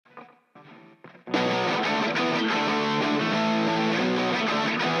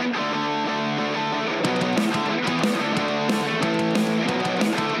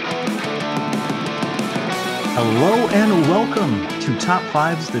Hello and welcome to Top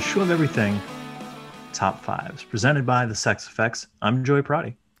Fives, the show of everything Top Fives, presented by The Sex Effects. I'm Joey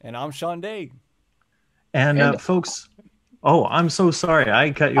Prati. And I'm Sean Day. And folks, I'm so sorry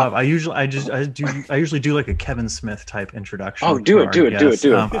I cut you off. I usually do like a Kevin Smith type introduction. Oh, do it.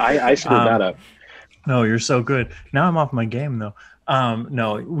 I screwed that up. No, you're so good. Now I'm off my game though.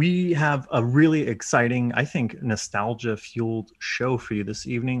 No, we have a really exciting, I think, nostalgia-fueled show for you this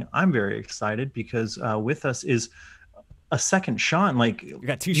evening. I'm very excited because with us is a second Sean. Like, you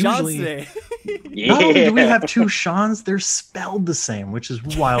got two Seans today. Not only do we have two Seans, they're spelled the same, which is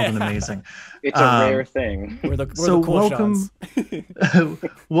wild and amazing. It's a rare thing. We're the cool welcome,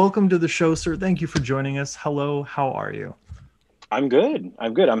 welcome to the show, sir. Thank you for joining us. Hello, how are you? I'm good.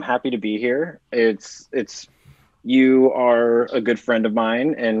 I'm happy to be here. You are a good friend of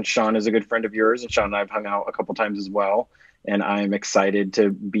mine, and Sean is a good friend of yours, and Sean and I have hung out a couple times as well. And I'm excited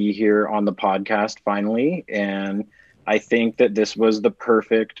to be here on the podcast finally. And I think that this was the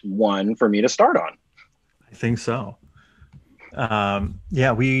perfect one for me to start on. I think so.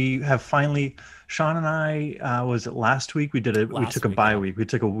 We have finally, Sean and I, was it last week? We took a bye week. We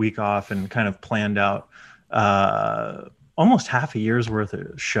took a week off and kind of planned out almost half a year's worth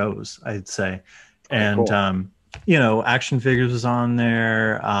of shows, I'd say. And, cool. Action Figures was on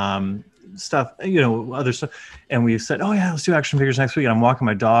there, stuff, other stuff. And we said, oh yeah, let's do Action Figures next week. And I'm walking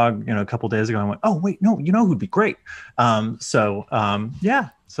my dog, a couple days ago. And I went, oh wait, no, who'd be great. So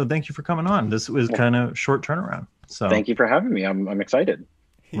thank you for coming on. This was kind of short turnaround. So thank you for having me. I'm excited.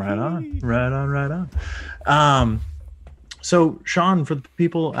 Right on. So Sean, for the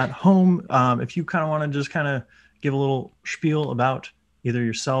people at home, if you kind of want to just kind of give a little spiel about either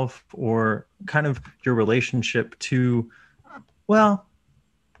yourself or kind of your relationship to, well,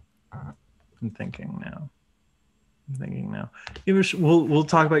 I'm thinking now. We'll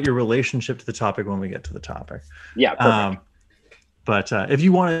talk about your relationship to the topic when we get to the topic. Yeah, perfect. But if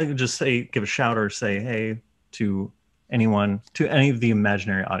you want to just give a shout or say hey to any of the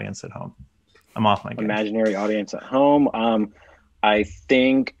imaginary audience at home, I'm off my game. Imaginary audience at home. I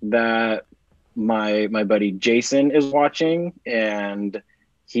think that my buddy Jason is watching, and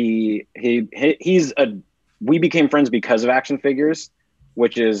we became friends because of Action Figures,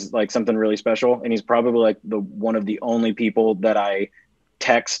 which is like something really special. And he's probably like one of the only people that I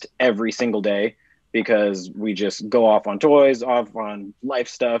text every single day, because we just go off on toys, off on life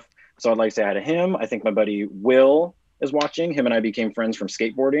stuff. So I'd like to say hi to him. I think my buddy Will is watching. Him and I became friends from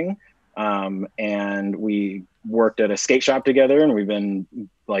skateboarding. And we worked at a skate shop together, and we've been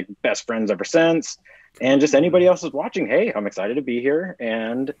like best friends ever since. And just anybody else is watching, hey, I'm excited to be here.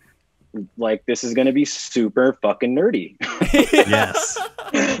 And like, this is going to be super fucking nerdy.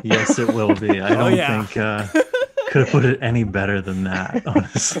 Yes, it will be. I don't think could have put it any better than that,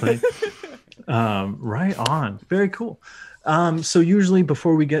 honestly. Right on. Very cool. So usually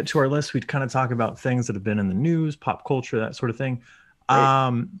before we get to our list, we'd kind of talk about things that have been in the news, pop culture, that sort of thing.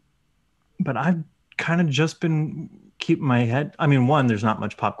 But I've kind of just been keeping my head. I mean, one, there's not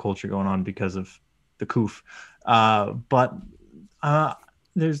much pop culture going on because of the coof. But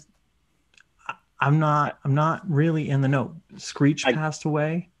I'm not really in the know. Screech passed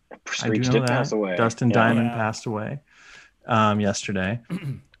away. Screech did pass away. Dustin Diamond passed away yesterday.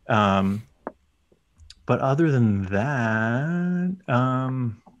 But other than that,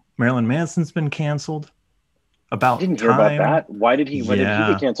 Marilyn Manson's been canceled. I didn't hear about that. Why did he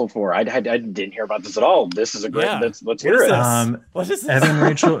get canceled for? I didn't hear about this at all. This is a great. Let's hear it. What is this?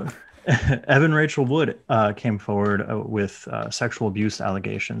 Evan Rachel Wood came forward with sexual abuse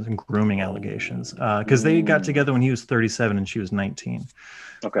allegations and grooming allegations because they got together when he was 37 and she was 19.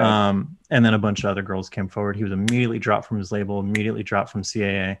 Okay. And then a bunch of other girls came forward. He was immediately dropped from his label, immediately dropped from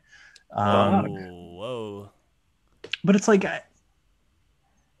CAA. Whoa. But it's like,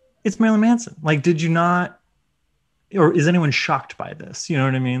 it's Marilyn Manson. Like, did you not? Or is anyone shocked by this? You know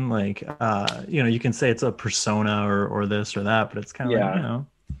what I mean? Like, you can say it's a persona or this or that, but it's kind of like,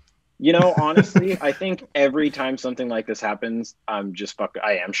 honestly, I think every time something like this happens, I am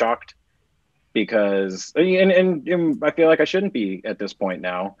shocked, because, and I feel like I shouldn't be at this point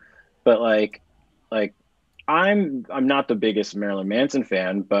now, but like I'm not the biggest Marilyn Manson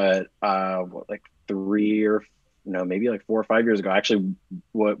fan, but maybe like 4 or 5 years ago, I actually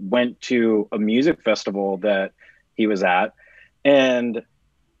went to a music festival that he was at, and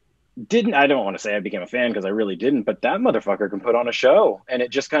I don't want to say I became a fan, because I really didn't, but that motherfucker can put on a show, and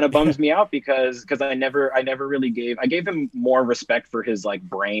it just kind of bums me out because I never really gave him more respect for his like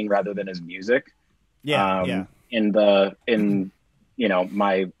brain rather than his music. In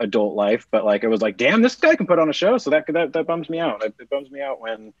my adult life, but like it was like, damn, this guy can put on a show, so that bums me out. It bums me out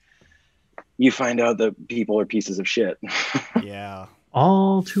when you find out that people are pieces of shit. Yeah.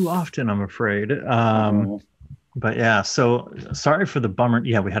 All too often, I'm afraid. But yeah, so sorry for the bummer.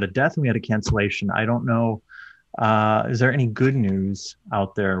 Yeah, we had a death and we had a cancellation. I don't know. Is there any good news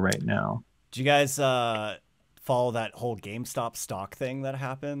out there right now? Do you guys follow that whole GameStop stock thing that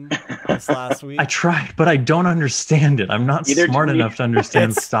happened this last week? I tried, but I don't understand it. I'm not Either do smart we. enough to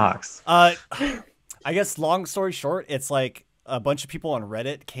understand It's- stocks. I guess long story short, it's like a bunch of people on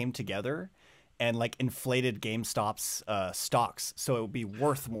Reddit came together and like inflated GameStop's stocks so it would be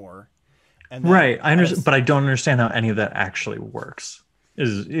worth more. And then Right, I understand, as- but I don't understand how any of that actually works.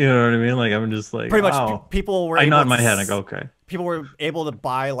 Is you know what I mean? Like I'm just like pretty much oh. people were I able nod to my head and I go, okay. people were able to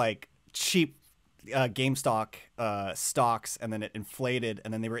buy like cheap GameStop stocks, and then it inflated,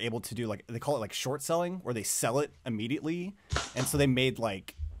 and then they were able to do like they call it like short selling, where they sell it immediately, and so they made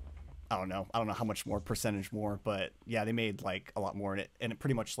like I don't know how much more percentage more, but yeah, they made like a lot more in it, and it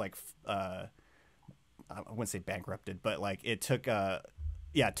pretty much like I wouldn't say bankrupted, but like it took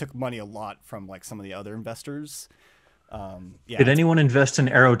it took money a lot from like some of the other investors. Yeah. Did anyone invest in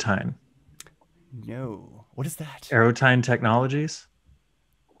Aerotine? No. What is that? Aerotine Technologies?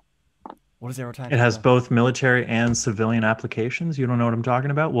 What is Aerotime? It has both military and civilian applications. You don't know what I'm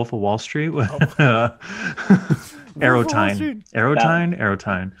talking about? Wolf of Wall Street? Aerotine.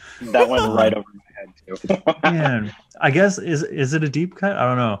 Aerotine. That went right over my head too. Man, I guess is it a deep cut?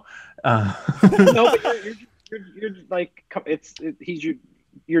 I don't know. No, but you're like he's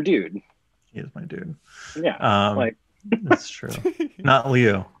your dude. He is my dude. Yeah, like that's true. Not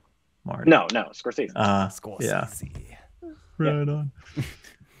Leo. Marty. no, Scorsese. Yeah. Right on.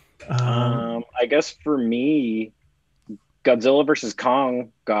 I guess for me, Godzilla versus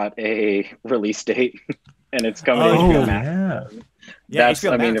Kong got a release date, and it's coming to HBO Max. Yeah. That's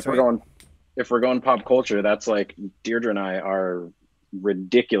HBO I mean, Max, if we're going pop culture, that's like Deirdre and I are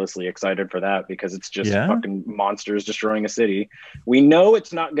ridiculously excited for that because it's just fucking monsters destroying a city. We know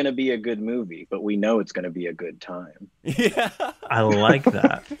it's not going to be a good movie, but we know it's going to be a good time. Yeah. I like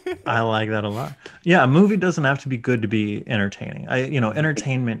that. I like that a lot. Yeah, a movie doesn't have to be good to be entertaining.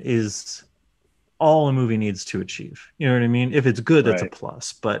 Entertainment is all a movie needs to achieve. You know what I mean? If it's good, that's a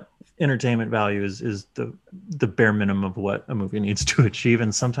plus. But entertainment value is the bare minimum of what a movie needs to achieve,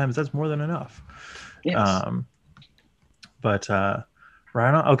 and sometimes that's more than enough. Yes.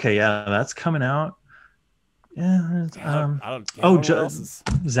 Right on. Okay, yeah, that's coming out. Yeah.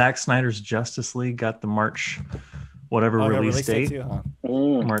 Zack Snyder's Justice League got the March release date. Too, huh?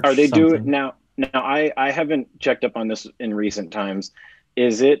 March Are they doing something. now? I haven't checked up on this in recent times.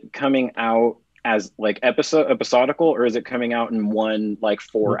 Is it coming out as like episodical, or is it coming out in one like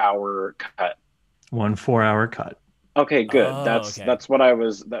 4-hour cut? 1 4-hour cut. Okay, good. Oh, That's what I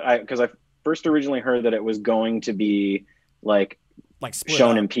was because I first originally heard that it was going to be like split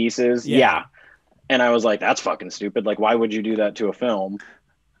shown up. in pieces. Yeah. And I was like, that's fucking stupid. Like, why would you do that to a film?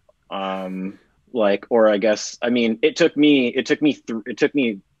 Or I guess, I mean, it took me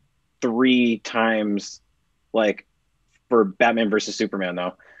 3 times, like for Batman versus Superman,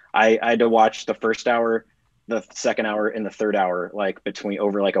 though. I had to watch the first hour, the second hour, and the third hour, like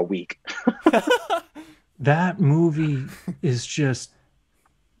over like a week. That movie is just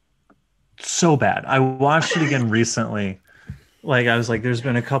so bad. I watched it again recently. Like I was like, there's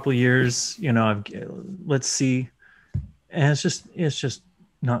been a couple years, let's see, and it's just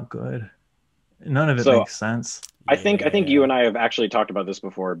not good. None of it makes sense. I think you and I have actually talked about this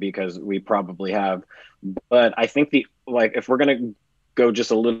before because we probably have, but I think if we're gonna go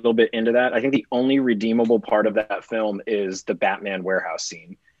just a little bit into that, I think the only redeemable part of that film is the Batman warehouse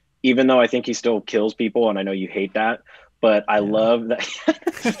scene. Even though I think he still kills people, and I know you hate that, but I love that.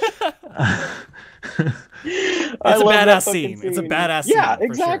 It's a badass scene. It's a badass scene. Yeah,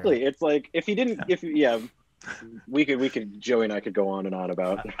 exactly. Sure. It's like if he didn't, we could Joey and I could go on and on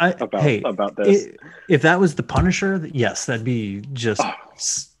about this. If that was the Punisher, yes, that'd be just.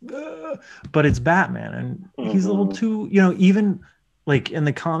 But it's Batman, and he's a little too. Even like in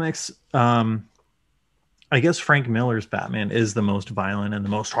the comics, I guess Frank Miller's Batman is the most violent and the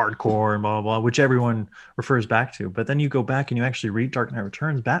most hardcore and blah blah blah, which everyone refers back to. But then you go back and you actually read Dark Knight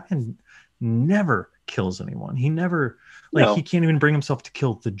Returns. Batman never kills anyone. He never. He can't even bring himself to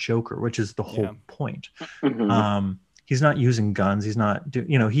kill the Joker, which is the whole point. Mm-hmm. He's not using guns. He's not,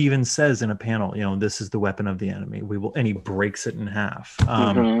 he even says in a panel, this is the weapon of the enemy. And he breaks it in half.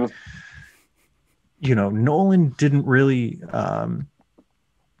 Nolan didn't really kind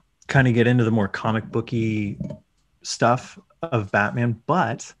of get into the more comic booky stuff of Batman,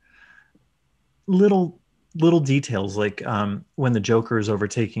 but little details like when the Joker is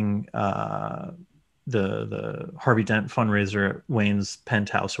overtaking the Harvey Dent fundraiser at Wayne's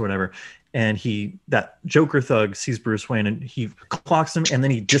penthouse or whatever, and that Joker thug sees Bruce Wayne and he clocks him, and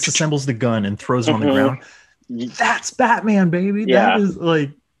then he disassembles the gun and throws it on the ground. That's Batman, baby. Yeah. That is like,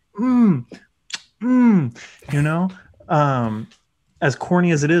 you know, as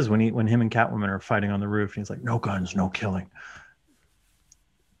corny as it is when him and Catwoman are fighting on the roof, and he's like, no guns, no killing.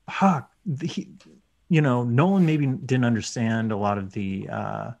 Nolan maybe didn't understand a lot of the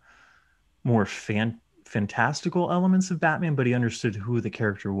more fantastical elements of Batman, but he understood who the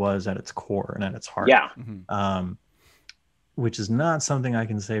character was at its core and at its heart. Yeah. Which is not something I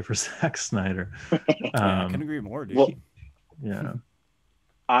can say for Zack Snyder. I can agree more, dude. Well, yeah.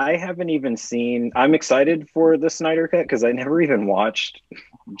 I haven't even seen. I'm excited for the Snyder Cut because I never even watched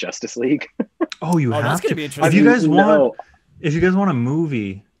Justice League. Oh, you have that's to. gonna be interesting. If you guys want a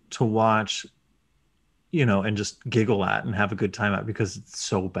movie to watch, and just giggle at and have a good time at because it's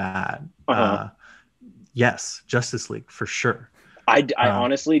so bad. Yes, Justice League for sure. I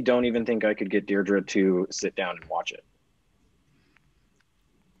honestly don't even think I could get Deirdre to sit down and watch it.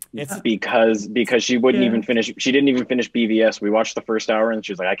 It's because she wouldn't even finish. She didn't even finish BVS. We watched the first hour and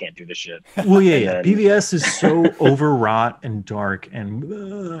she was like, I can't do this shit. Well, yeah. BVS is so overwrought and dark, and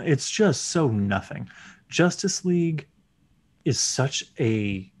it's just so nothing. Justice League is such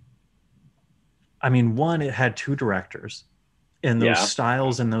a. I mean, one, it had two directors, and those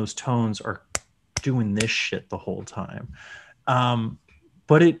styles and those tones are doing this shit the whole time.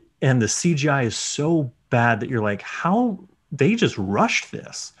 But the CGI is so bad that you're like, how they just rushed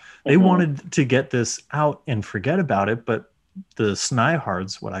this. They wanted to get this out and forget about it, but the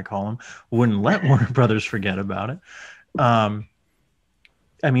Snyhards, what I call them, wouldn't let Warner Brothers forget about it.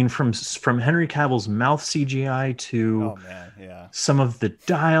 I mean, from Henry Cavill's mouth CGI to some of the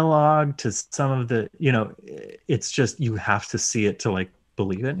dialogue to some of the, it's just, you have to see it to like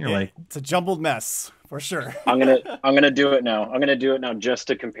believe it. And you're like, it's a jumbled mess for sure. I'm gonna do it now. I'm gonna do it now just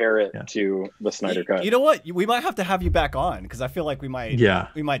to compare it to the Snyder Cut. You know what? We might have to have you back on because I feel like we might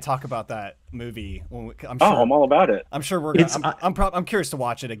talk about that movie. I'm sure. I'm all about it. I'm sure I'm curious to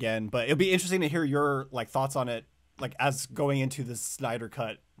watch it again, but it'll be interesting to hear your like thoughts on it, like as going into the Snyder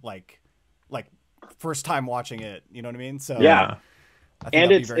Cut, like first time watching it. You know what I mean? So yeah,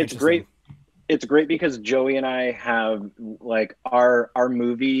 and it's great. It's great because Joey and I have like our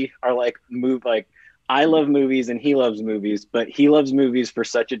movie, I love movies and he loves movies, but he loves movies for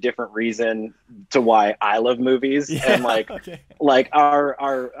such a different reason to why I love movies. Yeah, and I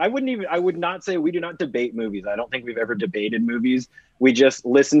would not say we do not debate movies. I don't think we've ever debated movies. We just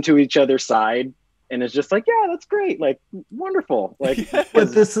listen to each other's side. And it's just like, yeah, that's great. Like, wonderful. Like,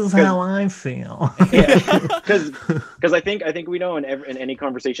 but this is how I feel. Yeah, because I think we know in any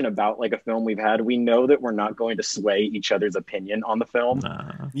conversation about like a film we've had, we know that we're not going to sway each other's opinion on the film.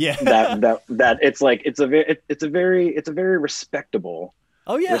 Yeah, that it's like it's a very respectable.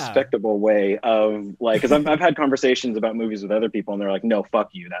 Oh yeah, respectable way of like, because I've had conversations about movies with other people, and they're like, no, fuck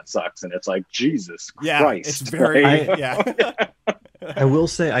you, that sucks, and it's like, Jesus Christ, it's very I will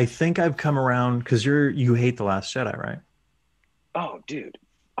say, I think I've come around because you hate The Last Jedi, right? Oh, dude,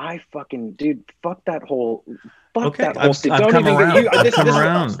 fuck that whole. I've come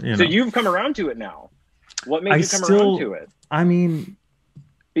around. So you've come around to it now. What made you come around to it? I mean,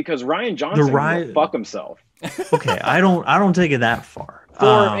 because Rian Johnson will fuck himself. Okay, I don't take it that far.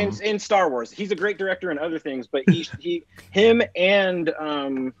 In Star Wars, he's a great director and other things, but him and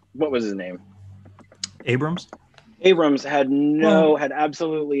what was his name? Abrams had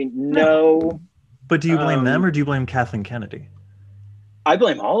absolutely no. But do you blame them or do you blame Kathleen Kennedy? I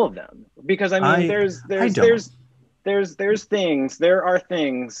blame all of them because I mean, there are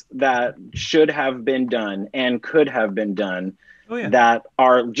things that should have been done and could have been done that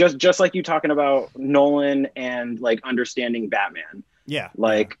are just like you talking about Nolan and like understanding Batman. Yeah.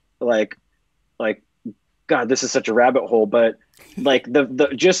 Like God, this is such a rabbit hole, but like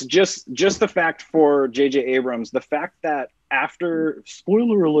just the fact for J.J. Abrams, the fact that after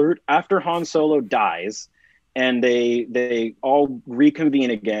Han Solo dies and they all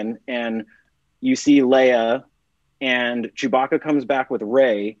reconvene again and you see Leia and Chewbacca comes back with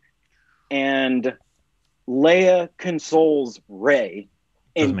Rey and Leia consoles Rey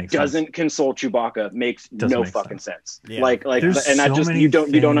and doesn't console Chewbacca makes no fucking sense. Yeah. You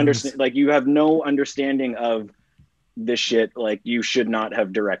don't understand. Like you have no understanding of this shit. Like you should not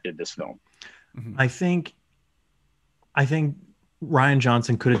have directed this film. I think Rian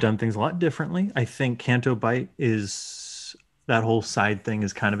Johnson could have done things a lot differently. I think Canto Bight is that whole side thing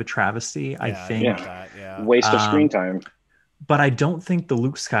is kind of a travesty. I think waste of screen time. But I don't think the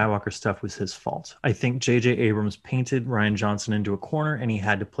Luke Skywalker stuff was his fault. I think J.J. Abrams painted Rian Johnson into a corner, and he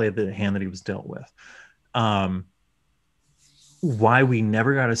had to play the hand that he was dealt with. why we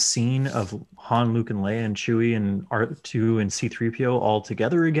never got a scene of Han, Luke, and Leia, and Chewie, and R2 and C-3PO all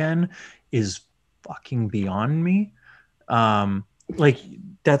together again is fucking beyond me. Like,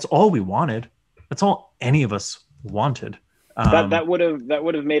 that's all we wanted. That's all any of us wanted. That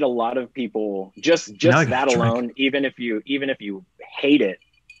would have made a lot of people just that alone. Even if you hate it,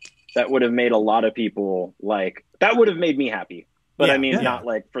 that would have made a lot of people like, that would have made me happy. But I mean, not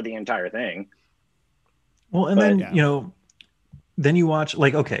like for the entire thing. Well, and then you know, then you watch,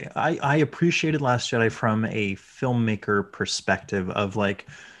 like, okay, I appreciated Last Jedi from a filmmaker perspective of, like,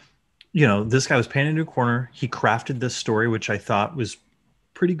 you know, this guy was painted into a corner. He crafted this story, which I thought was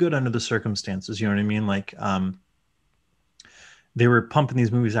pretty good under the circumstances. You know what I mean? Like, they were pumping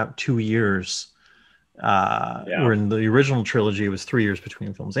these movies out 2 years. Where in the original trilogy, it was 3 years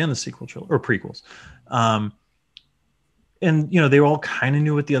between films and the sequel trilogy or prequels. And, you know, they all kind of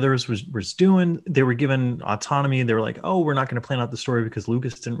knew what the others was doing. They were given autonomy. They were like, oh, we're not going to plan out the story because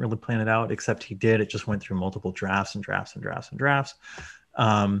Lucas didn't really plan it out, except he did. It just went through multiple drafts and drafts and drafts and drafts.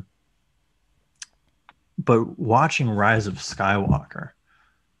 But watching Rise of Skywalker,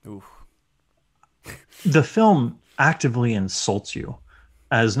 the film actively insults you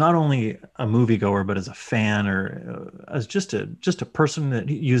as not only a moviegoer, but as a fan, or as just a person that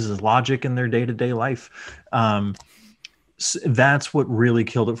uses logic in their day-to-day life. That's what really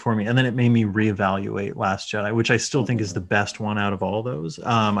killed it for me. And then it made me reevaluate Last Jedi, which I still think is the best one out of all those.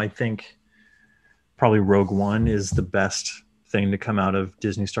 I think probably Rogue One is the best thing to come out of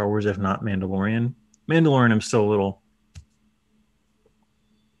Disney Star Wars, if not Mandalorian. Mandalorian, I'm still a little...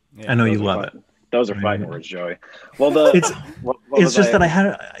 I know you love it. Those are fighting words, Joey. Well, it's just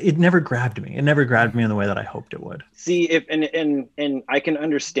that it never grabbed me. It never grabbed me in the way that I hoped it would. See, and I can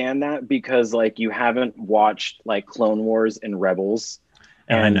understand that because, like, you haven't watched like Clone Wars and Rebels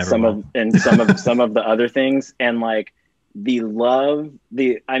and some of the other things, and like Dave Filoni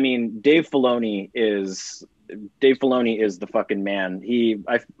is the fucking man.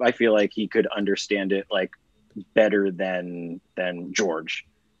 I feel like he could understand it like better than George.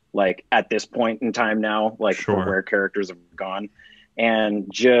 Like at this point in time now, like for where characters have gone, and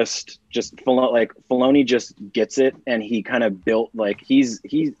just Filoni just gets it, and he kind of built, like, he's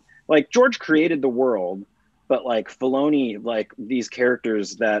like, George created the world, but like Filoni, like, these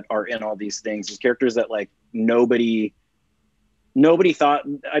characters that are in all these things, these characters that like nobody thought,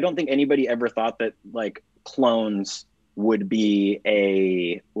 I don't think anybody ever thought that like clones would be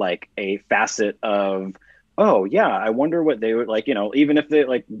a facet of, oh yeah, I wonder what they would like, you know, even if they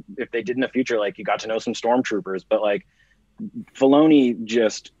did in the future, like you got to know some stormtroopers, but like Filoni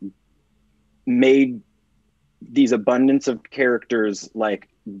just made these abundance of characters like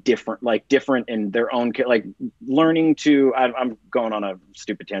different in their own, like learning to, I'm going on a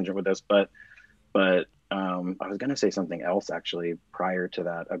stupid tangent with this, but I was going to say something else actually prior to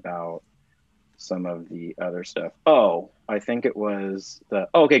that about some of the other stuff. Oh, I think it was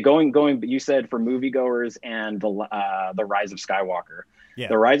going. You said for moviegoers and the Rise of Skywalker. Yeah.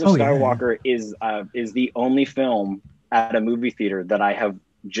 The Rise of Skywalker is the only film at a movie theater that I have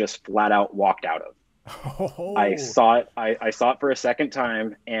just flat out walked out of. Oh. I saw it. I saw it for a second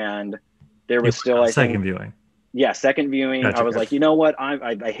time, and there was still second viewing. Yeah, second viewing. Gotcha. I was like, you know what?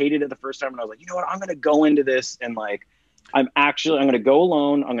 I hated it the first time, and I was like, you know what? I'm going to go into this and like. I'm going to go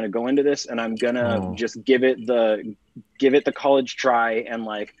alone. I'm going to go into this, and I'm going to just give it the college try, and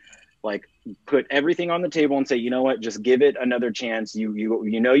like put everything on the table and say, you know what, just give it another chance.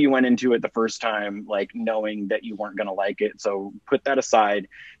 You know, you went into it the first time, like knowing that you weren't going to like it. So put that aside.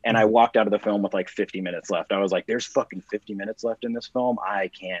 And I walked out of the film with like 50 minutes left. I was like, there's fucking 50 minutes left in this film. I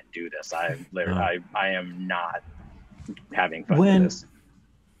can't do this. I am not having fun with this.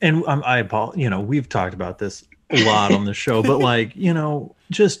 And we've talked about this a lot on the show, but like, you know,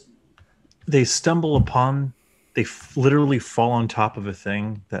 just they stumble upon, they literally fall on top of a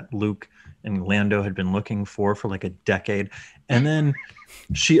thing that Luke and Lando had been looking for like a decade, and then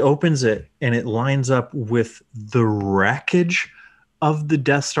she opens it and it lines up with the wreckage of the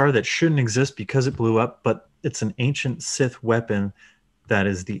Death Star that shouldn't exist because it blew up, but it's an ancient Sith weapon that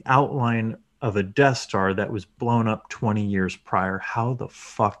is the outline of a Death Star that was blown up 20 years prior. How the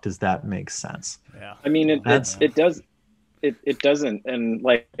fuck does that make sense? Yeah, I mean, it does. It doesn't, and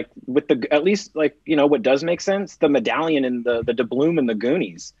like with the, at least like, you know, what does make sense, the medallion and the doubloon and the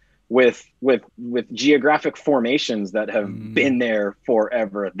Goonies with geographic formations that have been there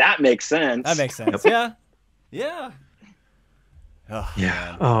forever. That makes sense. That makes sense. Yeah. Oh, yeah.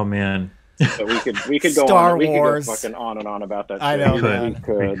 Man. Oh man. So we could go Star on. We Wars. could go fucking on and on about that. I know.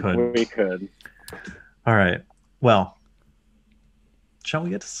 We could. All right. Well, shall we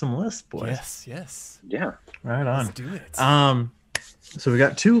get to some lists, boys? Yes, yes. Yeah. Right on. Let's do it. So we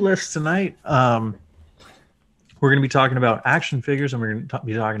got 2 lists tonight. We're going to be talking about action figures, and we're going to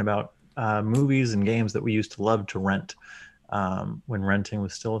be talking about movies and games that we used to love to rent when renting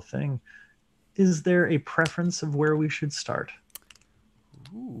was still a thing. Is there a preference of where we should start?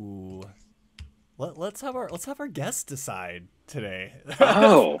 Ooh. Let's have our guests decide today.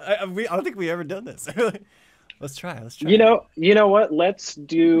 Oh. I don't think we ever done this. Let's try. You know what? Let's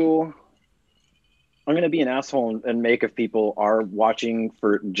do. I'm gonna be an asshole and make if people are watching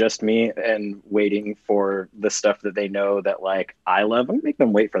for just me and waiting for the stuff that they know that like I love. I'm gonna make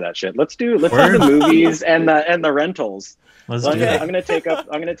them wait for that shit. Let's have the movies and the rentals. Let's do that. I'm gonna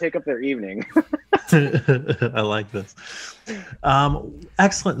take up their evening. I like this.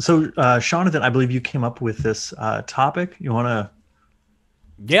 Excellent. So, Jonathan, I believe you came up with this topic. You want to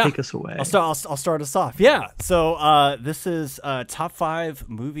take us away? I'll start us off. Yeah. So this is top 5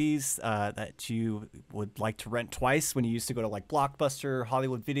 movies that you would like to rent twice when you used to go to like Blockbuster,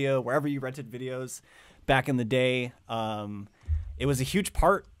 Hollywood Video, wherever you rented videos back in the day. It was a huge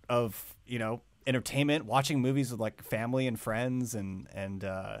part of, entertainment, watching movies with like family and friends, and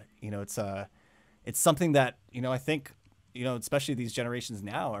it's something that, I think, especially these generations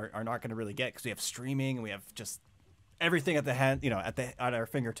now are not going to really get, because we have streaming and we have just everything at the hand, at our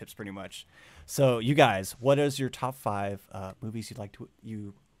fingertips pretty much. So you guys, what is your top 5 movies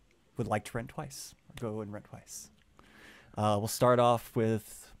you would like to rent twice, or go and rent twice? We'll start off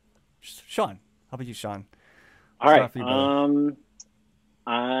with Sean. How about you, Sean? All right.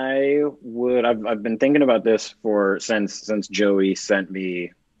 I've been thinking about this since Joey sent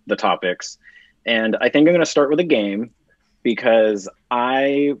me the topics, and I think I'm going to start with a game, because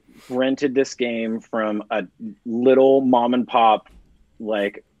I rented this game from a little mom and pop,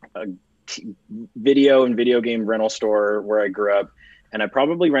 like video and video game rental store where I grew up. And I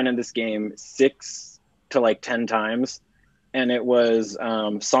probably rented this game 6 to 10 times. And it was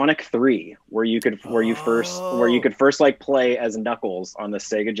Sonic 3, where you could first like play as Knuckles on the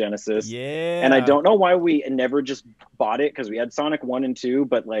Sega Genesis. Yeah. And I don't know why we never just bought it, because we had Sonic 1 and 2,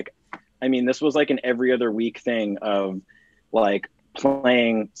 but this was like an every other week thing of like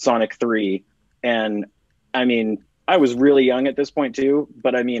playing Sonic 3. And I was really young at this point too,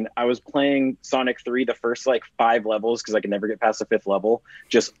 but I was playing Sonic 3 the first 5 levels, because I could never get past the 5th level,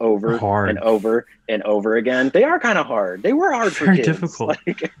 just over and over and over again. They are kind of hard. They were hard for kids. Very difficult.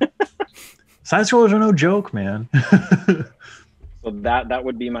 Side scrollers are no joke, man. So that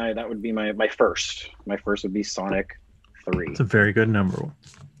would be my first. My first would be Sonic 3. It's a very good number.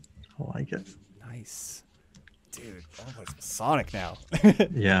 I like it. Nice. Dude, oh, it's Sonic now.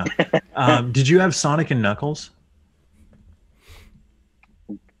 Yeah. Did you have Sonic and Knuckles?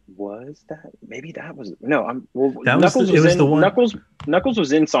 Was that maybe that was no? Knuckles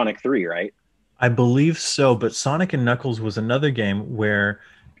was in Sonic 3, right? I believe so, but Sonic and Knuckles was another game where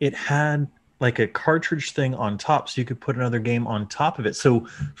it had like a cartridge thing on top, so you could put another game on top of it. So,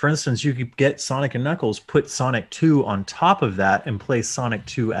 for instance, you could get Sonic and Knuckles, put Sonic 2 on top of that, and play Sonic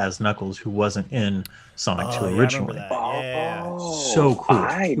 2 as Knuckles, who wasn't in Sonic 2 originally. Yeah. So cool.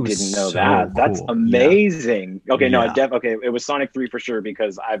 I didn't know that. Cool. That's amazing. Yeah. Okay, no, it was Sonic 3 for sure,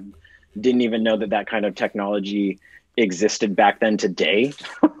 because I didn't even know that kind of technology existed back then today.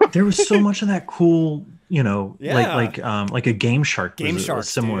 There was so much of that cool, like a Game Shark was a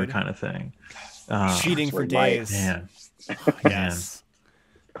similar kind of thing. Cheating for days. Man. Yes.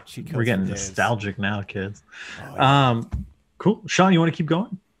 We're getting nostalgic now, kids. Cool. Sean, you want to keep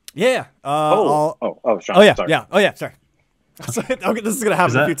going? Yeah. Sean. Oh yeah. Sorry. Yeah. Oh yeah. Sorry. Okay, this is gonna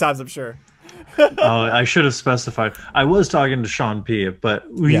happen a few times, I'm sure. I should have specified. I was talking to Sean P,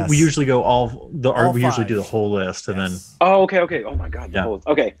 but we usually go we usually do the whole list, and then. Oh, okay. Oh my God. Yeah.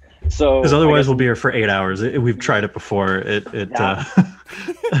 Okay. So. Because otherwise we'll be here for 8 hours. We've tried it before. That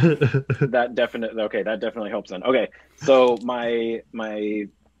definitely helps then. Okay. So my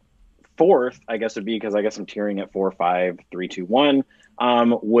fourth, I guess, would be, because I guess I'm tearing at 4, 5, 3, 2, 1.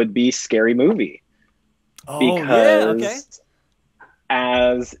 Would be Scary Movie. Oh, because yeah, okay.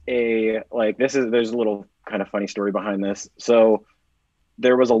 As there's a little kind of funny story behind this. So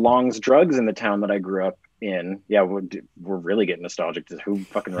there was a Long's Drugs in the town that I grew up in. Yeah, we're really getting nostalgic. To who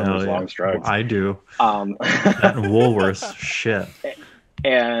fucking remembers Long's Drugs? I do. That and Woolworths, shit.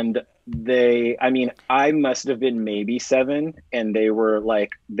 And I must have been maybe 7, and they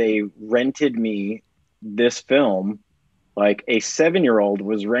rented me this film. Like a 7-year-old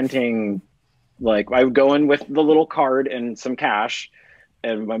was renting. I would go in with the little card and some cash,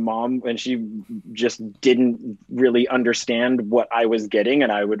 and my mom, and she just didn't really understand what I was getting,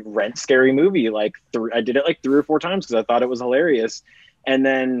 and I would rent Scary Movie. I did it 3 or 4 times because I thought it was hilarious. and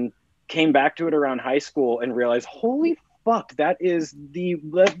then came back to it around high school and realized, holy fuck, that is the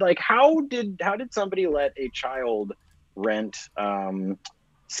like how did somebody let a child rent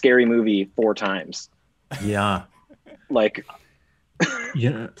Scary Movie 4 times? Yeah. Like,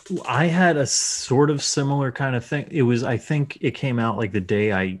 I had a sort of similar kind of thing. It was, I think it came out like the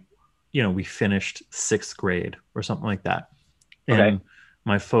day we finished 6th grade or something like that. And okay,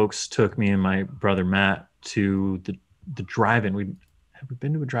 my folks took me and my brother Matt to the drive-in. Have we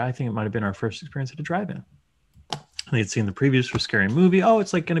been to a drive? I think it might have been our first experience at a drive-in. They had seen the previews for Scary Movie. Oh,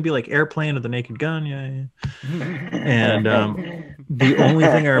 it's like going to be like Airplane or The Naked Gun. Yeah. And the only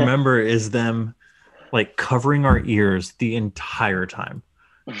thing I remember is them like covering our ears the entire time.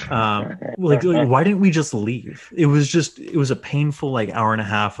 Like why didn't we just leave? It was a painful like hour and a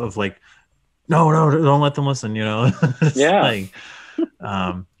half of like, no, don't let them listen, It's yeah, like,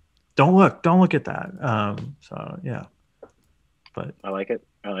 don't look at that. So yeah, but I like it.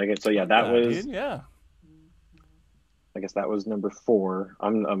 So yeah, that was, dude, yeah. I guess that was number 4.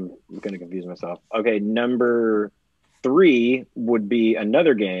 I'm gonna confuse myself. Okay, number 3 would be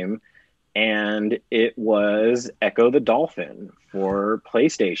another game, and it was Echo the Dolphin for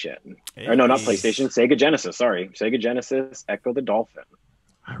PlayStation. Or no, not PlayStation, Sega Genesis. Sorry, Sega Genesis, Echo the Dolphin.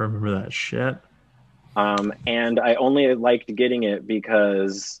 I remember that shit. And I only liked getting it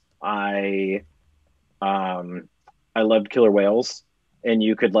because I loved killer whales, and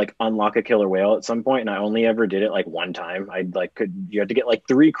you could like unlock a killer whale at some point, and I only ever did it like one time. You had to get like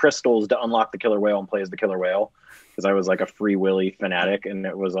 3 crystals to unlock the killer whale and play as the killer whale, because I was like a Free Willy fanatic, and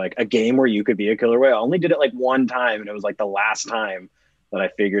it was like a game where you could be a killer whale. I only did it like one time, and it was like the last time that I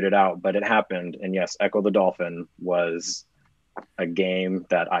figured it out, but it happened. And yes, Echo the Dolphin was a game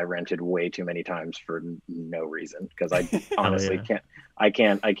that I rented way too many times for no reason, because I honestly I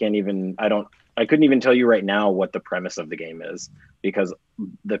couldn't even tell you right now what the premise of the game is, because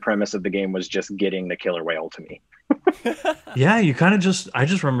the premise of the game was just getting the killer whale to me. Yeah, you kind of I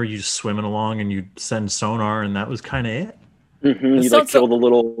just remember you just swimming along and you send sonar, and that was kind of it. Mm-hmm. You like kill the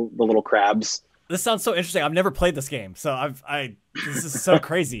little crabs. This sounds so interesting. I've never played this game, so this is so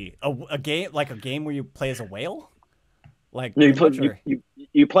crazy. A game where you play as a whale. Like no,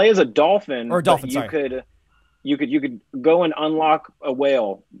 you play as a dolphin, or a dolphin. You could go and unlock a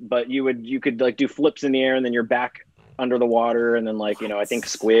whale, but you could like do flips in the air, and then you're back under the water, and then like I think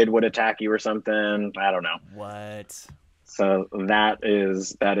squid would attack you or something. I don't know what. So that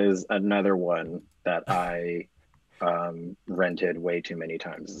is another one that I rented way too many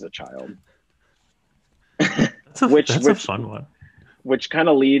times as a child. That's a fun one. Which kind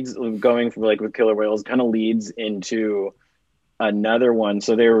of leads, going from like with killer whales, kind of leads into another one.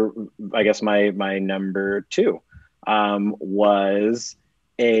 So I guess my number 2 was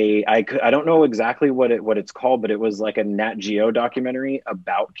I don't know exactly what it's called, but it was like a Nat Geo documentary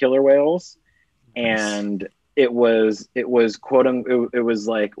about killer whales. Nice. And it was quoting, it was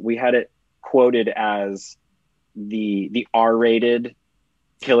like, we had it quoted as the R-rated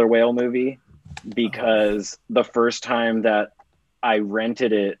killer whale movie, because the first time that I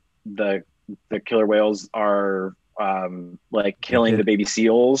rented it, the killer whales are like killing the baby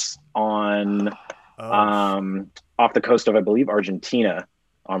seals on off the coast of, I believe, Argentina,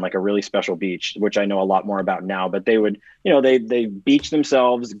 on like a really special beach, which I know a lot more about now. But they would, they beach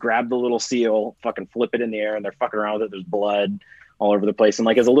themselves, grab the little seal, fucking flip it in the air, and they're fucking around with it. There's blood all over the place. And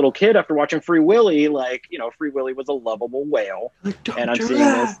like as a little kid, after watching Free Willy, like, Free Willy was a lovable whale. And I'm seeing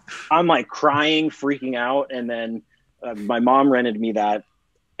this, I'm like crying, freaking out. And then my mom rented me that.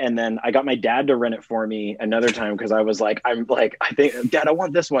 And then I got my dad to rent it for me another time, because I was like, I think, Dad, I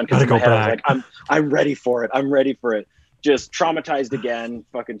want this one. Because in my head, I was like, I'm ready for it. Just traumatized again,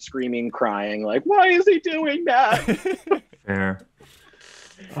 fucking screaming, crying, like, why is he doing that? Fair.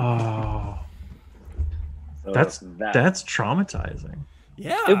 Oh. So that's traumatizing.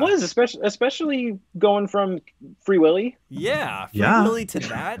 Yeah, it was, especially going from Free Willy. Yeah, Free Willy to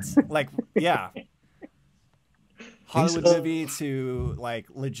that, like, yeah. Hollywood movie to like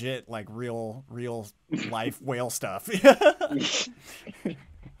legit, like real life whale stuff.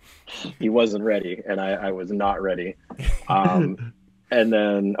 He wasn't ready, and I was not ready. And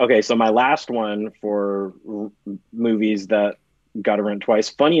then, okay, so my last one for movies that got to rent twice.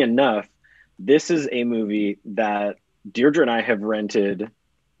 Funny enough, this is a movie that Deirdre and I have rented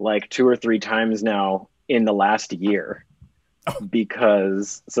like 2 or 3 times now in the last year,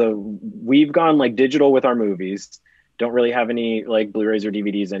 because so we've gone like digital with our movies. Don't really have any like Blu-rays or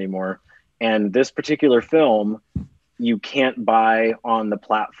DVDs anymore. And this particular film, you can't buy on the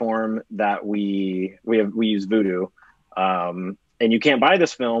platform that we use Vudu. And you can't buy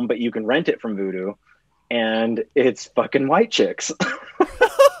this film, but you can rent it from Vudu. and it's fucking White Chicks.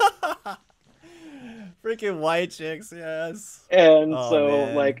 Freaking White Chicks, yes. And Oh, so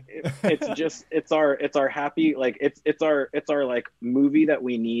man. like it's just it's our happy, like it's our like movie that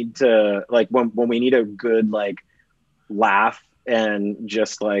we need to, like when we need a good like laugh and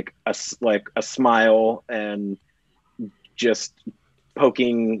just like a smile and just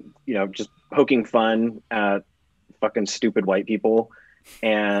poking, just poking fun at fucking stupid white people.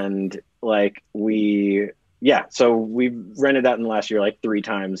 And like so we rented that in the last year like 3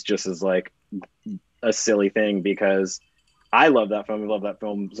 times, just as like a silly thing, because I love that film. I love that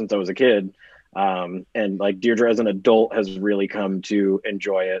film since I was a kid. And like Deirdre as an adult has really come to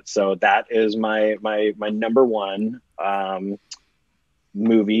enjoy it. So that is my number one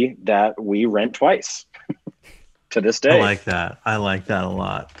movie that we rent twice to this day. I like that. I like that a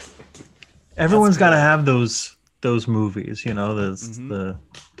lot. Everyone's got to have those movies, those those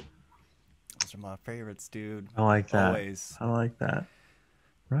are my favorites, dude. I like that. Always. I like that.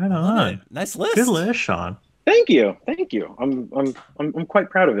 Right on. Nice list. Good list, Sean. Thank you. I'm quite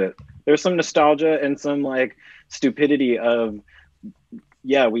proud of it. There's some nostalgia and some like stupidity of,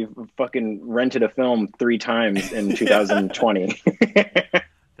 we've fucking rented a film 3 times in 2020.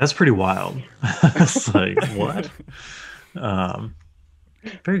 That's pretty wild. It's like, what?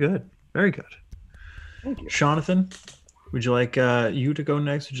 Very good. Very good. Thank you. Jonathan, would you like you to go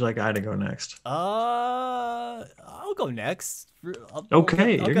next? Would you like I to go next? I'll go next.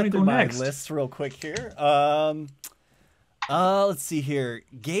 Okay, I'll you're gonna through go my next. list real quick here. Let's see here.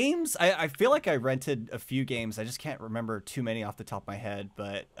 Games. I feel like I rented a few games. I just can't remember too many off the top of my head.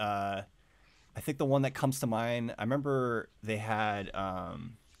 But I think the one that comes to mind, I remember they had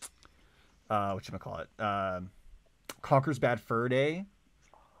whatchamacallit? Conker's Bad Fur Day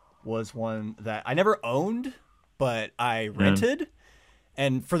was one that I never owned, but I rented.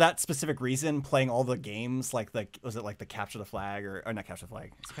 And for that specific reason, playing all the games, like was it like the Capture the Flag or not Capture the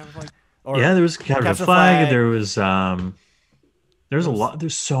Flag? Is it Capture the Flag? Or Yeah, there was Capture the Flag. There was there's a lot.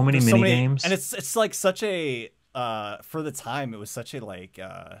 There's so many mini games, and it's like such a for the time it was such a like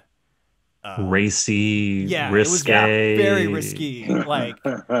racy, yeah, risque, it was very risky. Like,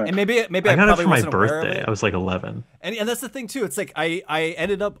 and maybe I got probably it for my wasn't aware of birthday. it. I was like 11. And that's the thing too. It's like I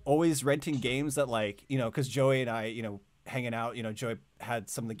ended up always renting games that like, because Joey and I, hanging out, Joey had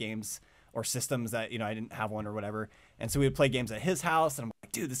some of the games or systems that, I didn't have one or whatever. And so we would play games at his house and I'm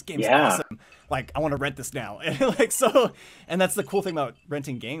like, dude, this game's awesome. Like, I want to rent this now. And like, so, and that's the cool thing about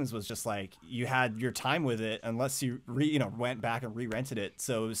renting games was just like, you had your time with it unless you went back and re-rented it.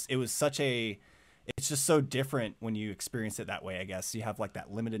 So it was such a, it's just so different when you experience it that way, I guess. You have like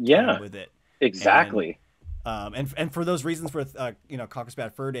that limited time with it. Exactly. And for those reasons with Conker's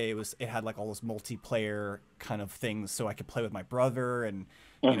Bad Fur Day, it had like all those multiplayer kind of things, so I could play with my brother and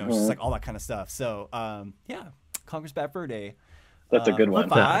it's just like all that kind of stuff. So Conker's Bad Fur Day. That's a good one.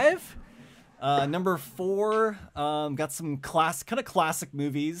 5. Number 4, got some classic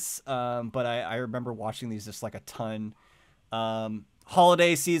movies, but I remember watching these just like a ton.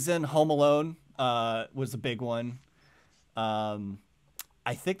 Holiday season, Home Alone was a big one.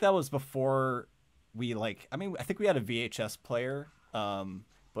 I think that was before I think we had a VHS player,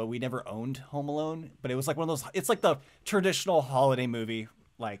 but we never owned Home Alone. But it was like one of those. It's like the traditional holiday movie,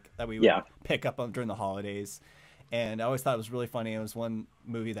 like that we would pick up on during the holidays. And I always thought it was really funny. It was one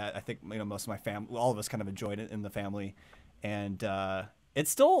movie that I think most of my family, all of us, kind of enjoyed it in the family. And it's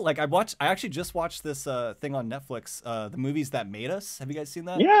still like I actually just watched this thing on Netflix, The Movies That Made Us. Have you guys seen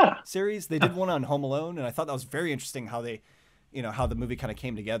that? Series? They did one on Home Alone, and I thought that was very interesting how they. How the movie kind of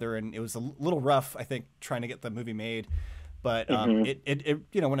came together, and it was a little rough, I think, trying to get the movie made. But it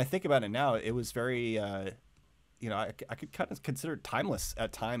when I think about it now, it was very, I could kind of consider it timeless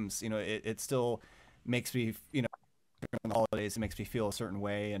at times. It still makes me, during the holidays, it makes me feel a certain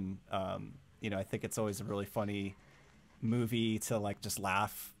way, and I think it's always a really funny movie to like just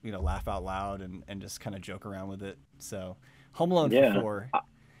laugh out loud and just kind of joke around with it. So, Home Alone 4.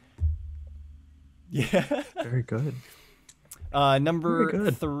 Yeah. Very good. Number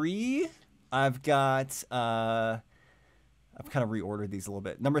 3, I've got I've kind of reordered these a little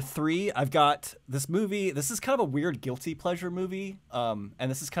bit. Number 3, I've got this movie. This is kind of a weird guilty pleasure movie, and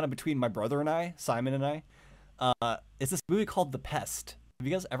this is kind of between my brother and I, Simon and I. It's this movie called The Pest. Have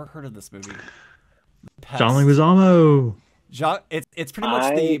you guys ever heard of this movie? John Leguizamo. It's pretty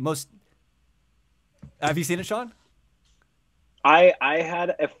much the most. Have you seen it, Sean? I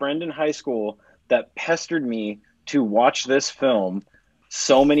had a friend in high school that pestered me to watch this film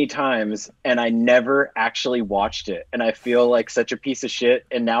so many times, and I never actually watched it, and I feel like such a piece of shit,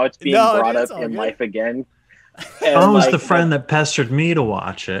 and now it's being brought up in life again. I was the friend that pestered me to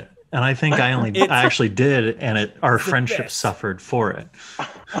watch it. And I think I actually did, and our friendship best. suffered for it.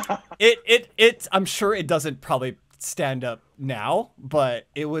 I'm sure it doesn't probably stand up now, but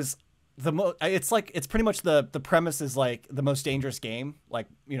it was it's pretty much the premise is like the most dangerous game, like,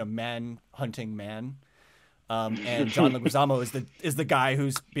 you know, man hunting man. And John Leguizamo is the guy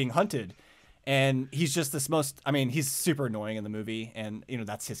who's being hunted. And he's just he's super annoying in the movie, and, you know,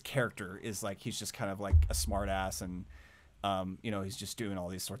 that's his character, is like, he's just kind of like a smart ass, and you know, he's just doing all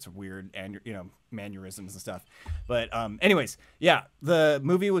these sorts of weird and, you know, mannerisms and stuff. But anyways, yeah, the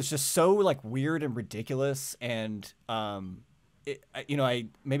movie was just so like weird and ridiculous, and you know, I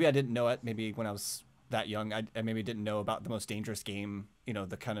didn't know it. Maybe when I was that young, I maybe didn't know about the most dangerous game. You know,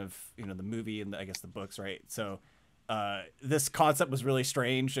 the kind of, you know, the movie and I guess the books, right? So this concept was really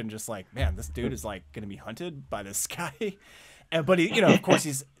strange, and just like, man, this dude is like going to be hunted by this guy. But he, you know, of course,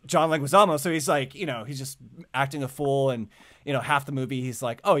 he's John Leguizamo, so he's like, you know, he's just acting a fool, and, you know, half the movie he's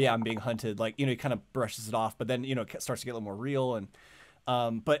like, oh yeah, I'm being hunted, like, you know, he kind of brushes it off, but then, you know, it starts to get a little more real. And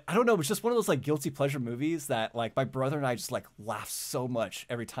but I don't know, it was just one of those like guilty pleasure movies that, like, my brother and I just like laughed so much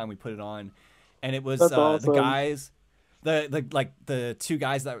every time we put it on. And it was awesome. the guys, the two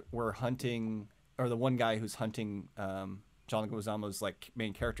guys that were hunting, or the one guy who's hunting John Leguizamo's like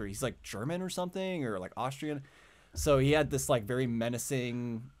main character, he's like German or something, or like Austrian. So he had this like very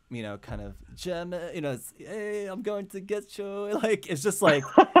menacing, you know, kind of German, you know, hey, I'm going to get you. Like, it's just like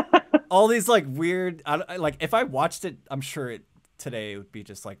all these like weird, like, if I watched it, I'm sure today it would be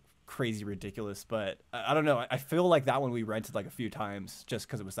just like crazy ridiculous. But I don't know. I feel like that one we rented like a few times just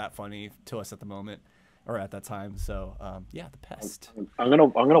because it was that funny to us at the moment, or at that time. So yeah, The Pest. I'm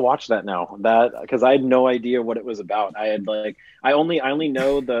gonna watch that now. That, because I had no idea what it was about. I only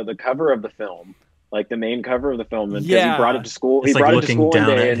know the cover of the film, like the main cover of the film, because he brought it to school. It's he like brought it to looking school down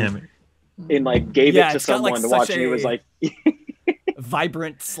one day at him. and like gave it to it's got, someone like, to watch, such and he was like,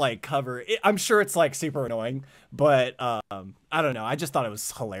 vibrant like cover. I'm sure it's like super annoying, but I don't know. I just thought it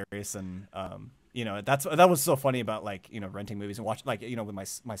was hilarious, and you know, that was so funny about, like, you know, renting movies and watching, like, you know,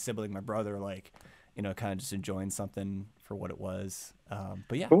 with my sibling, my brother, like, you know, kind of just enjoying something for what it was.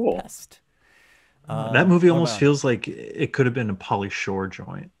 But yeah, Cool. Pest. That movie what almost about- feels like it could have been a Pauly Shore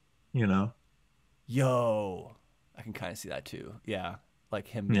joint, you know? Yo, I can kind of see that too. Yeah, like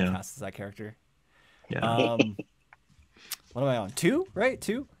him being Yeah. cast as that character. Yeah. What am I on? 2, right?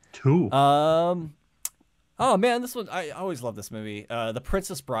 2. 2. Oh man, this one, I always love this movie. The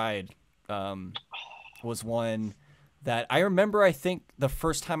Princess Bride was one that I remember. I think the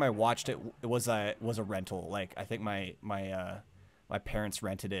first time I watched it, was a rental. Like, I think my parents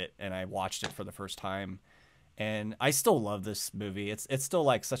rented it, and I watched it for the first time. And I still love this movie. It's still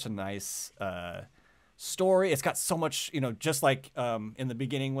like such a nice story. It's got so much, you know, just like in the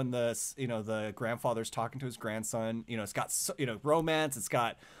beginning when the grandfather's talking to his grandson, you know, it's got you know, romance. It's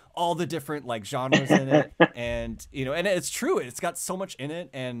got all the different like genres in it, and, you know, and it's true. It's got so much in it,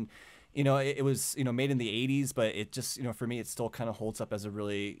 and, you know, it was, you know, made in the 80s, but it just, you know, for me, it still kind of holds up as a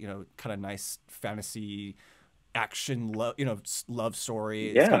really, you know, kind of nice fantasy action love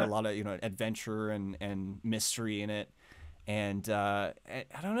story. It's got a lot of, you know, adventure and mystery in it. And I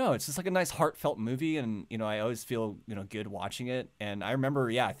don't know, it's just like a nice heartfelt movie, and, you know, I always feel, you know, good watching it. And I remember,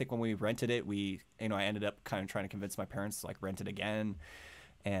 I think when we rented it, you know, I ended up kind of trying to convince my parents to like rent it again.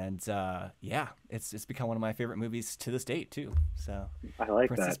 And it's become one of my favorite movies to this date too. So I like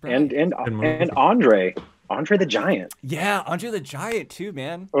Princess that. Bride. And Andre the Giant. Yeah, Andre the Giant too,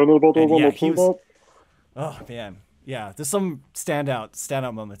 man. And he was, oh man, yeah. There's some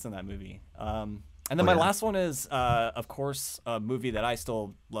standout moments in that movie. And then my last one is, of course, a movie that I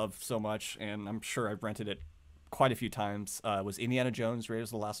still love so much, and I'm sure I've rented it quite a few times. Was Indiana Jones: Raiders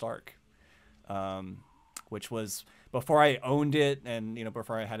of the Lost Ark, which was before I owned it, and, you know,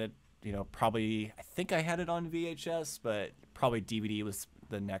 before I had it, you know, probably, I think I had it on VHS, but probably DVD was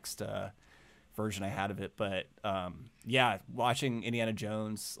the next version I had of it. But watching Indiana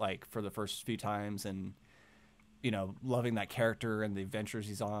Jones like for the first few times, and, you know, loving that character and the adventures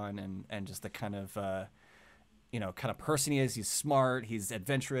he's on, and just the kind of you know, kind of person he is. He's smart, he's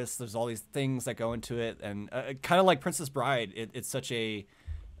adventurous, there's all these things that go into it, and kind of like Princess Bride, it's such a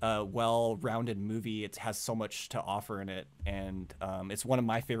well-rounded movie. It has so much to offer in it, and it's one of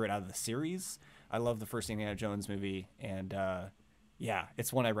my favorite out of the series. I love the first Indiana Jones movie, and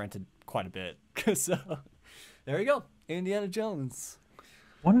it's one I rented quite a bit. So there you go, Indiana Jones.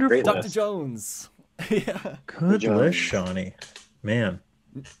 Wonderful. Dr. Jones. Yeah. Good list, Shawnee. Man.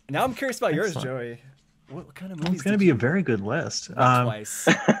 Now I'm curious about yours, Excellent. Joey. What kind of movies? It's going to be a very good list. Twice.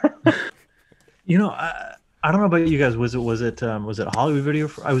 You know, I don't know about you guys. Was it Hollywood Video?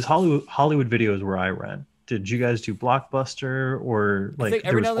 I was Hollywood Video is where I rented did you guys do Blockbuster or I like think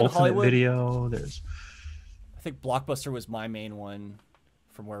there every was now and then Ultimate Hollywood- Video? There's I think Blockbuster was my main one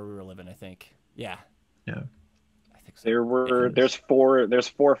from where we were living. I think. Yeah, yeah. I think so. There's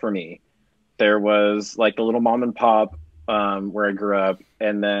four for me. There was like the little mom and pop where I grew up,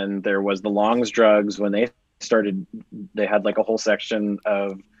 and then there was the Long's Drugs when they started. They had like a whole section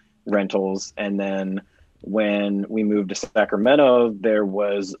of rentals, and then when we moved to Sacramento, there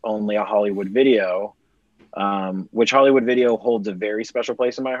was only a Hollywood Video, which Hollywood Video holds a very special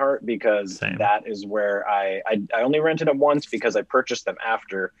place in my heart because Same. that is where I only rented them once because I purchased them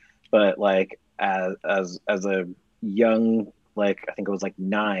after, but like as a young, like I think it was like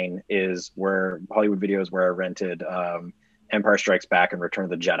 9 is where Hollywood Video is where I rented Empire Strikes Back and Return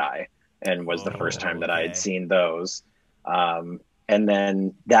of the Jedi, and was the first time that I had seen those. And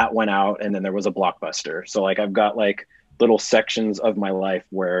then that went out, and then there was a Blockbuster. So like I've got like little sections of my life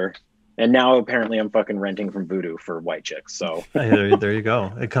where, and now apparently I'm fucking renting from Vudu for white chicks. So Hey, there you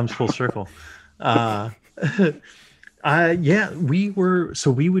go. It comes full circle. Yeah, we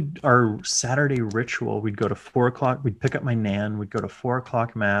would, our Saturday ritual, we'd go to 4 o'clock, we'd pick up my nan, we'd go to 4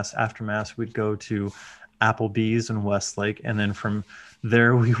 o'clock mass. After mass, we'd go to Applebee's in Westlake. And then from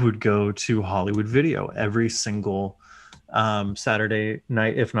there, we would go to Hollywood Video every single Saturday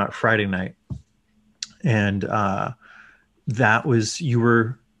night, if not Friday night. And that was, you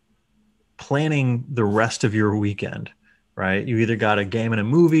were planning the rest of your weekend, right? You either got a game and a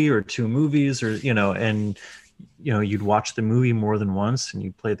movie or 2 movies, or, and you'd watch the movie more than once, and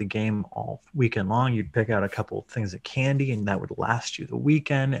you'd play the game all weekend long. You'd pick out a couple of things of candy, and that would last you the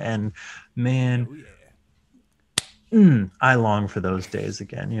weekend. And man, I long for those days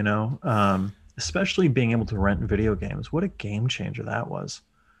again, especially being able to rent video games. What a game changer that was.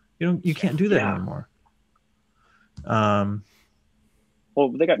 You can't do that anymore. Well,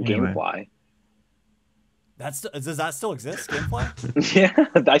 they got Anyway. GameFly. Does that still exist, GameFly? Yeah,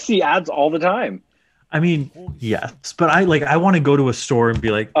 I see ads all the time. I mean, yes, but I want to go to a store and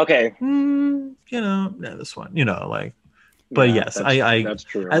be like, Okay, this one, but yeah, yes, that's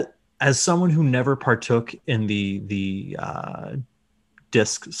true. As someone who never partook in the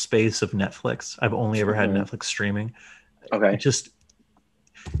disc space of Netflix, I've only ever had Netflix streaming. Okay, Just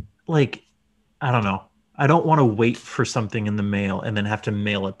like, I don't know. I don't want to wait for something in the mail and then have to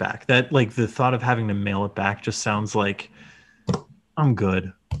mail it back. That, like, the thought of having to mail it back just sounds like I'm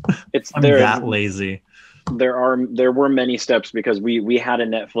good. I'm that lazy. There were many steps because we had a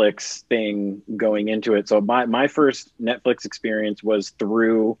Netflix thing going into it. So my first Netflix experience was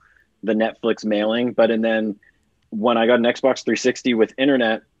through the Netflix mailing, but and then when I got an Xbox 360 with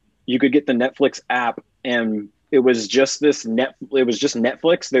internet, you could get the Netflix app, and it was just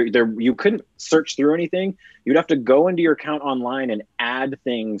Netflix. There you couldn't search through anything. You'd have to go into your account online and add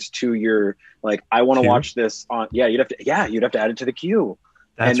things to your, like, I want to watch this on. Yeah, you'd have to add it to the queue.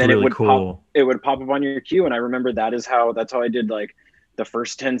 That's and then really cool. It would pop up on your queue, and I remember that's how I did like the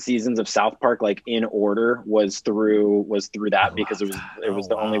first 10 seasons of South Park, like in order, was through that, because it was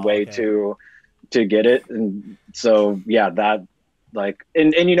the only way to get it. And so that, like,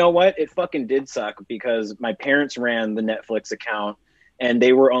 and you know what, it fucking did suck because my parents ran the Netflix account, and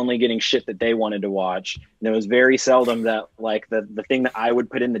they were only getting shit that they wanted to watch, and it was very seldom that like the thing that I would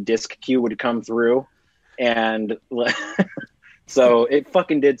put in the disc queue would come through, and so it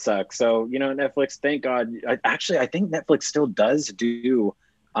fucking did suck. So, Netflix, thank God. I think Netflix still does do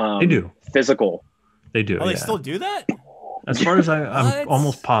they do physical. They do. Oh, they still do that? As far as I'm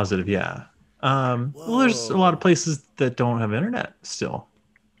almost positive, yeah. Well, there's a lot of places that don't have internet still.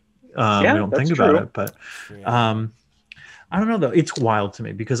 We don't think about it, but I don't know though. It's wild to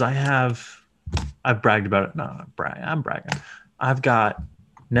me because I've bragged about it. No, I'm bragging. I've got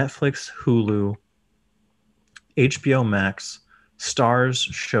Netflix, Hulu, HBO Max, Stars,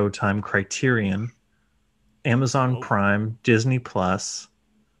 Showtime, Criterion, Amazon Prime, Disney Plus.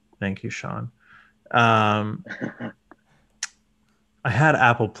 Thank you, Sean. I had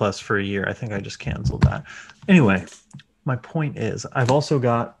Apple Plus for a year. I think I just canceled that. Anyway, my point is I've also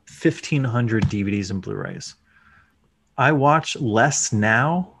got 1,500 DVDs and Blu-rays. I watch less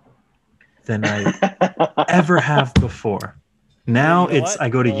now than I ever have before. Now I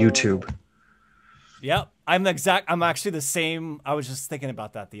go to YouTube. Yep. I'm actually the same. I was just thinking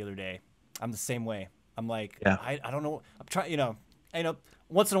about that the other day. I'm the same way. I'm like, I don't know. I'm trying,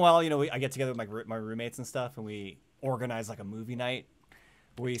 once in a while, I get together with my roommates and stuff, and we organize like a movie night.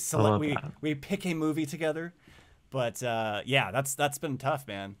 We pick a movie together. But that's been tough,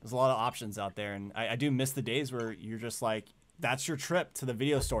 man. There's a lot of options out there, and I do miss the days where you're just like, that's your trip to the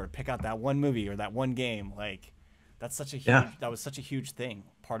video store, pick out that one movie or that one game. Like, that's such a huge that was such a huge thing,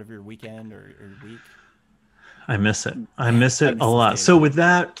 part of your weekend or week. I miss it. I miss it miss a those lot. days. So with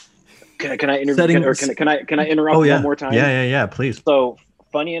that, Can I interview Setting- or can I interrupt oh yeah, one more time? yeah, please. So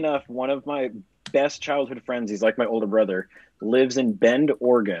funny enough, one of my best childhood friends, he's like my older brother, lives in Bend,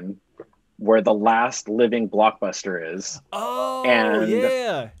 Oregon, where the last living Blockbuster is. Oh, And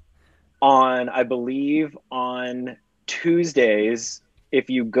yeah. I believe on Tuesdays, if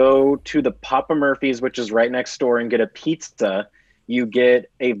you go to the Papa Murphy's, which is right next door, and get a pizza, you get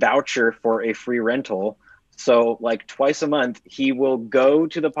a voucher for a free rental. So like twice a month, he will go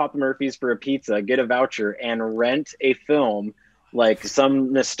to the Papa Murphy's for a pizza, get a voucher, and rent a film. Like he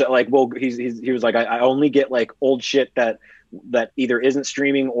was like, I only get like old shit that either isn't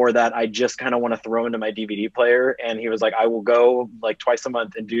streaming or that I just kind of want to throw into my DVD player. And he was like, I will go like twice a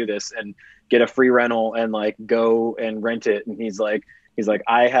month and do this and get a free rental and like go and rent it. And he's like,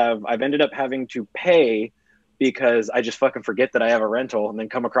 I've ended up having to pay because I just fucking forget that I have a rental and then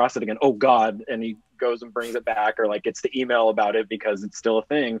come across it again. Oh God. And he goes and brings it back or like gets the email about it because it's still a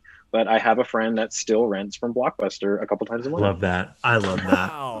thing. But I have a friend that still rents from Blockbuster a couple times a month. Love that. I love that.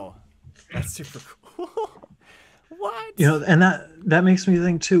 Wow. That's super cool. What? You know, and that makes me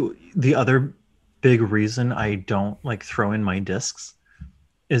think too. The other big reason I don't like throw in my discs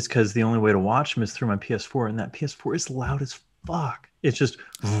is because the only way to watch them is through my PS4, and that PS4 is loud as fuck. It's just,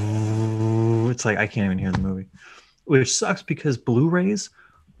 it's like I can't even hear the movie, which sucks because Blu-rays,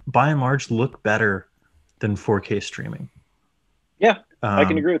 by and large, look better than 4K streaming. Yeah, I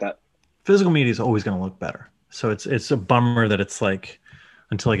can agree with that. Physical media is always going to look better, so it's a bummer that it's like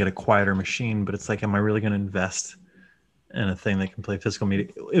until I get a quieter machine. But it's like, am I really going to invest in a thing that can play physical media?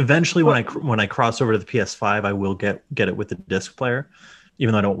 Eventually, when I cross over to the PS5, I will get it with the disc player,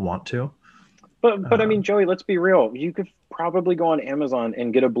 even though I don't want to. But I mean, Joey, let's be real. You could probably go on Amazon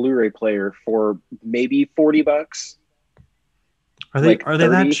and get a Blu-ray player for maybe $40. Are they like are they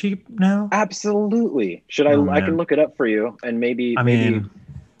 30? that cheap now? Absolutely. Should I? Oh, I man. can look it up for you, and maybe. I mean,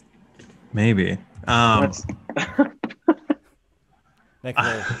 maybe. Let's- Make a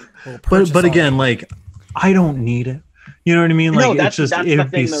little But purchase on again, it. like, I don't need it. You know what I mean? Like, No, it's just that's it the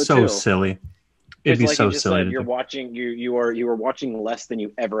would be thing, though, so too. silly. It'd be like so you just silly. said, To you're do. watching. You are watching less than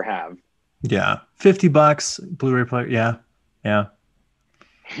you ever have. Yeah, $50 Blu-ray player. Yeah.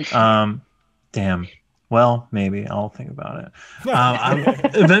 Damn. Well, maybe I'll think about it.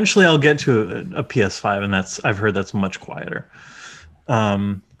 Eventually, I'll get to a PS5, and I've heard that's much quieter.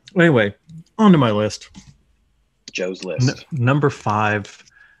 Anyway, on to my list. Joe's list. Number 5,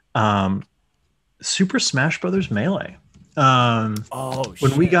 Super Smash Brothers Melee. Oh,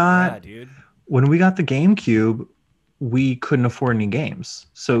 when we got dude. when we got the GameCube, we couldn't afford any games,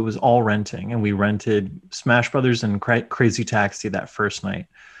 so it was all renting, and we rented Smash Brothers and Crazy Taxi that first night.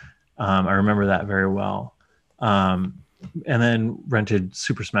 I remember that very well. And then rented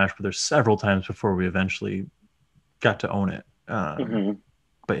Super Smash Brothers several times before we eventually got to own it.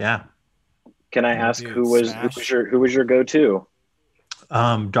 But yeah. Can I Yeah, ask dude, who was Smash. your go-to?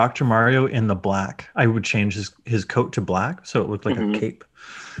 Dr. Mario in the black. I would change his coat to black so it looked like a cape.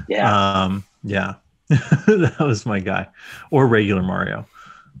 Yeah. Yeah. That was my guy. Or regular Mario.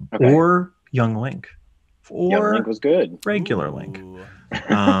 Okay. Or Young Link. Or Young Link was good. regular Link. Ooh,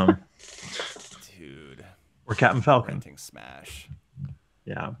 dude. Or Captain Falcon. Renting Smash.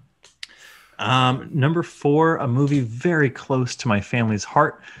 Yeah. Number 4, a movie very close to my family's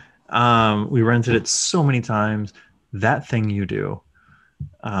heart. We rented it so many times. That Thing You Do.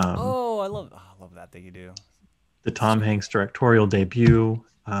 I love that thing you do. The Tom Hanks directorial debut.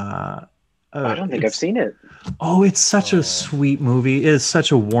 I don't think I've seen it. Oh, it's such a sweet movie. It's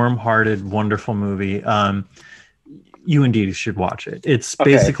such a warm-hearted, wonderful movie. You indeed should watch it. It's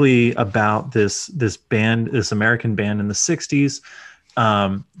basically about this band, this American band in the 60s.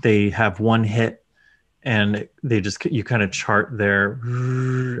 They have one hit, and you kind of chart their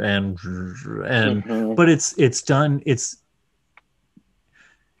but it's done.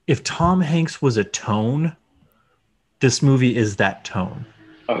 If Tom Hanks was a tone, this movie is that tone.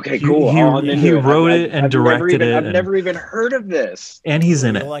 Okay, cool. He wrote it and directed it. I've never even heard of this. And he's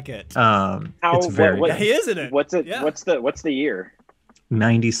in I it. like it. It's very Yeah, he is in it. What's it? Yeah. What's the year?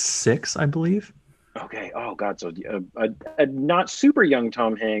 96, I believe. Okay. Oh God. So a not super young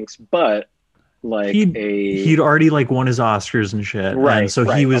Tom Hanks, but like he'd already like won his Oscars and shit. Right, And so he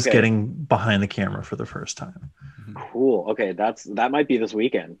right, was okay. getting behind the camera for the first time. cool. Okay, that might be this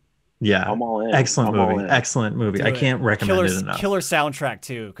weekend. Yeah. I'm all in. Excellent I'm all movie. in. Excellent movie. Do I it. can't recommend it enough. Killer soundtrack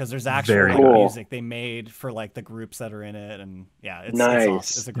too, because there's actual Very like, cool. music they made for like the groups that are in it, and yeah, it's Nice. awesome.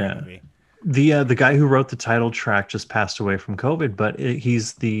 It's a great Yeah. movie. The guy who wrote the title track just passed away from COVID, but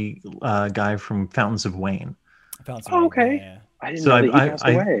he's the guy from Fountains of Wayne. I found some Oh, okay. yeah. I didn't So know that he passed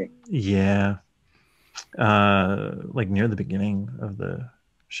I- away. Yeah. Like near the beginning of the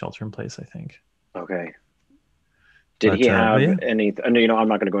shelter in place, I think. Okay. Did But, he have yeah. any? No, you know, I'm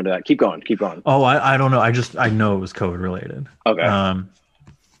not going to go into that. Keep going. Keep going. Oh, I don't know. I know it was COVID related. Okay.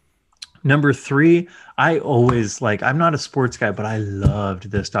 Number 3, I always like, I'm not a sports guy, but I loved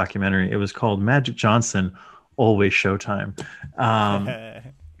this documentary. It was called Magic Johnson, Always Showtime.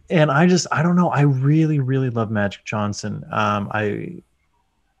 And I don't know. I really, really love Magic Johnson.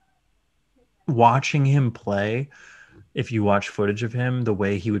 Watching him play, if you watch footage of him, the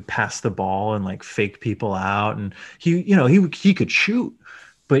way he would pass the ball and like fake people out, and he could shoot,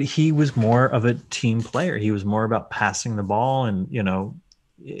 but he was more of a team player. He was more about passing the ball, and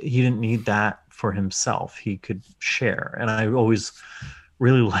he didn't need that for himself. He could share, and I always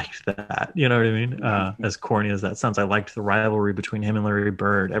really liked that. You know what I mean? As corny as that sounds, I liked the rivalry between him and Larry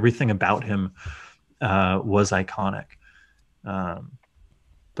Bird. Everything about him was iconic. But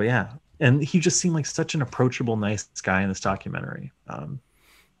yeah. And he just seemed like such an approachable, nice guy in this documentary.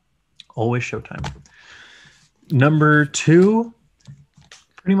 Always Showtime. Number 2,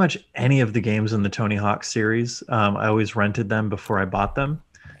 pretty much any of the games in the Tony Hawk series. I always rented them before I bought them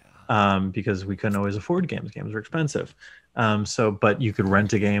because we couldn't always afford games. Games were expensive. But you could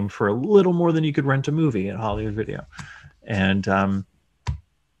rent a game for a little more than you could rent a movie at Hollywood Video. And I'll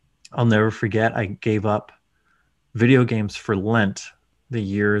never forget, I gave up video games for Lent the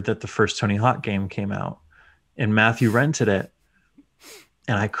year that the first Tony Hawk game came out, and Matthew rented it,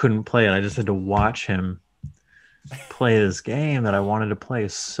 and I couldn't play it. I just had to watch him play this game that I wanted to play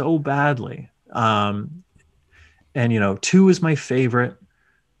so badly. And 2 is my favorite,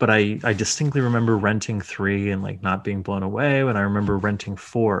 but I distinctly remember renting 3 and like not being blown away. And I remember renting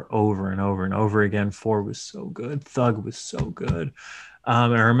 4 over and over and over again. 4 was so good. Thug was so good.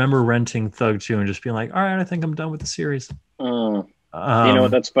 And I remember renting Thug 2 and just being like, all right, I think I'm done with the series. You know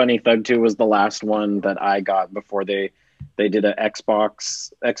what? That's funny. Thug 2 was the last one that I got before they did a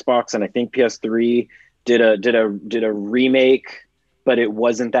Xbox, and I think PS3 did a remake, but it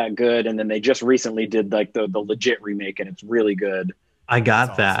wasn't that good. And then they just recently did like the legit remake, and it's really good. I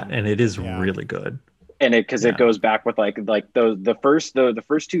got that, and it is really good. And it goes back with like the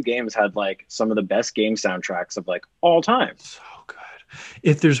first 2 games had like some of the best game soundtracks of like all time. So good.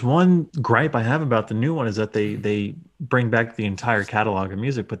 If there's one gripe I have about the new one is that they bring back the entire catalog of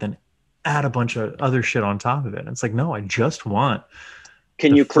music, but then add a bunch of other shit on top of it. And it's like, no, I just want.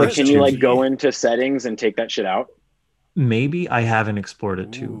 Can you like go into settings and take that shit out? Maybe. I haven't explored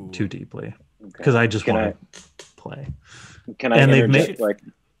it too deeply because I just want to play. Can I interject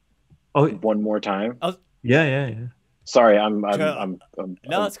one more time? Yeah. Sorry, I'm no,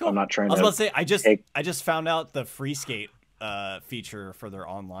 that's cool. I'm not trying to. I was about to say I just found out the free skate feature for their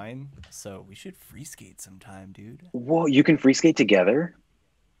online, so we should free skate sometime, dude. Whoa, you can free skate together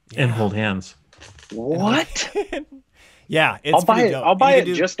and hold hands. What? Yeah, it's I'll buy it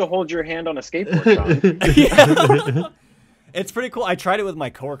just to hold your hand on a skateboard, Sean. It's pretty cool. I tried it with my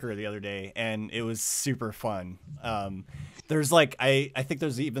coworker the other day, and it was super fun. There's like I think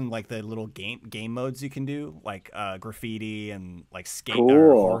there's even like the little game modes you can do, like graffiti and like skate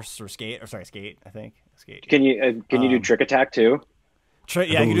or horse or skate, or sorry, skate. I think skate. Can you do trick attack too? Yeah,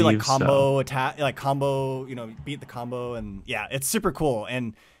 you can do like combo attack, like combo. Beat the combo, and yeah, it's super cool.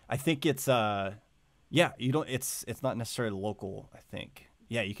 And I think it's you don't. It's not necessarily local. I think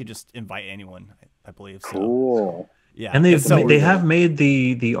you could just invite anyone. I believe. Cool. So, yeah, and they have made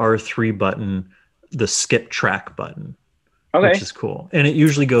the R3 button the skip track button, which is cool. And it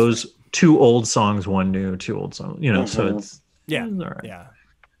usually goes 2 old songs, 1 new, 2 old songs. So it's all right.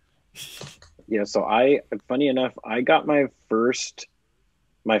 Yeah. So funny enough, I got my first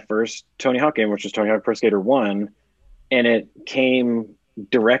Tony Hawk game, which was Tony Hawk Pro Skater 1, and it came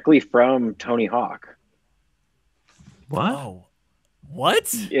directly from Tony Hawk. What? Oh, what?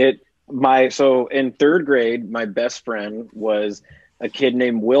 So in 3rd grade, my best friend was a kid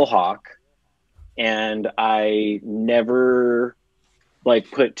named Will Hawk, and I never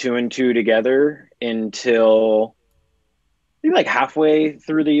like put 2 and 2 together until maybe like halfway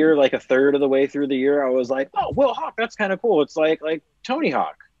through the year, like a third of the way through the year. I was like, oh, Will Hawk, that's kind of cool. It's like Tony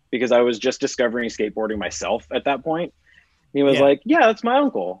Hawk, because I was just discovering skateboarding myself at that point. He was like, yeah, that's my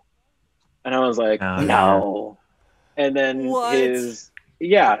uncle. And I was like, no. And then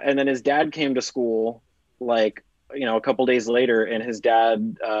and then his dad came to school like, a couple days later, and his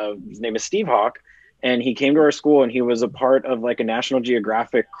dad, his name is Steve Hawk, and he came to our school, and he was a part of like a National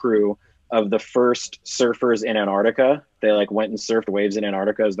Geographic crew of the first surfers in Antarctica. They like went and surfed waves in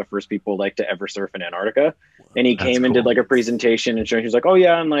Antarctica as the first people like to ever surf in Antarctica. And he came and did like a presentation and he was like, oh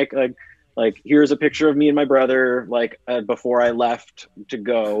yeah. And like, here's a picture of me and my brother, like before I left to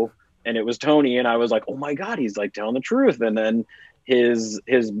go, and it was Tony, and I was like, oh my god, he's like telling the truth. And then his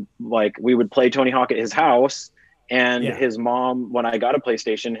like we would play Tony Hawk at his house, and Yeah. his mom, when I got a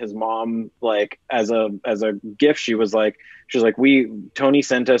PlayStation, his mom, like as a gift, she was like, Tony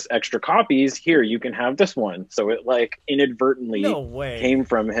sent us extra copies, here, you can have this one. So it like inadvertently No way. came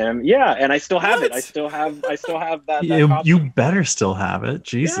from him. Yeah, and I still have it. What? I still have that You, copy. you better still have it.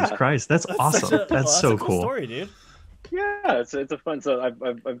 Jesus Yeah. Christ, that's awesome. Such a- That's so a cool. story, dude. Yeah, it's a fun. So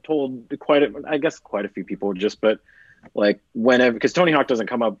I've told quite a few people, just, but like whenever, because Tony Hawk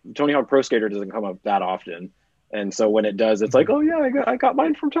Pro Skater doesn't come up that often, and so when it does, it's like, oh yeah, I got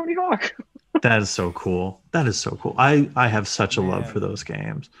mine from Tony Hawk. That is so cool. That is so cool. I have such a love Man. for those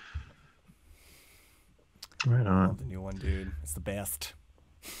games. Right I love on. the new one, dude. It's the best.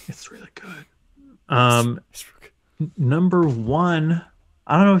 It's really good. It's really good. Number one,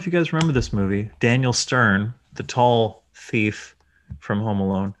 I don't know if you guys remember this movie. Daniel Stern, the tall thief from Home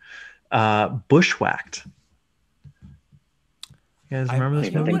Alone, Bushwhacked. You guys remember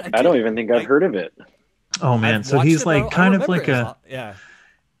this movie? I don't even think I've heard of it. Oh man, I've so watched he's it, but I like don't kind of remember like it. a Yeah.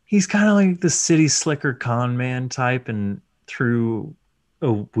 he's kind of like the city slicker con man type, and through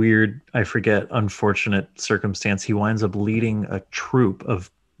a weird, I forget, unfortunate circumstance, he winds up leading a troop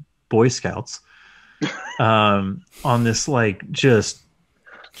of Boy Scouts on this like just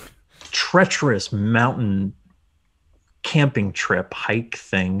treacherous mountain camping trip hike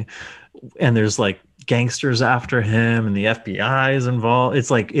thing, and there's like gangsters after him and the FBI is involved.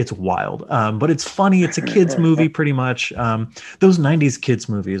 It's wild, but it's funny. It's a kids movie pretty much. Those 90s kids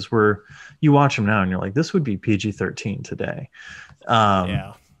movies were, you watch them now and you're like, this would be PG-13 today.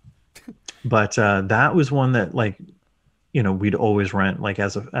 Yeah. But that was one that, like, you know, we'd always rent like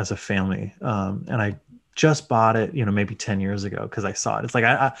as a family, and I just bought it, you know, maybe 10 years ago because I saw it. It's like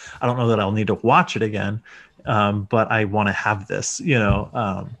I don't know that I'll need to watch it again, but I want to have this, you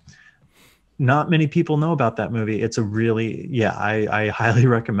know. Not many people know about that movie. It's a really, I highly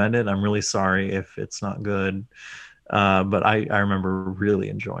recommend it. I'm really sorry if it's not good, but I remember really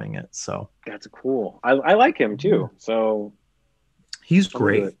enjoying it. So That's cool. I like him too. So he's I'll do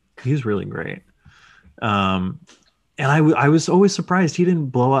great. it. He's really great. And I was always surprised he didn't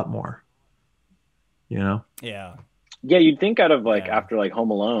blow up more. You know? Yeah. yeah, you'd think out of like Yeah. after like Home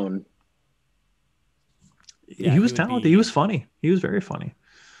Alone, Yeah, he he was would talented. be- He was funny. He was very funny.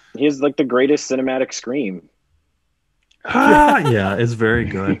 he has like the greatest cinematic scream. Yeah, it's very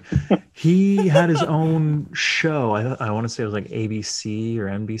good. He had his own show. I want to say it was like ABC or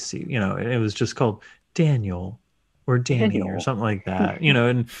NBC. You know, it was just called Daniel or Danny or Daniel. something like that. You know,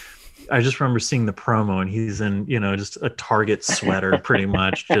 and I just remember seeing the promo, and he's in, you know, just a Target sweater, pretty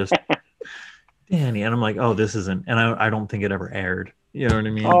much, just Danny. And I'm like, oh, this isn't. And I don't think it ever aired. You know what I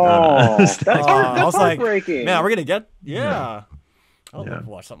mean? Oh, It's that's, like- I was like, heartbreaking. Man, we're gonna get I would Yeah. love to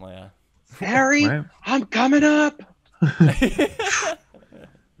watch something like Harry, Right? I'm coming up. that.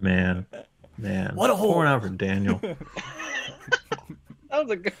 Man. What a hole. Pouring out for Daniel. That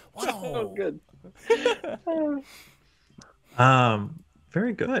was a good. What a That hole. was good.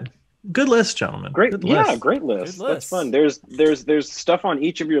 Very good. Good list, gentlemen. Great, Good yeah, list. great list. Good That's list. fun. There's stuff on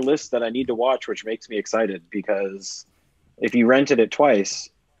each of your lists that I need to watch, which makes me excited because if you rented it twice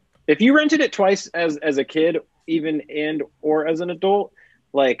as a kid, even or as an adult,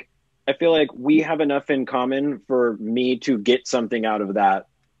 like I feel like we have enough in common for me to get something out of that.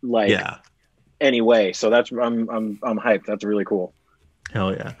 Like Yeah. anyway, so that's I'm hyped. That's really cool.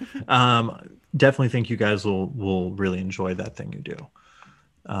 Hell yeah. Definitely think you guys will really enjoy that thing you do.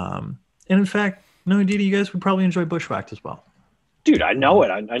 And in fact, no, indeed, you guys would probably enjoy Bushwhacked as well. Dude, I know it.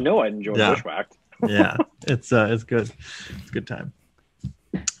 I know I'd enjoy Yeah. Bushwhacked. Yeah, it's good. It's a good time.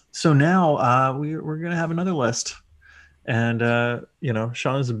 So now we're gonna have another list, and you know,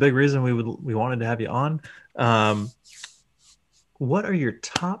 Sean, is a big reason we wanted to have you on. What are your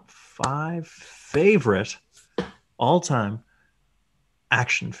top 5 favorite all-time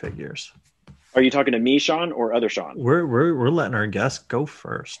action figures? Are you talking to me, Sean, or other Sean? We're letting our guests go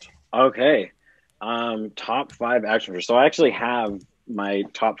first. Okay. Top 5 action figures. So I actually have my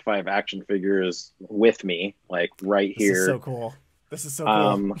top 5 action figures with me, like right This is here. so cool. This is so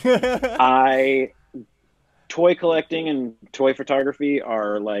Um, cool. Toy collecting and toy photography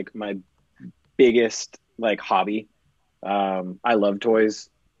are like my biggest like hobby. I love toys.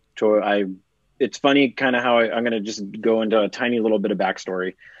 It's funny kind of how I'm going to just go into a tiny little bit of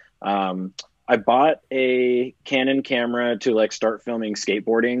backstory. I bought a Canon camera to like start filming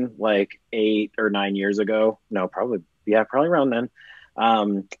skateboarding like 8 or 9 years ago. No, probably around then.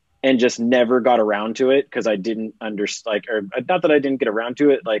 And just never got around to it because I didn't understand, or not that I didn't get around to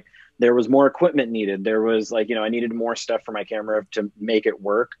it. Like there was more equipment needed. There was like, I needed more stuff for my camera to make it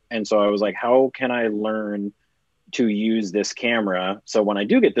work. And so I was like, how can I learn to use this camera so when I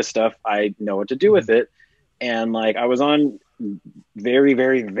do get this stuff, I know what to do with it. And like I was on very,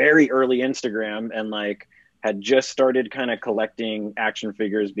 very, very early Instagram and like had just started kind of collecting action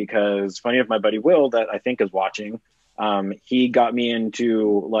figures because funny enough, my buddy Will, that I think is watching, he got me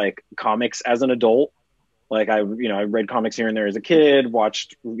into like comics as an adult. Like I read comics here and there as a kid,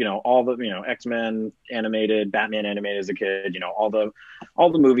 watched, all the, X-Men animated, Batman animated as a kid, all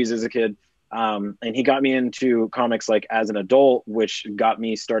the movies as a kid. And he got me into comics like as an adult, which got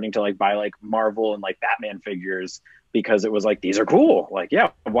me starting to like buy like Marvel and like Batman figures because it was like, these are cool. Like, yeah,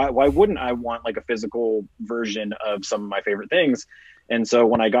 why wouldn't I want like a physical version of some of my favorite things? And so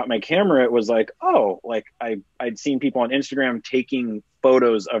when I got my camera, it was like, oh, like I'd seen people on Instagram taking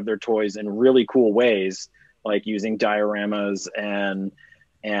photos of their toys in really cool ways, like using dioramas and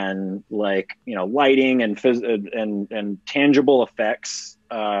like, lighting and tangible effects,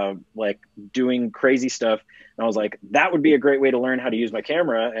 like doing crazy stuff. And I was like, that would be a great way to learn how to use my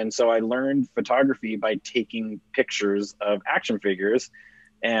camera. And so I learned photography by taking pictures of action figures.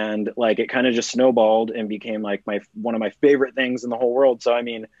 And like, it kind of just snowballed and became like one of my favorite things in the whole world. So, I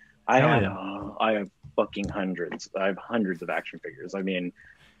mean, I have fucking hundreds. I have hundreds of action figures. I mean,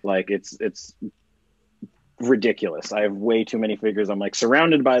 like it's ridiculous. I have way too many figures. I'm like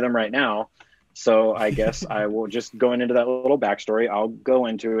surrounded by them right now. So I guess I will just going into that little backstory. I'll go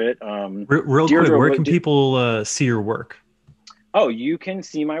into it. Real quick, where can people see your work? Oh, you can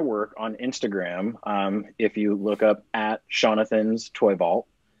see my work on Instagram if you look up at Jonathan's Toy Vault.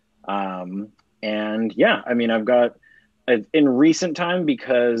 And yeah, I mean, I've got in recent time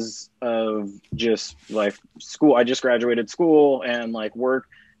because of just like school. I just graduated school and like work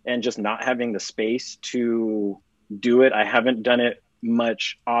and just not having the space to do it. I haven't done it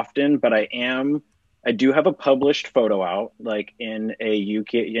much often, but I do have a published photo out like in a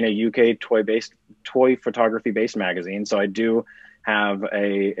UK toy photography based magazine. So I do have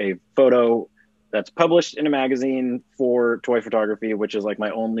a photo that's published in a magazine for toy photography, which is like my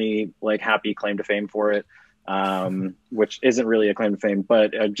only like happy claim to fame for it. Which isn't really a claim to fame,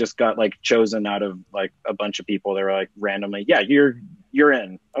 but I just got like chosen out of like a bunch of people. They were like randomly, yeah, you're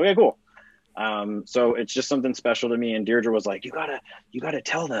in. Okay, cool. So it's just something special to me. And Deirdre was like, you gotta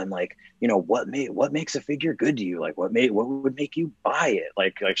tell them like, what makes a figure good to you? Like what would make you buy it?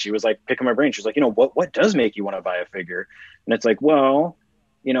 Like she was like picking my brain. She's like, what does make you want to buy a figure? And it's like, well,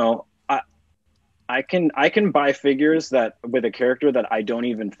 I can buy figures that with a character that I don't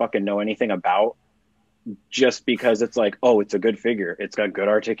even fucking know anything about, just because it's like, oh, it's a good figure. It's got good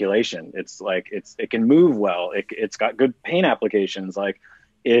articulation. It's like, it can move well. It's got good paint applications. Like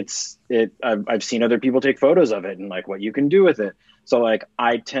I've seen other people take photos of it and like what you can do with it. So like,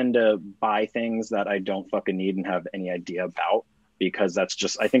 I tend to buy things that I don't fucking need and have any idea about, because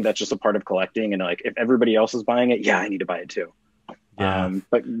I think that's just a part of collecting. And like, if everybody else is buying it, yeah, I need to buy it too. Yeah.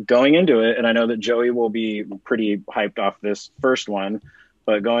 But going into it, and I know that Joey will be pretty hyped off this first one,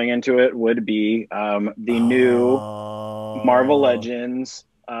 but going into it would be the new Marvel Legends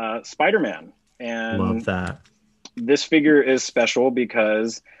Spider-Man. And love that. This figure is special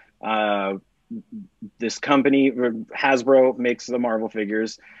because this company, Hasbro, makes the Marvel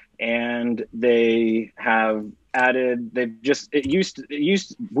figures, and they have added,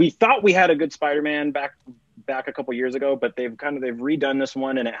 we thought we had a good Spider-Man back a couple years ago, but they've redone this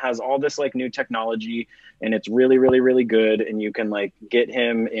one, and it has all this like new technology, and it's really, really, really good. And you can like get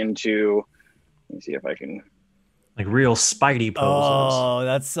him into, let me see if I can, like real Spidey poses. Oh,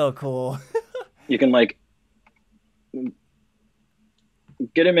 that's so cool. You can like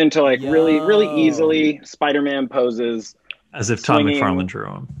get him into like really, really easily Spider-Man poses, as if Todd McFarlane drew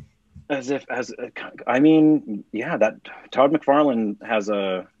him. I mean, yeah, that Todd McFarlane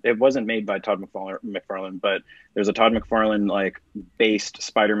it wasn't made by Todd McFarlane, but there's a Todd McFarlane like based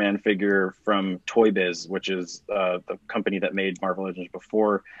Spider-Man figure from Toy Biz, which is the company that made Marvel Legends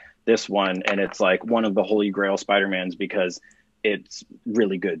before this one. And it's like one of the holy grail Spider-Mans because it's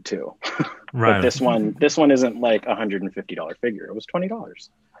really good too. Right. But this one isn't like $150 figure. It was $20.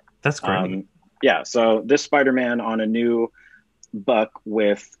 That's great. Yeah. So this Spider-Man on a new buck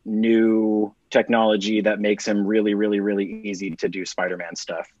with new technology that makes him really, really, really easy to do Spider-Man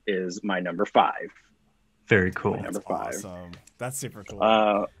stuff is my number 5. Very cool. Number 5. Awesome. That's super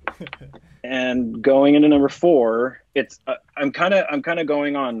cool. And going into number 4, it's I'm kind of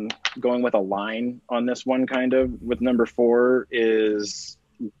going with a line on this one. Kind of with number 4 is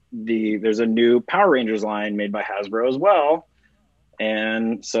there's a new Power Rangers line made by Hasbro as well,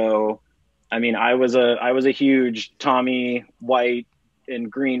 and so I mean I was a huge Tommy White in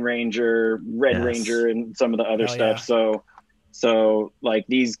Green Ranger, Red Yes. Ranger, and some of the other Hell stuff. yeah. So like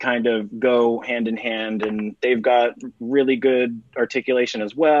these kind of go hand in hand, and they've got really good articulation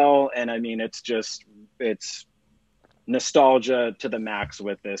as well. And I mean, it's nostalgia to the max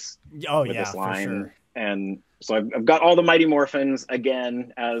with this Oh with yeah, this for line. sure. And so I've got all the Mighty Morphins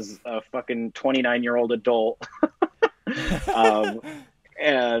again as a fucking 29-year-old adult.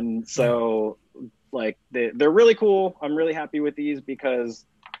 And so like they're really cool. I'm really happy with these because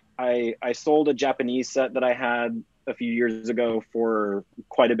I sold a Japanese set that I had a few years ago for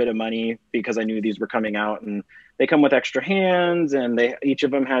quite a bit of money because I knew these were coming out, and they come with extra hands, and each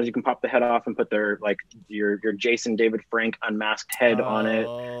of them has, you can pop the head off and put their like your Jason David Frank unmasked head on it,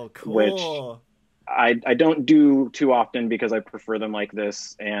 Oh, which cool. I don't do too often because I prefer them like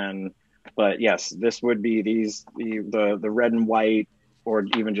this. And but yes, this would be the red and white, or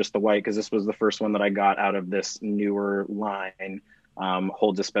even just the white, because this was the first one that I got out of this newer line.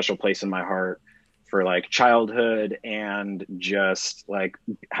 Holds a special place in my heart for like childhood and just like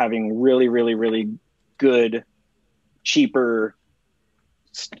having really, really, really good, cheaper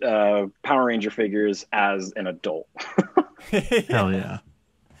Power Ranger figures as an adult. Hell yeah.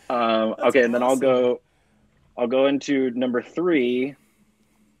 Okay, and then awesome. I'll go into number 3.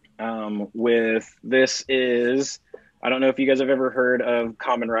 With this is, I don't know if you guys have ever heard of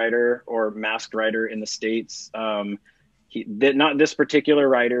Kamen Rider or Masked Rider in the States. Not this particular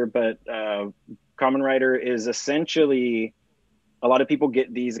writer, but Kamen Rider is essentially, a lot of people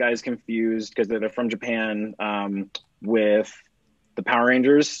get these guys confused because they're from Japan, with the Power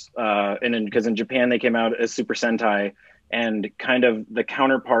Rangers, and because in Japan they came out as Super Sentai, and kind of the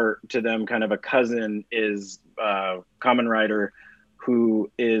counterpart to them, kind of a cousin, is Kamen Rider,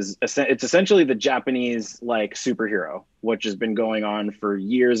 who is it's essentially the Japanese like superhero, which has been going on for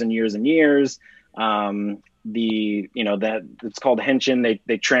years and years and years. That it's called henshin.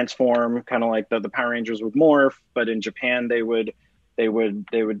 They transform kind of like the Power Rangers would morph, but in Japan they would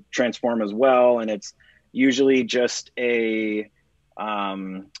transform as well, and it's usually just a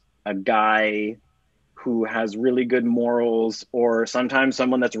guy who has really good morals, or sometimes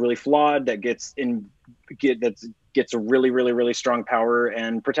someone that's really flawed that gets a really, really, really strong power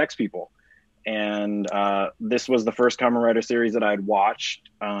and protects people. And this was the first Kamen Rider series that I'd watched,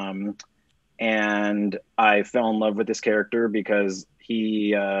 and I fell in love with this character because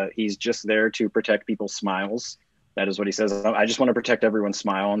he's just there to protect people's smiles. That is what he says. I just want to protect everyone's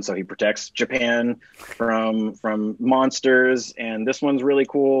smile, and so he protects Japan from monsters. And this one's really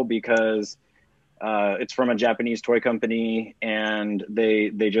cool because it's from a Japanese toy company, and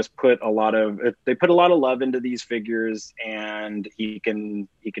they just put a lot of love into these figures. And he can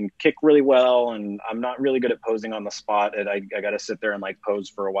kick really well, and I'm not really good at posing on the spot. And I got to sit there and like pose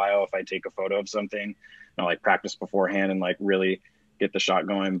for a while if I take a photo of something. I'll like practice beforehand and like really get the shot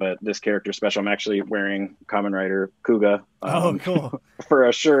going. But this character special, I'm actually wearing Kamen Rider Kuga Cool. for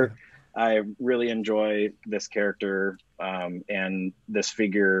a shirt. I really enjoy this character and this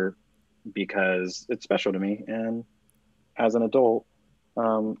figure because it's special to me, and as an adult,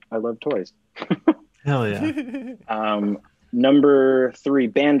 I love toys. Hell yeah. Number 3,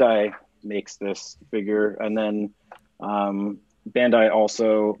 Bandai makes this figure, and then Bandai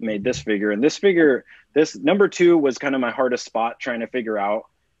also made this figure. And this number 2 was kind of my hardest spot trying to figure out,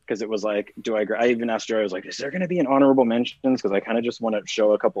 because it was like, I even asked Joe, I was like, is there going to be an honorable mentions? Because I kind of just want to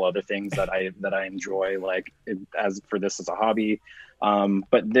show a couple other things that I enjoy, like as a hobby.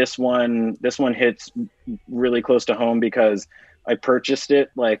 But this one hits really close to home because I purchased it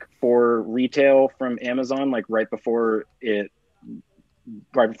like for retail from Amazon, like right before you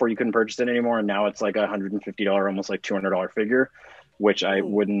couldn't purchase it anymore. And now it's like $150, almost like $200 figure, which I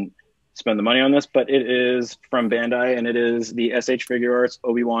wouldn't spend the money on this, but it is from Bandai, and it is the SH Figuarts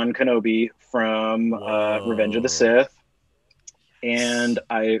Obi-Wan Kenobi from Revenge of the Sith. And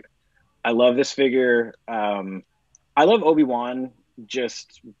I love this figure. I love Obi-Wan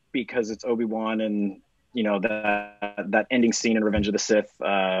just because it's Obi-Wan, and that ending scene in Revenge of the Sith,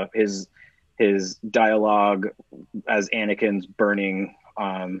 his dialogue as Anakin's burning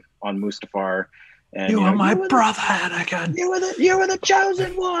on Mustafar. And, you are my brother, Anakin. You were the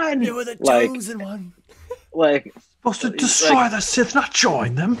chosen one. You were the chosen one. Like, supposed to destroy the Sith, not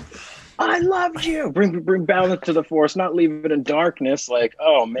join them. I loved you. Bring balance to the Force, not leave it in darkness. Like,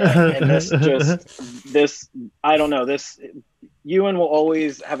 oh man, and this I don't know. This Ewan will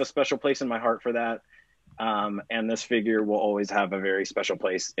always have a special place in my heart for that. And this figure will always have a very special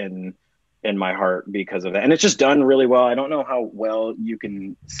place in my heart because of that. And it's just done really well. I don't know how well you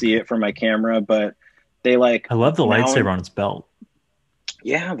can see it from my camera, but they like. I love the lightsaber on its belt.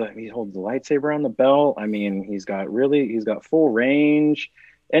 Yeah, he holds the lightsaber on the belt. I mean, he's got full range,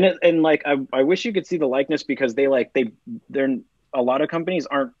 and like I wish you could see the likeness because they're a lot of companies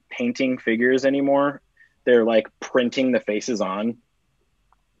aren't painting figures anymore. They're like printing the faces on.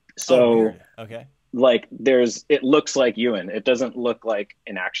 Oh, So weird. Okay. like it looks like Ewan. It doesn't look like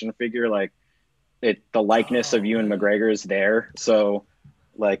an action figure. Like the likeness of Oh, Ewan right. McGregor is there. So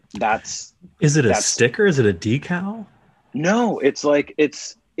like Is it a that's sticker? Is it a decal? no, it's like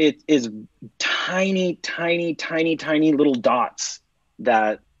it is tiny, tiny, tiny, tiny little dots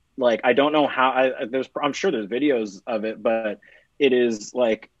that like I don't know how I'm sure there's videos of it, but it is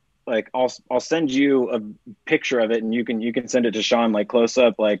like I'll send you a picture of it and you can send it to Sean like close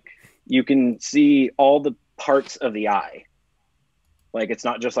up. Like you can see all the parts of the eye. Like it's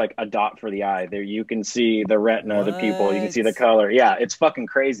not just like a dot for the eye. There you can see the retina, the pupil, you can see the What? color. Yeah, it's fucking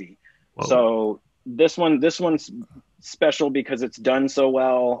crazy. Whoa. So this one's special because it's done so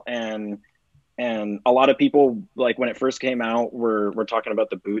well, and a lot of people like when it first came out were talking about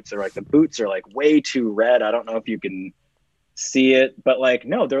the boots. They're like the boots are like way too red. I don't know if you can see it, but like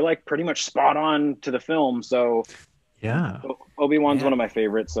no, they're like pretty much spot on to the film. So Yeah. Obi-Wan's one of Man. my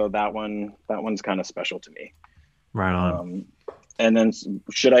favorites, so that one's kind of special to me. Right on. And then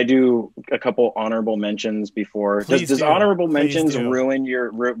should I do a couple honorable mentions before? Please Does do. honorable Please mentions do. ruin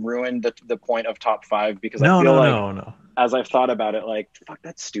the point of top five? Because I No, feel no, like no, no. as I've thought about it, like fuck,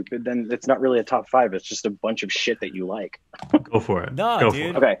 that's stupid. Then it's not really a top five. It's just a bunch of shit that you like. Go for it. No, Go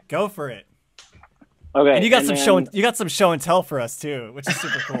dude. for it. Okay, Go for it. okay. And you got then, some show and tell for us too, which is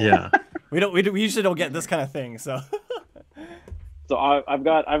super cool. Yeah. We usually don't get this kind of thing, so. So I've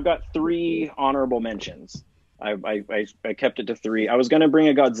got three honorable mentions. I kept it to three. I was gonna bring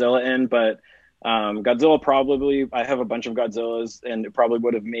a Godzilla in, but Godzilla probably I have a bunch of Godzillas, and it probably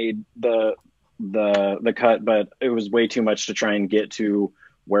would have made the cut, but it was way too much to try and get to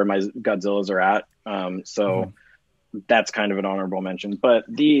where my Godzillas are at. So that's kind of an honorable mention. But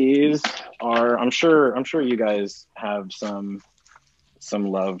these are I'm sure you guys have some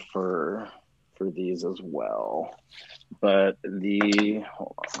love for these as well. But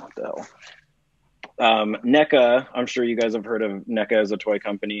hold on, what the hell? NECA, I'm sure you guys have heard of NECA as a toy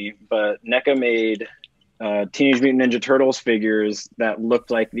company, but NECA made Teenage Mutant Ninja Turtles figures that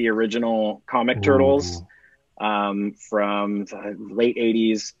looked like the original comic turtles Ooh. from the late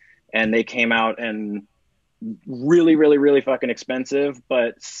 80s. And they came out and really, really, really fucking expensive.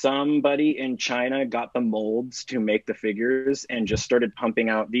 But somebody in China got the molds to make the figures and just started pumping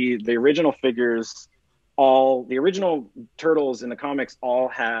out the original figures. All the original turtles in the comics all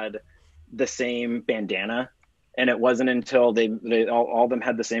had the same bandana, and it wasn't until they all of them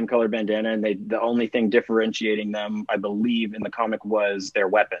had the same color bandana, and the only thing differentiating them, I believe, in the comic was their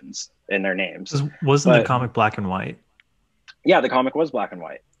weapons and their names. Wasn't the But comic black and white? yeah, the comic was black and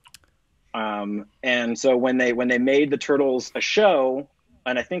white. And so when they made the turtles a show,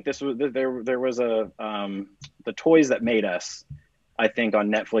 and I think this was there was a the Toys That Made Us, I think on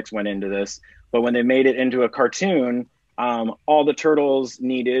Netflix went into this, but when they made it into a cartoon, all the turtles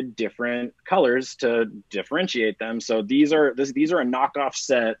needed different colors to differentiate them. So these are a knockoff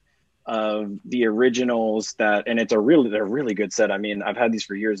set of the originals and they're a really good set. I mean, I've had these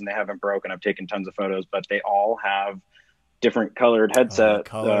for years and they haven't broken. I've taken tons of photos, but they all have different colored headset,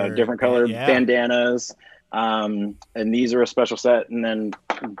 different colored bandanas. And these are a special set. And then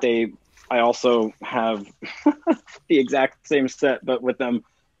I also have the exact same set, but with them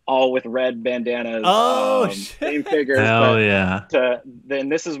all with red bandanas. Oh, same figures. Hell yeah. Then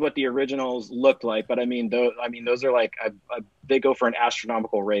this is what the originals looked like. But I mean, those are like they go for an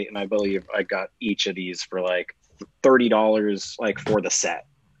astronomical rate, and I believe I got each of these for like $30, like for the set.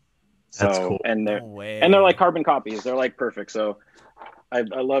 That's cool. And they're No way. and they're like carbon copies. They're like perfect. So I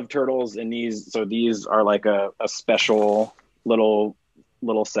love turtles, and these are like a special little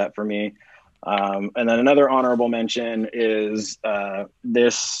set for me. And then another honorable mention is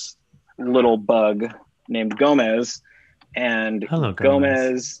this little bug named Gomez. And Hello,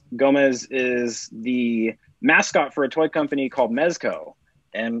 Gomez. Gomez is the mascot for a toy company called Mezco.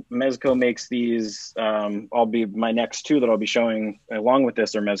 And Mezco makes these, my next two that I'll be showing along with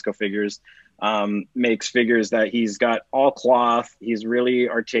this are Mezco figures. Makes figures that he's got all cloth. He's really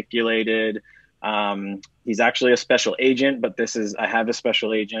articulated. He's actually a special agent, but I have a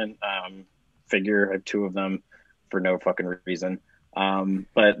special agent figure. I have two of them for no fucking reason.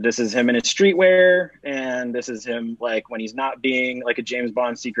 But this is him in his streetwear, and this is him like when he's not being like a James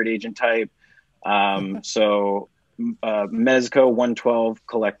Bond secret agent type. So Mezco 112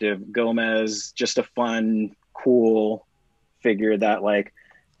 Collective Gomez, just a fun, cool figure that like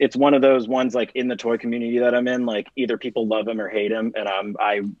it's one of those ones like in the toy community that I'm in, like either people love him or hate him. And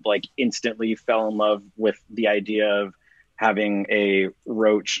I like instantly fell in love with the idea of having a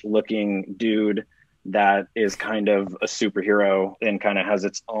roach looking dude that is kind of a superhero and kind of has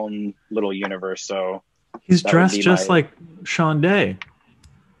its own little universe. So he's dressed just like Sean Day.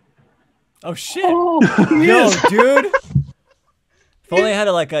 Oh shit! Yo, dude. If only I had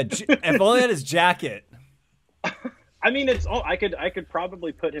if only I had his jacket. I mean, it's all I could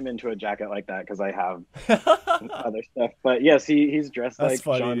probably put him into a jacket like that because I have other stuff. But yes, he's dressed That's like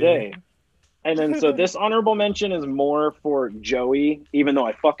funny, Sean dude. Day. And then so this honorable mention is more for Joey, even though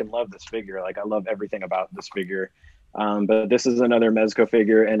I fucking love this figure. Like I love everything about this figure. But this is another Mezco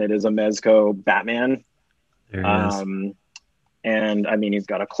figure, and it is a Mezco Batman. There he is. And I mean, he's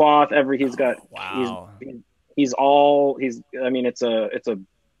got a cloth. Wow. He's I mean, it's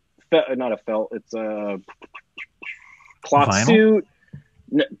not a felt. It's a cloth Vinyl? suit.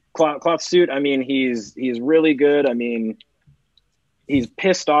 Cloth suit. I mean, he's really good. I mean, he's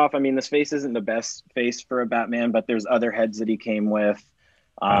pissed off. I mean, this face isn't the best face for a Batman, but there's other heads that he came with.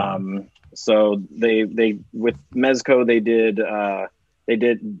 So they with Mezco they did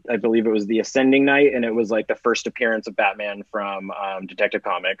I believe it was the Ascending Knight, and it was like the first appearance of Batman from Detective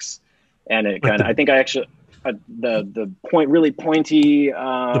Comics, and it kind of I think I actually the really pointy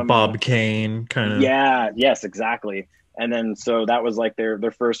The Bob Kane kind of. yes, exactly. And then so that was like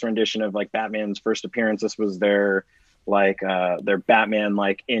their first rendition of like Batman's first appearance. This was their their Batman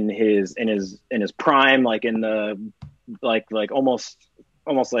like in his prime, like in the like almost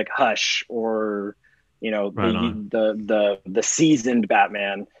like Hush, or you know, the seasoned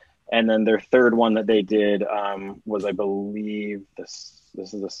Batman. And then their third one that they did was, I believe, this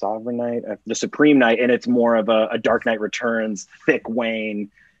is the Sovereign Knight, the Supreme Knight, and it's more of a Dark Knight Returns, thick Wayne,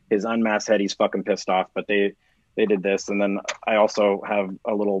 his unmasked head. He's fucking pissed off, but they did this. And then I also have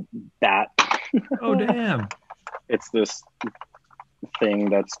a little bat. Oh damn! It's this thing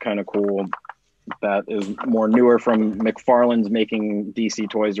that's kind of cool. That is more newer from McFarlane's making DC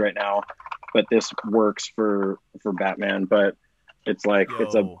toys right now, but this works for Batman. But it's like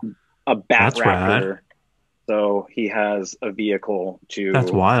it's a bat raptor, rad. so he has a vehicle to.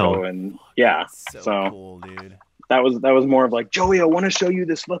 That's wild. Go and yeah, So cool, dude. That was more of like, Joey, I want to show you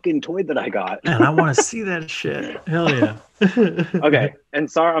this fucking toy that I got. Man, I want to see that shit. Hell yeah. Okay, and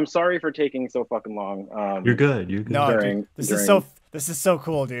I'm sorry for taking so fucking long. You're good. You're good. No, dude, this is so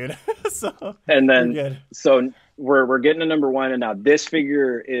cool, dude. And then so we're getting to number one, and now this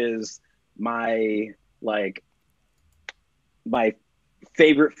figure is my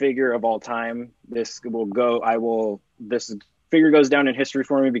favorite figure of all time. This figure goes down in history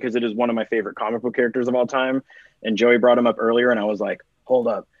for me because it is one of my favorite comic book characters of all time. And Joey brought him up earlier, and I was like, hold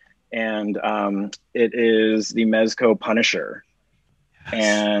up. And it is the Mezco Punisher. Yes.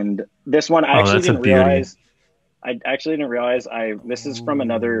 And this one, I actually didn't realize this is from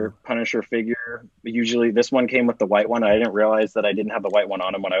another Punisher figure. Usually this one came with the white one. I didn't realize that I didn't have the white one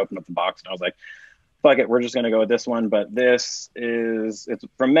on him when I opened up the box, and I was like, fuck it, we're just going to go with this one. But it's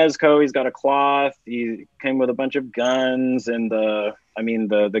from Mezco. He's got a cloth. He came with a bunch of guns, and the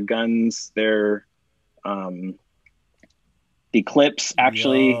guns, they're the clips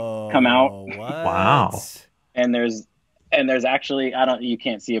actually come out. What? Wow. And there's actually, you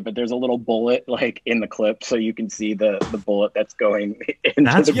can't see it, but there's a little bullet like in the clip, so you can see the bullet that's going into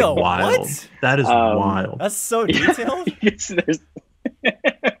That's the wild. What? That is wild. That's so detailed.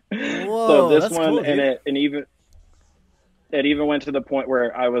 Whoa, so this that's one, cool, and it even went to the point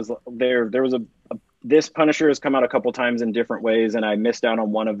where I was there. There was this Punisher has come out a couple times in different ways, and I missed out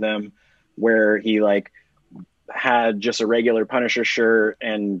on one of them where he like had just a regular Punisher shirt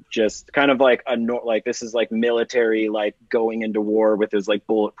and just kind of like this is like military, like going into war with his like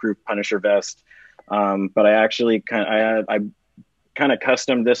bulletproof Punisher vest. But I actually I kind of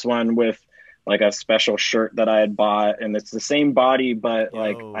customed this one with like a special shirt that I had bought, and it's the same body, but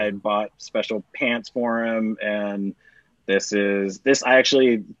like I had bought special pants for him. And this is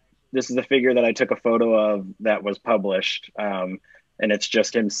the figure that I took a photo of that was published. And it's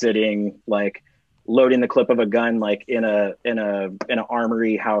just him sitting like loading the clip of a gun, like in an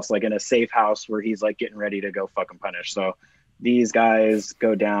armory house, like in a safe house where he's like getting ready to go fucking punish. So these guys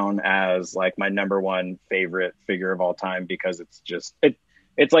go down as like my number one favorite figure of all time, because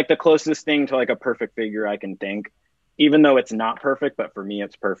it's like the closest thing to like a perfect figure I can think, even though it's not perfect, but for me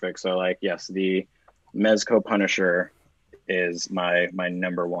it's perfect. So like, yes, the Mezco Punisher is my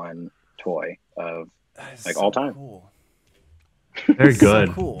number one toy of like all time. Cool. Very good.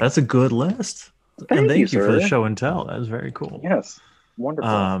 So cool. That's a good list. Thank you for sir. the show and tell. That was very cool. Yes,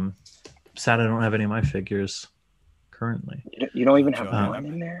 wonderful. Sad I don't have any of my figures currently. You don't even have Joey, one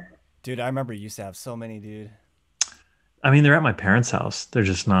in there? Dude, I remember you used to have so many, dude. I mean, they're at my parents' house. They're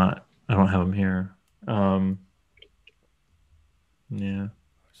just not. I don't have them here. Yeah,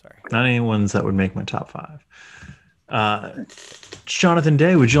 Sorry. not any ones that would make my top 5. Jonathan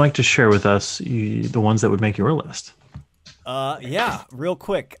Day, would you like to share with us the ones that would make your list? Yeah, real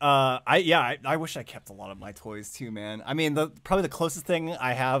quick. I wish I kept a lot of my toys too, man. I mean, probably the closest thing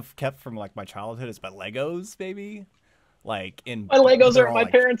I have kept from like my childhood is my Legos, baby. Like My Legos are at my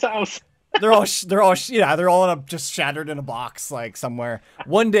like, parents' house. they're all just shattered in a box like somewhere.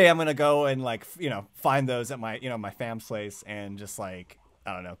 One day I'm gonna go and like find those at my my fam's place and just like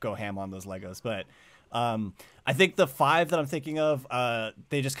I don't know, go ham on those Legos. But I think the 5 that I'm thinking of,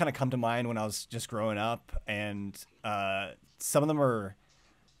 they just kind of come to mind when I was just growing up, and some of them are,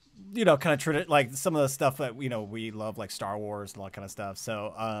 kind of like some of the stuff that we love, like Star Wars and all that kind of stuff.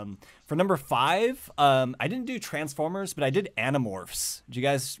 So for number 5, I didn't do Transformers, but I did Animorphs. Do you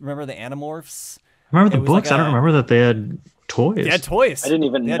guys remember the Animorphs? Remember the books? I don't remember that they had toys. They had toys. I didn't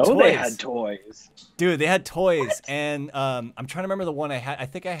even know they had toys. Dude, they had toys, and I'm trying to remember the one I had. I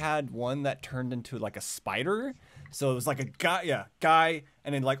think I had one that turned into like a spider. So it was like a guy,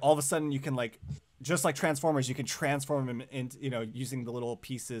 and then like all of a sudden you can like, just like Transformers, you can transform him into using the little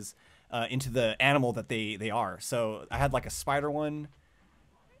pieces into the animal that they are. So I had like a spider one,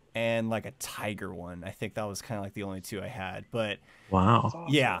 and like a tiger one. I think that was kind of like the only 2 I had. But wow, awesome.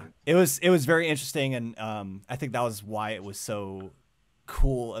 Yeah, it was very interesting, and I think that was why it was so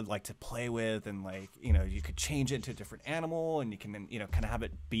cool and like to play with, and like you could change it into a different animal, and you can kind of have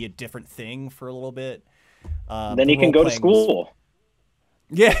it be a different thing for a little bit. Then you can go to school.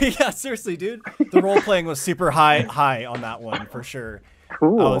 Yeah, seriously, dude. The role playing was super high on that one for sure.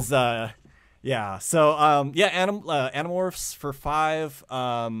 Cool. I was yeah. So Animorphs for 5.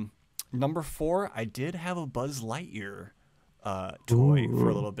 Number 4, I did have a Buzz Lightyear toy for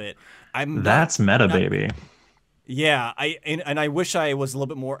a little bit. That's meta, baby. Yeah, I wish I was a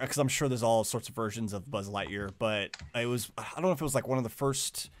little bit more, because I'm sure there's all sorts of versions of Buzz Lightyear, but I don't know if it was like one of the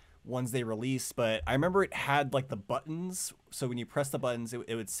first ones they released, but I remember it had like the buttons, so when you press the buttons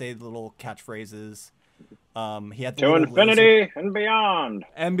it would say the little catchphrases. He had the to infinity and beyond,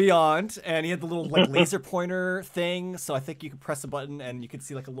 and he had the little like laser pointer thing, so I think you could press a button and you could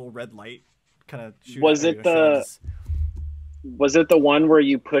see like a little red light kind of shoot. Was it the one where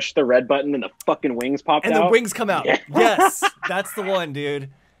you push the red button and the fucking wings popped out? And the wings come out. Yeah. Yes, that's the one, dude.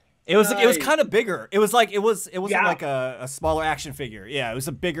 It was it was kind of bigger. It wasn't like a smaller action figure. Yeah, it was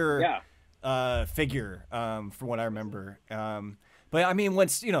a bigger figure from what I remember. But I mean,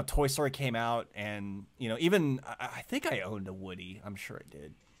 once Toy Story came out, and even I think I owned a Woody. I'm sure I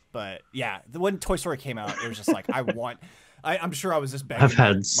did. But yeah, when Toy Story came out, it was just like I'm sure I was just begging. I've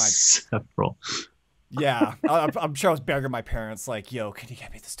had several. Yeah, I'm sure I was begging my parents, like, "Yo, can you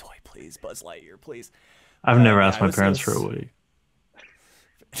get me this toy, please, Buzz Lightyear, please?" I've never asked my parents for a Woody.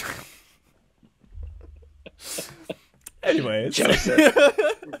 Anyways, yeah.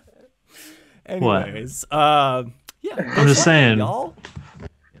 I'm just saying, y'all.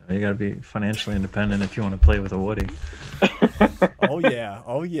 You gotta be financially independent if you want to play with a Woody. Oh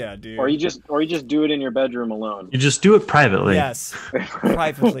yeah, dude. Or you just do it in your bedroom alone. You just do it privately. Yes,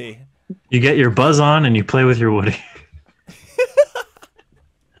 privately. You get your Buzz on and you play with your Woody.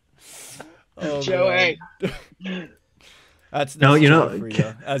 Oh, Joey. That's no, for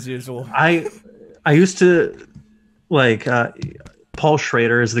you, as usual. I used to like Paul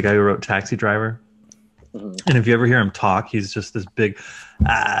Schrader is the guy who wrote Taxi Driver. Mm-hmm. And if you ever hear him talk, he's just this big,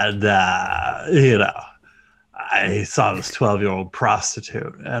 and I saw this 12-year-old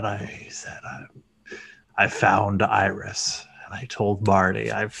prostitute, and I said, I found Iris, and I told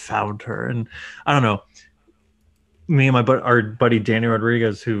Marty I found her, and I don't know. Me and our buddy Danny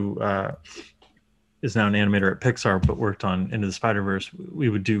Rodriguez, who is now an animator at Pixar, but worked on Into the Spider-Verse, we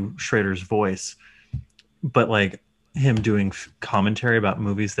would do Schrader's voice, but like him doing commentary about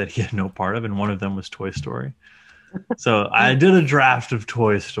movies that he had no part of, and one of them was Toy Story. So I did a draft of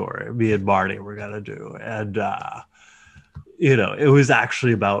Toy Story. Me and Marty were gonna do, and it was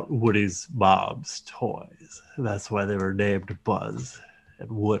actually about Woody's mom's toys. That's why they were named Buzz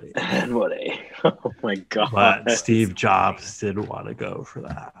and Woody. And Woody. Oh my god! But Steve Jobs didn't want to go for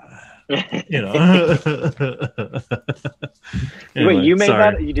that. Anyway, wait, you made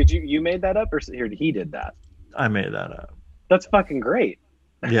sorry. that? Did you made that up, or he did that? I made that up. That's fucking great.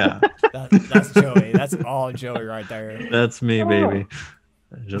 Yeah. That's Joey. That's all Joey right there. That's me, baby.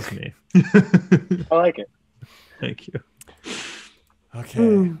 Just me. I like it. Thank you.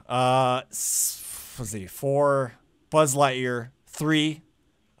 Okay. Let's see. 4, Buzz Lightyear. 3,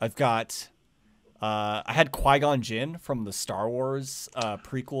 I've got I had Qui-Gon Jinn from the Star Wars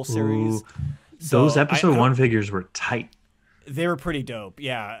prequel series. Ooh, those So episode one figures were tight. they were pretty dope.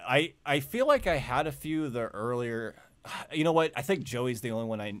 Yeah, I feel like I had a few of the earlier. You know what? I think Joey's the only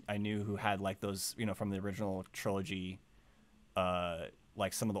one I knew who had like those, from the original trilogy,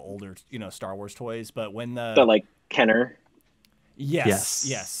 like some of the older, Star Wars toys. But when The like Kenner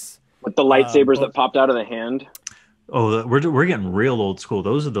yes, with the lightsabers but- that popped out of the hand. Oh, we're getting real old school.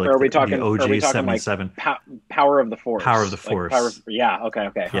 Those are the, like, Or are we the talking? OG Are we talking 77. like Power of the Force? Power of the Like, Force. yeah. Okay.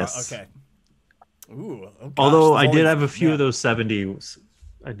 Yes. Okay. Ooh. Oh gosh, Although there's I did always- have a few yeah. of those 70s.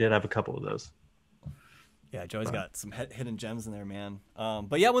 I did have a couple of those. Yeah, Joey's got some hidden gems in there, man.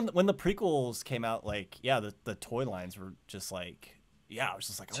 But yeah, when the prequels came out, like, yeah, the toy lines were just like, I was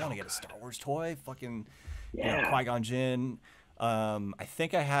just like, I want to get a Star Wars toy, fucking, Yeah. Qui-Gon Jinn. I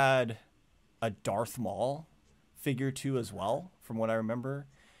think I had a Darth Maul figure too as well, from what I remember,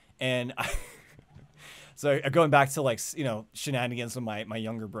 and so going back to like shenanigans with my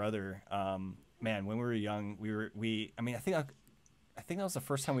younger brother. Man, when we were young, I mean, I think that was the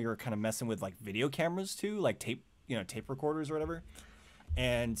first time we were kind of messing with like video cameras too, like tape recorders or whatever.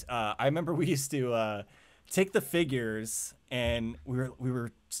 And I remember we used to take the figures, and we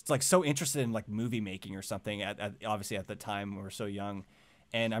were like so interested in like movie making or something. Obviously at the time we were so young,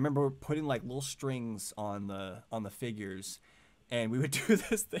 and I remember putting like little strings on the figures, and we would do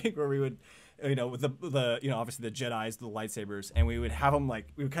this thing where we would, with the obviously the Jedis, the lightsabers, and we would have them like,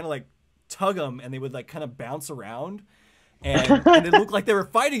 we would kind of like tug them, and they would like kind of bounce around. And it looked like they were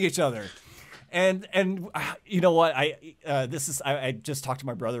fighting each other, and you know what, I just talked to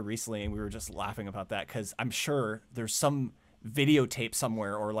my brother recently, and we were just laughing about that, because I'm sure there's some videotape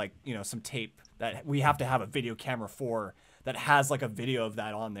somewhere, or like some tape that we have to have a video camera for, that has like a video of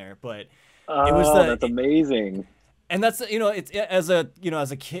that on there. But it was that's amazing. and that's it's as a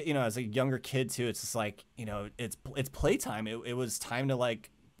kid, as a younger kid too, it's just like it's playtime. It was time to like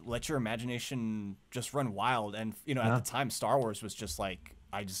let your imagination just run wild. And at the time, Star Wars was just like,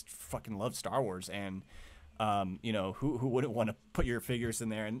 I just fucking love Star Wars. And who wouldn't want to put your figures in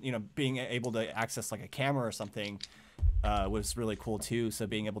there? And being able to access like a camera or something was really cool too. So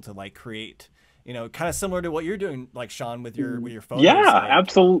being able to like create, kind of similar to what you're doing, like Sean, with your photos. Yeah, like,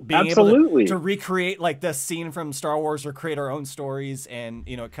 absolutely. able to recreate like this scene from Star Wars, or create our own stories. And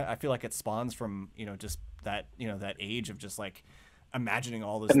I feel like it spawns from just that that age of just like imagining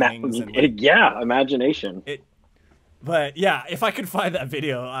all those things. And like, imagination. But yeah, if I could find that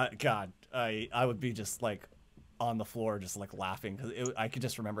video, God, I would be just like on the floor, just like laughing, because I could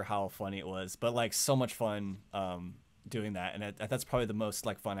just remember how funny it was. But like so much fun doing that, and that's probably the most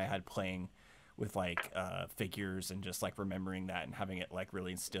like fun I had playing with like figures, and just like remembering that and having it like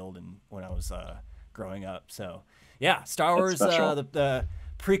really instilled in when I was growing up. So yeah, Star Wars, the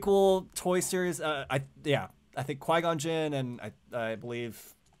prequel toy series. I think Qui-Gon Jinn, and I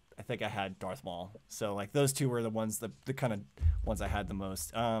think I had Darth Maul. So like those two were the ones, the kind of ones I had the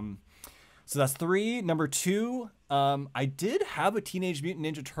most. So that's 3. Number 2, I did have a Teenage Mutant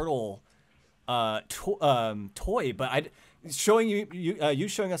Ninja Turtle toy, but showing you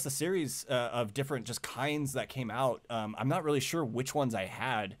showing us a series of different just kinds that came out. I'm not really sure which ones I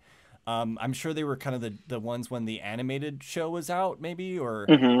had. I'm sure they were kind of the ones when the animated show was out, maybe, or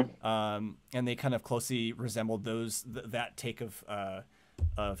and they kind of closely resembled that take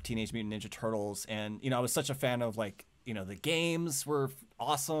of Teenage Mutant Ninja Turtles. And I was such a fan of like the games were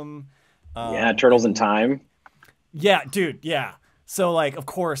awesome. Turtles in Time. Yeah, dude. Yeah. So like, of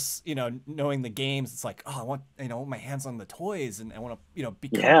course, knowing the games, it's like, oh, I want my hands on the toys, and I want to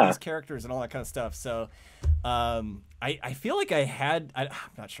become these characters and all that kind of stuff. So I feel like I had, I'm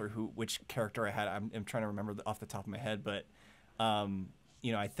not sure which character I had. I'm trying to remember off the top of my head, but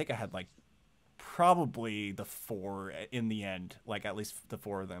I think I had like probably the 4 in the end, like at least the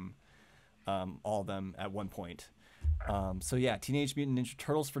 4 of them, all of them at one point. So yeah, Teenage Mutant Ninja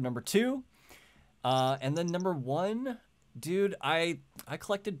Turtles for number 2, and then number 1, dude, I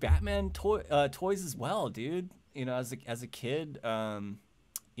collected Batman toys as well, dude. As a kid,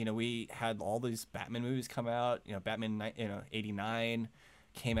 we had all these Batman movies come out. Batman, 89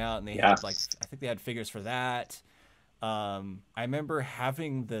 came out, and they had like, I think they had figures for that. I remember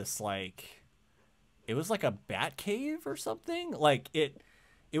having this like, it was like a Bat Cave or something. Like it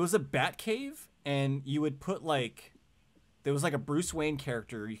was a Bat Cave, and you would put like, there was like a Bruce Wayne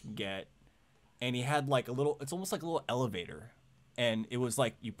character you could get, and he had like it's almost like a little elevator, and it was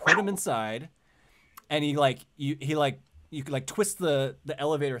like you put him inside, and he you could like twist the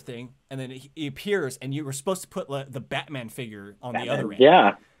elevator thing, and then he appears, and you were supposed to put the Batman figure on the other end.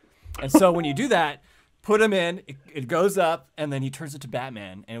 Yeah. And so when you do that, put him in, it goes up, and then he turns into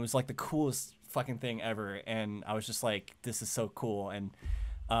Batman, and it was like the coolest fucking thing ever, and I was just like, this is so cool. And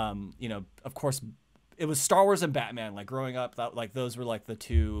you know, of course, it was Star Wars and Batman. Like growing up, that like those were like the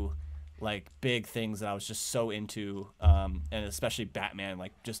two like big things that I was just so into, and especially Batman.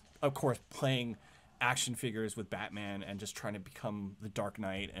 Like just of course playing action figures with Batman and just trying to become the Dark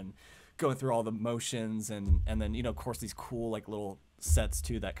Knight and going through all the motions, and then, you know, of course these cool like little sets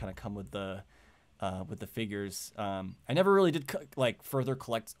too that kind of come with the figures. I never really did like further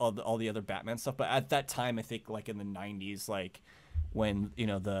collect all the other Batman stuff, but at that time, I think like in the 90s, like when, you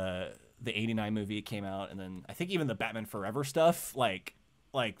know, the 89 movie came out, and then I think even the Batman Forever stuff, like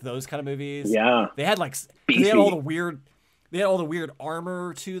those kind of movies. Yeah. They had like they had all the weird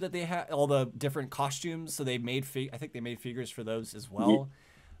armor too, that they had all the different costumes, so they made I think they made figures for those as well.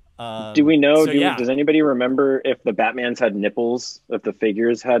 Do we know? So, Does anybody remember if the Batmans had nipples? If the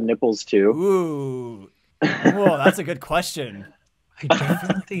figures had nipples too? Ooh, whoa, that's a good question. I don't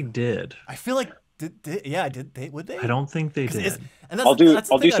think they did. I feel like did they? Would they? I don't think they did. And I'll do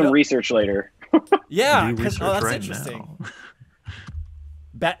some research later. Yeah, Do research that's right interesting. now.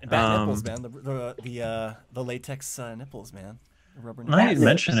 Bat nipples, man. The latex nipples, man. The rubber I nipples. didn't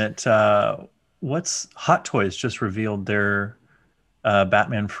mention it. What's Hot Toys just revealed their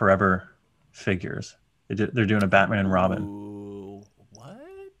Batman Forever figures. They're doing a Batman and Robin. Ooh, what?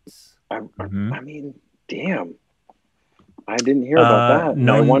 I mean, damn. I didn't hear about that.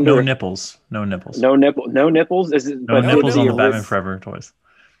 No, I wonder no nipples. No nipples. No nipples. Is it? No nipples on the Batman Forever toys.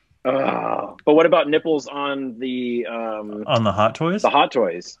 But what about nipples on the on the Hot Toys? The Hot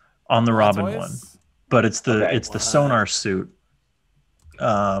Toys. On the Robin Toys? one, but it's the the sonar suit.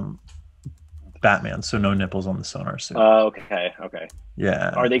 Batman, so no nipples on the sonar suit. Okay.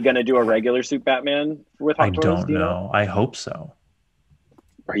 Yeah. Are they going to do a regular suit Batman with Hot Toys? I don't know. I hope so.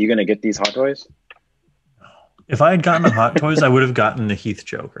 Are you going to get these Hot Toys? If I had gotten the Hot Toys, I would have gotten the Heath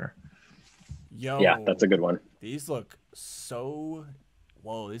Joker. Yo, Yeah, that's a good one. These look so.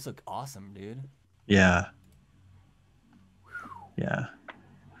 Whoa, these look awesome, dude. Yeah. Yeah.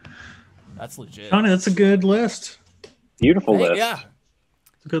 That's legit. Johnny, that's a good list. Beautiful list. Yeah.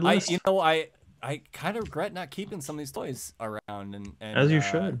 It's a good list. I kind of regret not keeping some of these toys around, and as you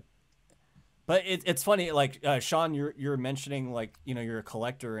should. But it's funny, like Sean, you're mentioning like, you know, you're a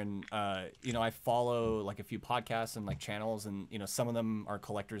collector, and you know, I follow like a few podcasts and like channels, and you know, some of them are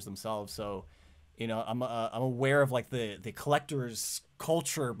collectors themselves. So, you know, I'm aware of like the collectors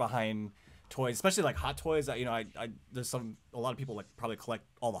culture behind toys, especially like Hot Toys. You know, I there's a lot of people like probably collect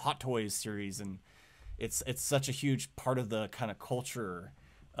all the Hot Toys series, and it's such a huge part of the kind of culture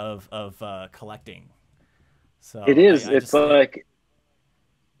of collecting. So it is. It's like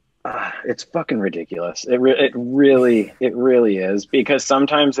it's fucking ridiculous. It really is, because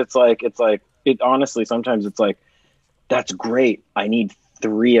sometimes honestly sometimes it's like, that's great. I need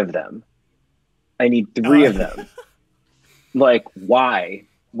 3 of them. Like, why?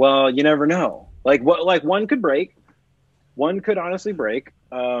 Well, you never know. Like what? Like one could break. One could honestly break.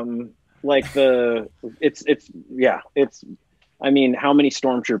 I mean, how many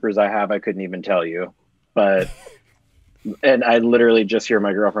stormtroopers I have, I couldn't even tell you, but, and I literally just hear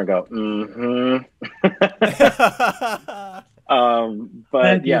my girlfriend go,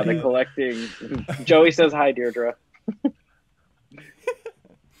 but yeah, the collecting, Joey says hi, Deirdre.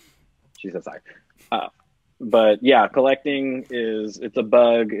 She says hi. But yeah, collecting it's a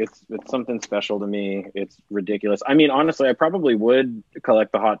bug. It's something special to me. It's ridiculous. I mean, honestly, I probably would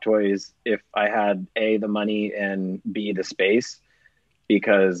collect the Hot Toys if I had A, the money, and B, the space,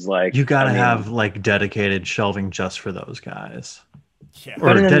 because like you gotta have like dedicated shelving just for those guys. Yeah.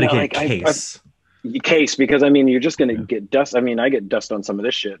 Or a dedicated case. Case, because I mean, you're just gonna get dust. I mean, I get dust on some of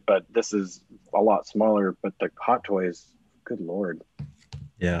this shit, but this is a lot smaller. But the Hot Toys, good Lord.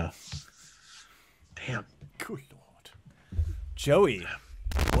 Yeah. Damn. Good Lord. Joey,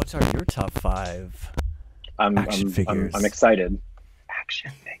 what are your top 5 action figures? I'm excited.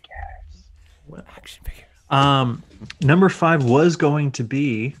 Action figures. Action figures. Number 5 was going to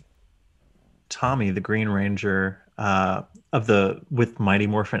be Tommy, the Green Ranger, with Mighty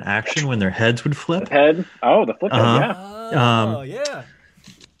Morphin action, when their heads would flip. The head? Oh, the flip head, yeah. Oh, yeah.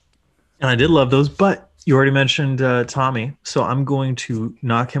 And I did love those, but you already mentioned Tommy, so I'm going to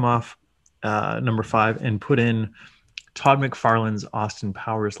knock him off number 5 and put in Todd McFarlane's Austin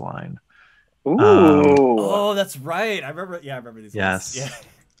Powers line. Ooh. Oh, that's right. I remember these. Yes. Ones. Yeah.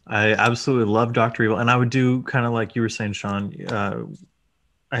 I absolutely love Dr. Evil, and I would do kind of like you were saying, Sean,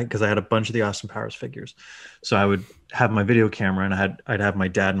 because I had a bunch of the Austin Powers figures. So I would have my video camera, and I'd have my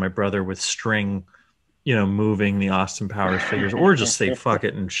dad and my brother with string, you know, moving the Austin Powers figures, or just say fuck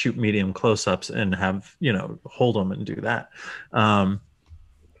it and shoot medium close-ups and have, you know, hold them and do that.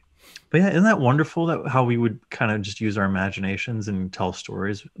 But yeah, isn't that wonderful that how we would kind of just use our imaginations and tell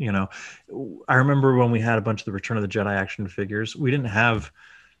stories? You know, I remember when we had a bunch of the Return of the Jedi action figures, we didn't have,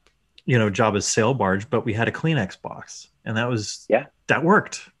 you know, Jabba's sail barge, but we had a Kleenex box, and Yeah. that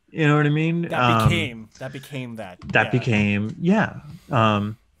worked. You know what I mean? That became that. That Yeah. became, yeah.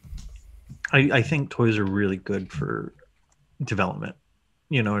 I think toys are really good for development.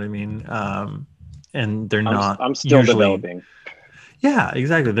 You know what I mean? And they're not I'm still usually developing. Yeah,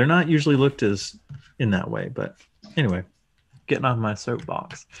 exactly. They're not usually looked as in that way, but anyway, getting off my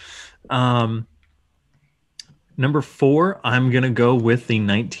soapbox. Number 4, I'm gonna go with the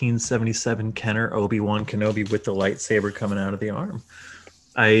 1977 Kenner Obi-Wan Kenobi with the lightsaber coming out of the arm.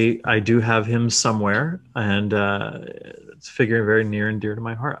 I do have him somewhere, and it's a figure very near and dear to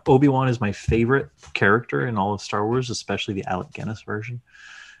my heart. Obi-Wan is my favorite character in all of Star Wars, especially the Alec Guinness version,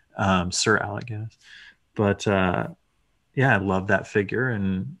 Sir Alec Guinness. But yeah, I love that figure,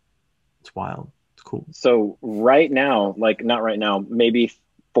 and it's wild. It's cool. So right now, like not right now, maybe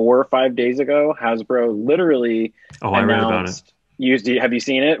 4 or 5 days ago, Hasbro literally I read about it. Have you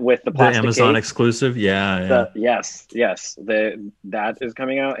seen it with the The plastic Amazon case? exclusive, yeah. Yes. That is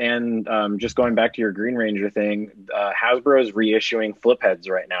coming out, and just going back to your Green Ranger thing, Hasbro is reissuing flip heads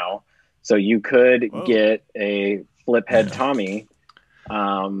right now, so you could get a flip head Tommy.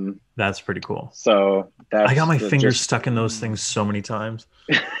 That's pretty cool. So I got my fingers stuck in those things so many times.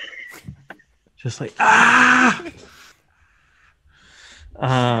 Just like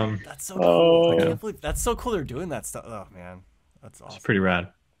That's so cool. I can't believe that's so cool. They're doing that stuff. Oh man, that's awesome. It's pretty rad.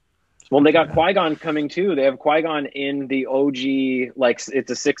 Well, they got Qui-Gon coming too. They have Qui-Gon in the OG, like it's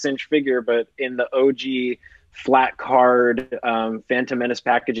a 6-inch figure, but in the OG flat card Phantom Menace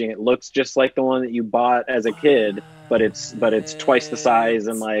packaging. It looks just like the one that you bought as a kid, but it's twice the size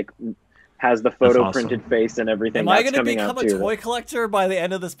and like has the photo printed face and everything. Am I going to become a toy collector by the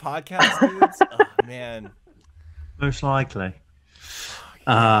end of this podcast, dudes? Oh man, most likely.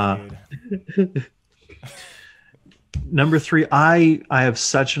 Number 3, I have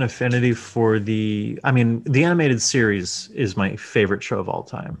such an affinity for the animated series is my favorite show of all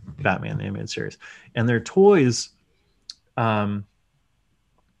time, Batman the animated series, and their toys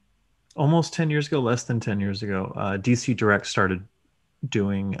almost 10 years ago, less than 10 years ago, DC Direct started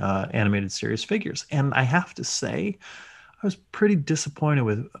doing animated series figures, and I have to say I was pretty disappointed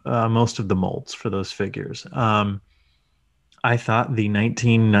with most of the molds for those figures. I thought the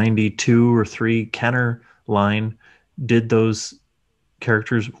 1992 or 3 Kenner line did those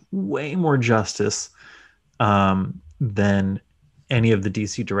characters way more justice than any of the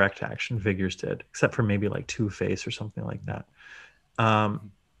DC Direct action figures did, except for maybe like Two-Face or something like that.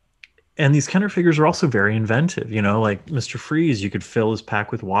 And these Kenner figures are also very inventive, you know, like Mr. Freeze, you could fill his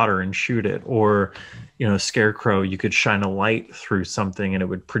pack with water and shoot it, or, you know, Scarecrow, you could shine a light through something and it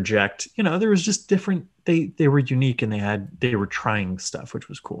would project, you know, there was just different, they were unique, and they were trying stuff, which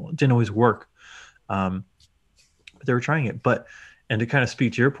was cool. It didn't always work. But they were trying it. And to kind of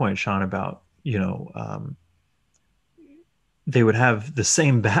speak to your point, Sean, about, you know, they would have the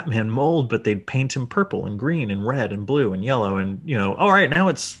same Batman mold, but they'd paint him purple and green and red and blue and yellow, and, you know, all right, now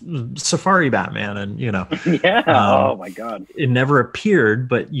it's Safari Batman, and, you know, oh my God, it never appeared,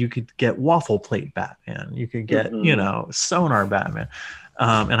 but you could get waffle plate Batman, you could get, you know, sonar Batman,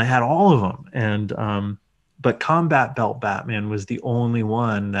 and I had all of them, and but Combat Belt Batman was the only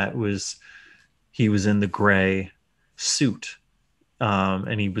one that he was in the gray suit,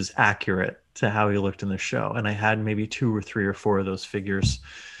 and he was accurate to how he looked in the show. And I had maybe 2 or 3 or 4 of those figures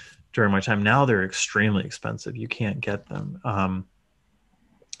during my time. Now they're extremely expensive. You can't get them.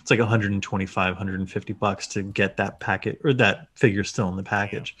 It's like $125, $150 to get that packet, or that figure still in the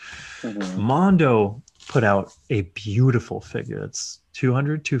package. Mondo put out a beautiful figure. It's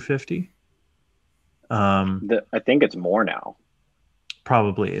 $200, $250. I think it's more now.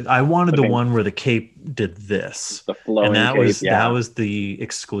 Probably. I wanted the one where the cape did this, the flowing and cape, that was the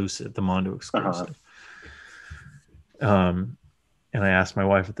exclusive, the Mondo exclusive. And I asked my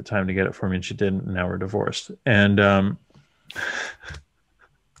wife at the time to get it for me, and she didn't. And now we're divorced. And it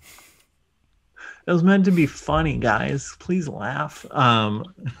was meant to be funny, guys. Please laugh. Well,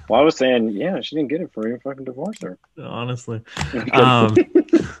 I was saying, yeah, she didn't get it for me. Fucking divorce her. Honestly,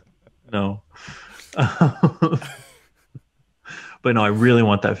 no. But no, I really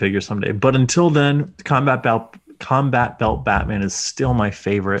want that figure someday. But until then, Combat Belt Batman is still my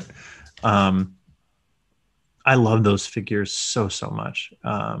favorite. I love those figures so much.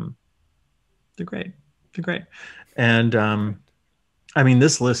 They're great. And I mean,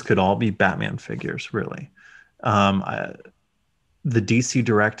 this list could all be Batman figures, really. The DC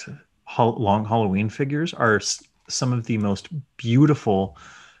Direct Long Halloween figures are some of the most beautiful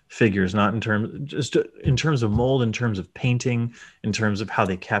figures, not in terms, just in terms of mold, in terms of painting, in terms of how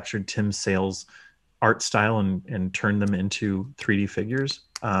they captured Tim Sale's art style and turned them into 3D figures.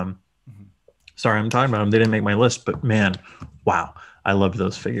 Sorry, I'm talking about them. They didn't make my list, but man, wow, I loved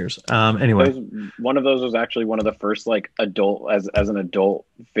those figures. Anyway, one of those was actually one of the first like adult as an adult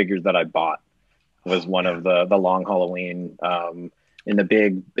figures that I bought. Was one of the Long Halloween in the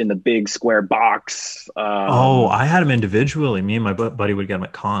big square box. I had them individually. Me and my buddy would get them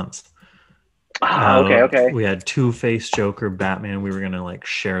at cons. Okay. We had Two-Face, Joker, Batman. We were gonna like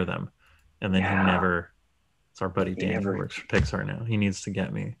share them, and then he never. It's our buddy Danny who works for Pixar now. He needs to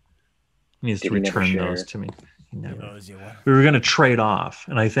get me. He needs to return those to me. He never. We were gonna trade off,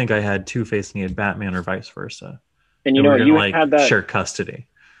 and I think I had Two-Face and he had Batman, or vice versa. And you know, you had that share custody.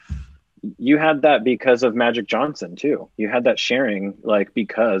 You had that because of Magic Johnson too. You had that sharing like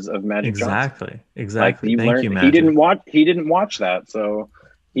because of Magic Johnson. Exactly. Like, Thank you, Magic. He didn't watch that, so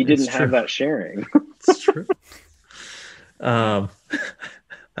he didn't have that sharing. It's true. I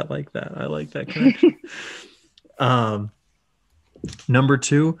like that. I like that connection. Number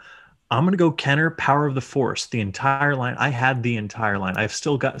 2, I'm gonna go Kenner, Power of the Force. The entire line. I had the entire line. I've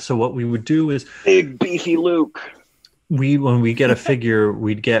still got. So what we would do is big beefy Luke. When we get a figure,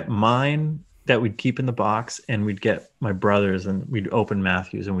 we'd get mine that we'd keep in the box, and we'd get my brother's, and we'd open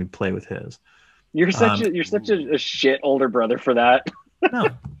Matthew's, and we'd play with his. You're such a shit older brother for that. No,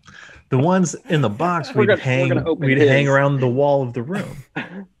 the ones in the box we'd hang around the wall of the room,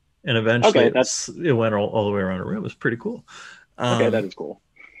 and eventually it went all the way around the room. It was pretty cool. Okay, that is cool.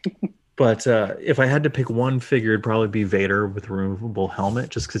 But if I had to pick one figure, it'd probably be Vader with a removable helmet,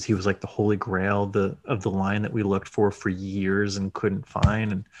 just because he was like the holy grail of the line that we looked for years and couldn't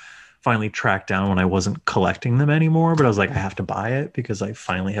find, and finally tracked down when I wasn't collecting them anymore. But I was like, I have to buy it because I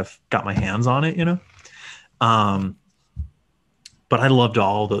finally have got my hands on it, you know. But I loved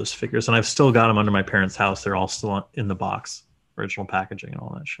all those figures, and I've still got them under my parents' house. They're all still in the box, original packaging, and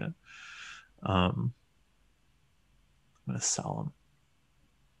all that shit. I'm gonna sell them.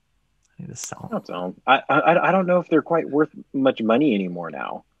 I don't know if they're quite worth much money anymore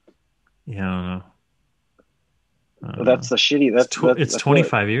now. Yeah, I don't know. That's the shitty. That's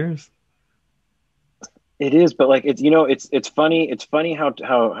 25 years. It is, but like it's funny. It's funny how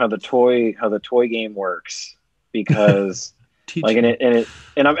the toy game works, because like I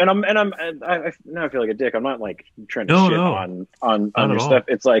now I feel like a dick. I'm not like trying to shit on your stuff.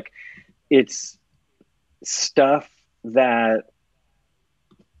 It's like it's stuff that,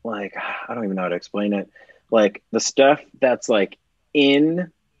 like, I don't even know how to explain it. Like the stuff that's like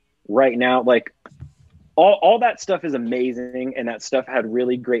in right now, like all that stuff is amazing, and that stuff had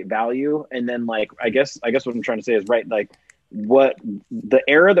really great value. And then like I guess what I'm trying to say is, right, like what the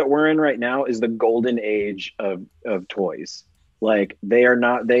era that we're in right now is the golden age of toys. Like they are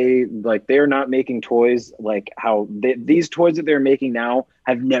not making toys like how these toys that they're making now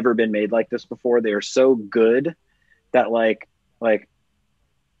have never been made like this before. They are so good that like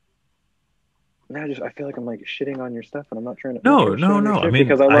I feel like I'm like shitting on your stuff, and I'm not trying to. No. I mean,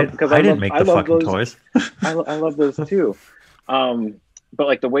 because I didn't make the fucking toys. I love those too. But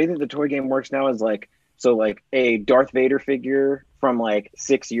like the way that the toy game works now is like, so like a Darth Vader figure from like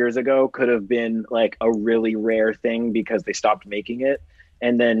 6 years ago could have been like a really rare thing because they stopped making it,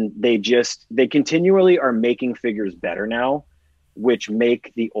 and then they continually are making figures better now, which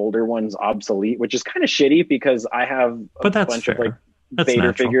make the older ones obsolete, which is kind of shitty because I have a bunch of like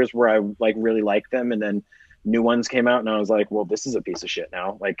Vader figures where I like really like them, and then new ones came out and I was like, well, this is a piece of shit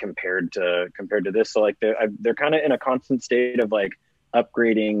now, like compared to this. So like they're kind of in a constant state of like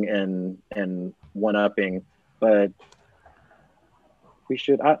upgrading and one-upping. But we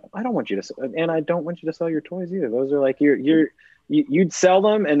should I don't want you to, and I don't want you to sell your toys either. Those are like you'd sell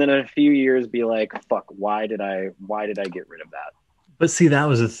them and then in a few years be like, fuck, why did I get rid of that? But see, that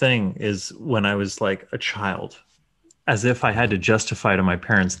was the thing, is when I was like a child, as if I had to justify to my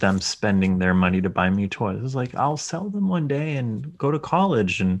parents them spending their money to buy me toys. It was like, I'll sell them one day and go to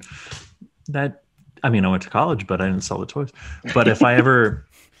college. And that, I mean, I went to college, but I didn't sell the toys. But if I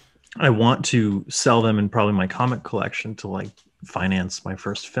want to sell them in probably my comic collection to like finance my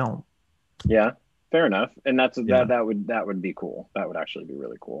first film. Yeah, fair enough. And that would be cool. That would actually be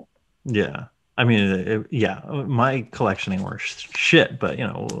really cool. Yeah. I mean, my collection ain't worth shit, but you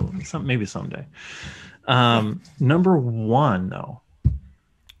know, maybe someday. Number 1 though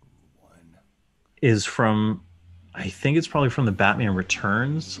is from, I think it's probably from the Batman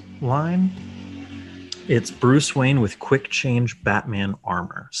Returns line. It's Bruce Wayne with quick change Batman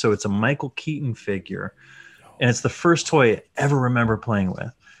armor. So it's a Michael Keaton figure, and it's the first toy I ever remember playing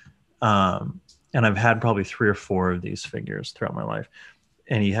with. And I've had probably 3 or 4 of these figures throughout my life.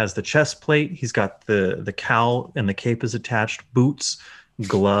 and he has the chest plate. He's got the cowl and the cape is attached, boots,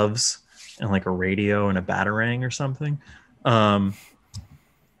 gloves, and like a radio and a batarang or something.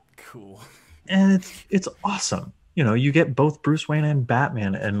 Cool. And it's awesome. You know, you get both Bruce Wayne and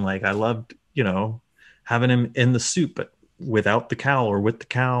Batman, and like I loved, you know, having him in the suit but without the cowl or with the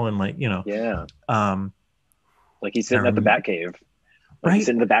cowl, and like, you know. Yeah. Like he's I sitting at the remember- Batcave. Like Right. he's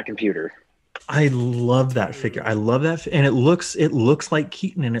sitting in the Bat computer. I love that figure. I love that, and it looks like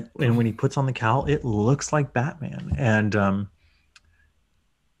Keaton in it. And when he puts on the cowl, it looks like Batman. And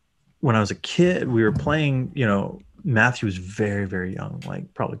when I was a kid, we were playing. You know, Matthew was very, very young,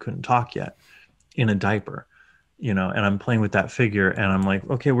 like probably couldn't talk yet, in a diaper. You know, and I'm playing with that figure, and I'm like,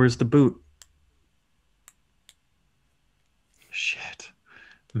 okay, where's the boot? Shit,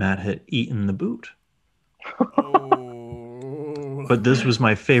 Matt had eaten the boot. Oh. But this was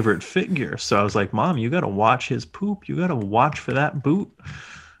my favorite figure, so I was like, "Mom, you got to watch his poop. You got to watch for that boot."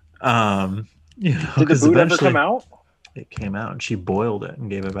 You know, Did the 'cause boot ever eventually come out? it came out, and she boiled it and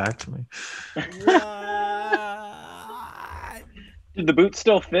gave it back to me. What? Did the boot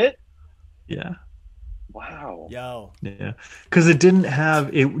still fit? Yeah, Wow. Yo. yeah, because it didn't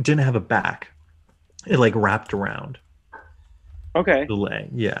have a back. It like wrapped around Okay. the leg.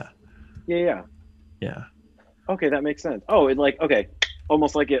 Yeah, Yeah. yeah. Okay, that makes sense. Oh, it like okay,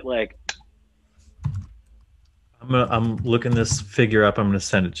 almost like it like. I'm looking this figure up. I'm gonna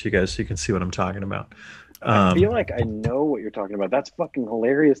send it to you guys so you can see what I'm talking about. I feel like I know what you're talking about. That's fucking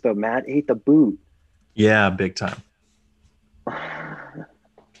hilarious, though. Matt ate the boot. Yeah, big time.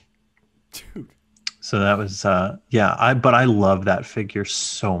 Dude. So that was but I love that figure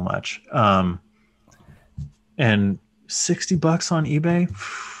so much. And $60 on eBay.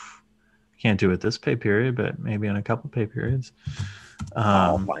 Can't do it this pay period, but maybe in a couple pay periods.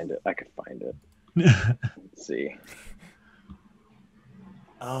 I'll find it. I could find it. Let's see.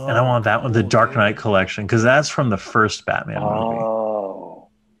 Oh, And I want that one, the cool, Dark dude. Knight collection, because that's from the first Batman movie. Oh,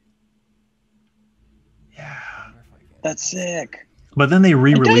 Yeah. that's sick. But then they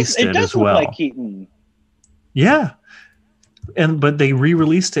re-released it it, does as look well. like Keaton. Yeah. But they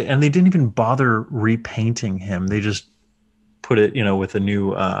re-released it, and they didn't even bother repainting him. They just put it, you know, with a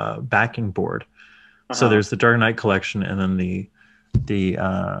new backing board. So Uh-huh. there's the Dark Knight collection, and then the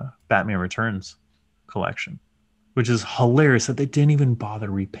Batman Returns collection, which is hilarious that they didn't even bother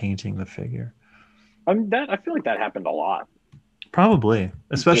repainting the figure. I feel like that happened a lot. Probably,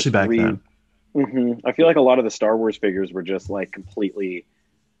 especially Just back then. I feel like a lot of the Star Wars figures were just like completely,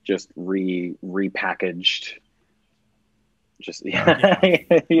 just repackaged. Just yeah,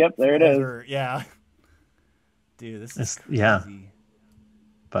 yep, there it is. Yeah. Dude, this is It's- yeah. crazy.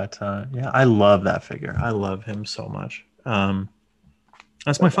 But yeah, I love that figure. I love him so much.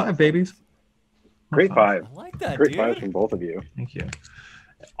 That's my 5 babies. My Great five. I like that, Great dude. five from both of you. Thank you.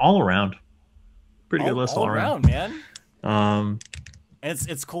 All around, pretty good list all around. man. Um, And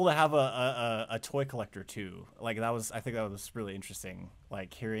it's cool to have a toy collector too. Like I think that was really interesting.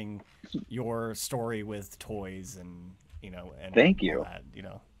 Like hearing your story with toys and and Thank all you. that,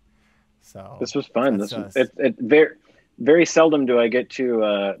 So This was fun. That's This was us. it very seldom do I get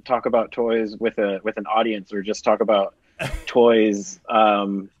to talk about toys with an audience or just talk about toys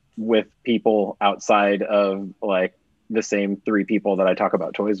with people outside of like the same 3 people that I talk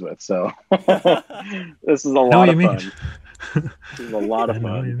about toys with. So this is a know lot what of you mean. fun. This is a lot I of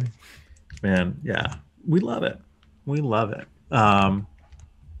know what you fun. mean. Man, yeah, we love it. We love it.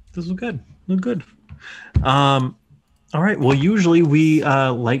 This was good. It was good. All right. Well, usually we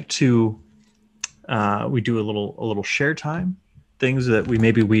like to we do a little share time, things that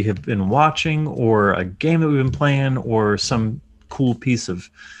we have been watching, or a game that we've been playing, or some cool piece of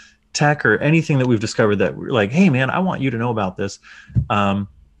tech, or anything that we've discovered that we're like, hey man, I want you to know about this.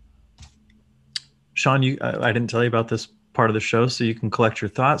 Sean, I didn't tell you about this part of the show, so you can collect your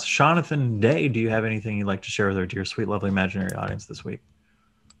thoughts. Jonathan Day, do you have anything you'd like to share with our dear, sweet, lovely imaginary audience this week?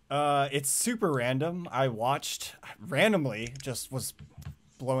 It's super random. I watched randomly, just was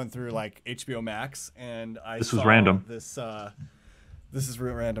blowing through like HBO Max, and This was saw random. This is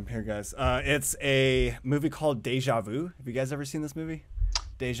real random here, guys. It's a movie called Deja Vu. Have you guys ever seen this movie?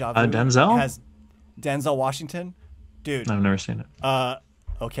 Deja Vu. Denzel? It has Denzel Washington, dude. I've never seen it.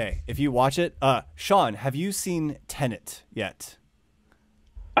 Okay, if you watch it, Sean, have you seen Tenet yet?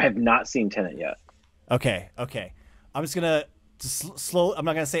 I have not seen Tenet yet. Okay. I'm just gonna slow. I'm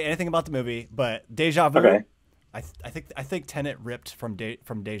not gonna say anything about the movie, but Deja Vu. Okay. I think Tenet ripped from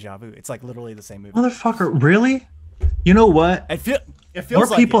Deja Vu. It's like literally the same movie. Motherfucker, really? You know what? It feels More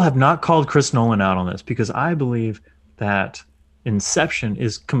like people it. have not called Chris Nolan out on this, because I believe that Inception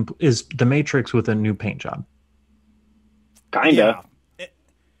is The Matrix with a new paint job. Kinda. Yeah.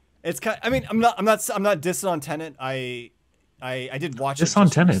 It's kind. I mean, I'm not dissing on Tenet. I did watch it. Just on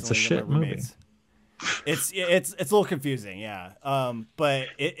just Tenet, it's a recently with shit my movie. roommates. It's a little confusing, yeah. But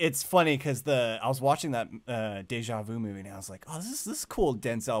it's funny because I was watching that Deja Vu movie and I was like, oh, this is a cool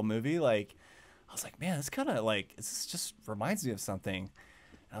Denzel movie. Like, I was like, man, this kind of like this just reminds me of something.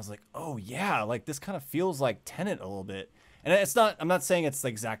 And I was like, oh yeah, like this kind of feels like Tenet a little bit. And it's not. I'm not saying it's the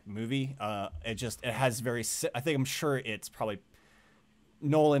exact movie. It has I'm sure it's probably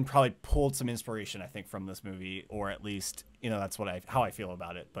Nolan probably pulled some inspiration, I think, from this movie, or at least that's how I feel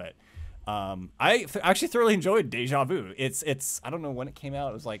about it. But actually thoroughly enjoyed Deja Vu. It's I don't know when it came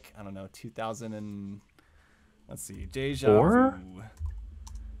out. It was like, I don't know, 2000 and let's see, Deja Four? Vu.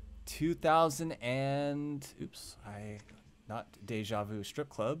 2000 and not Deja Vu Strip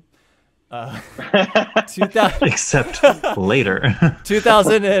Club. 2000 Except later.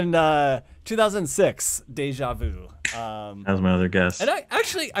 2006 Deja Vu. That was my other guess. And I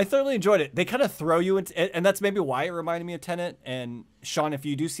thoroughly enjoyed it. They kind of throw you into, and that's maybe why it reminded me of Tenet. And Sean, if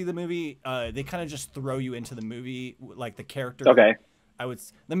you do see the movie, they kind of just throw you into the movie, like the character. Okay.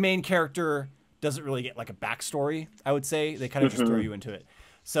 The main character doesn't really get like a backstory. I would say they kind of just throw you into it.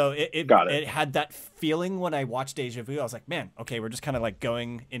 So it had that feeling when I watched Deja Vu. I was like, man, okay, we're just kind of like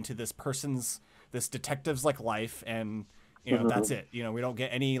going into this detective's like life, and that's it. We don't get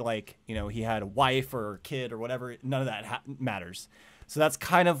any like he had a wife or a kid or whatever. None of that matters. So that's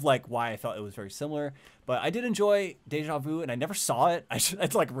kind of like why I felt it was very similar. But I did enjoy Deja Vu, and I never saw it.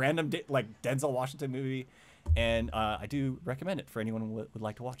 It's like random like Denzel Washington movie, and I do recommend it for anyone who would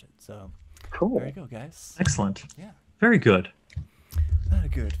like to watch it. So Cool. there you go, guys. Excellent. Yeah. Very good. Very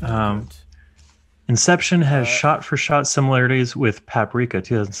good. Very good. Inception has shot-for-shot similarities with Paprika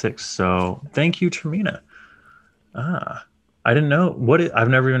 2006. So thank you, Termina. I didn't know I've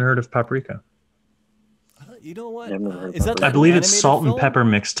never even heard of Paprika. You know what? Never heard Is that Paprika. I believe it's animated salt film? and pepper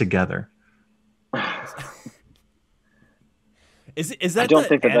mixed together. Is that I don't the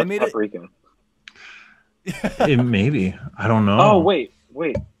think that's animated? Paprika. Maybe. I don't know. Oh, wait.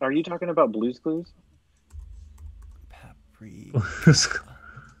 Are you talking about Blue's Clues? Paprika.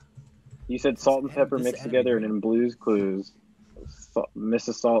 You said salt and pepper This mixed anime, together, right? and in Blue's Clues,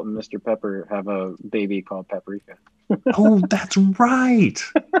 Mrs. Salt and Mr. Pepper have a baby called Paprika. Oh, that's right.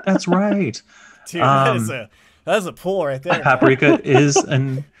 That's right. Dude, that is a pull right there. Paprika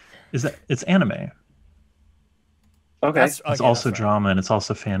it's anime. Okay. It's also drama and it's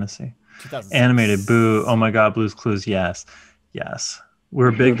also fantasy. 2006. Animated, boo. Oh my god, Blue's Clues, yes.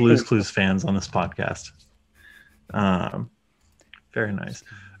 We're big Blue's Clues fans on this podcast. Very nice.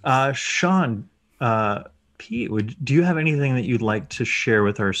 Sean, Pete, do you have anything that you'd like to share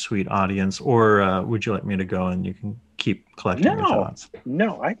with our sweet audience, or would you like me to go and you can keep collecting your thoughts?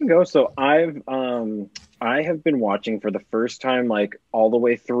 No, I can go. So I have been watching for the first time, like all the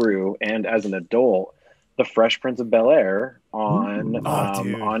way through, and as an adult, The Fresh Prince of Bel-Air on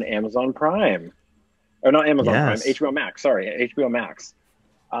Amazon Prime, or not Amazon Prime, HBO Max. Sorry, HBO Max.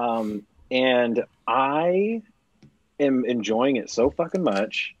 And I am enjoying it so fucking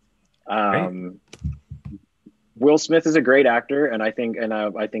much. Will Smith is a great actor, and I think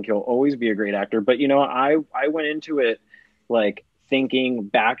he'll always be a great actor. But I went into it like thinking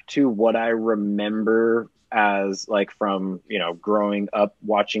back to what I remember as like from growing up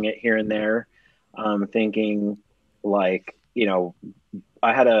watching it here and there, thinking like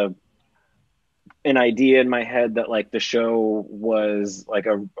I had an idea in my head that like the show was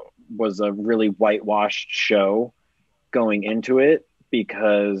a really whitewashed show going into it,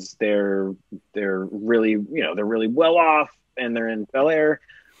 because they're really they're really well off and they're in Bel-Air,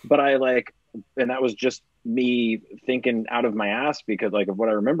 but and that was just me thinking out of my ass because like of what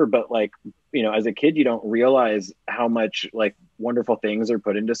I remember. But like as a kid, you don't realize how much like wonderful things are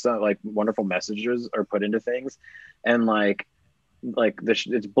put into wonderful messages are put into things, and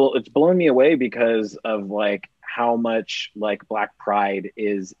it's blown me away because of like how much like Black pride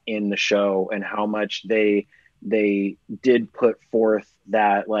is in the show, and how much they did put forth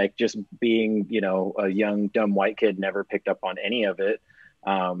that like just being a young dumb white kid never picked up on any of it,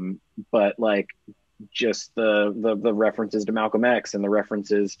 but like just the references to Malcolm X and the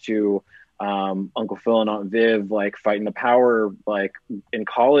references to Uncle Phil and Aunt Viv like fighting the power like in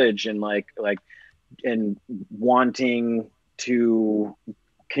college, and and wanting to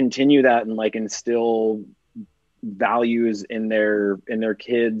continue that and like instill values in their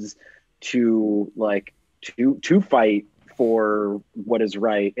kids to fight for what is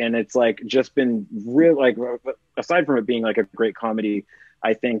right. And it's like just been real, like aside from it being like a great comedy,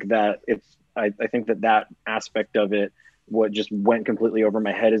 I think that that aspect of it what just went completely over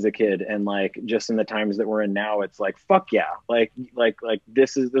my head as a kid. And like just in the times that we're in now, it's like fuck yeah, like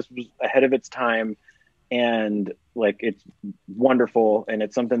this was ahead of its time, and like it's wonderful, and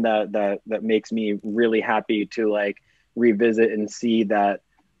it's something that makes me really happy to like revisit and see that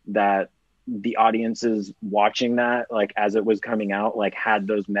the audiences watching that, like as it was coming out, like had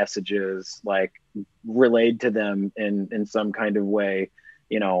those messages like relayed to them in some kind of way,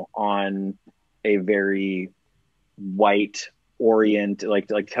 you know, on a very white orient, like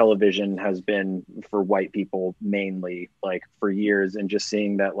television has been for white people mainly, like for years. And just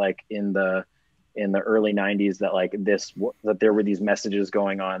seeing that like in the early 90s that like that there were these messages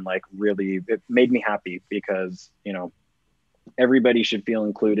going on, like really it made me happy, because you know everybody should feel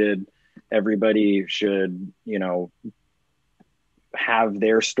included, everybody should, you know, have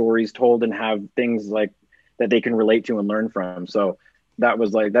their stories told and have things like that they can relate to and learn from. So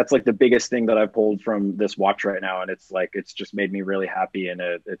that's like the biggest thing that I've pulled from this watch right now, and it's like it's just made me really happy, and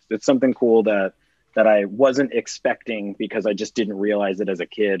it's something cool that I wasn't expecting, because I just didn't realize it as a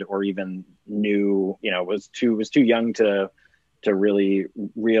kid, or even knew, you know, was too young to really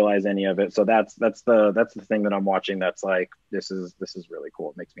realize any of it. So that's the thing that I'm watching. That's like, this is really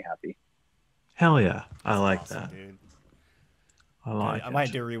cool. It makes me happy. Hell yeah. I like awesome, that. dude. I like I it.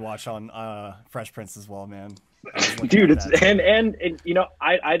 might do a rewatch on Fresh Prince as well, man. Dude, it's and you know,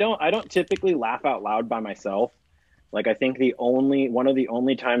 I don't typically laugh out loud by myself. Like I think one of the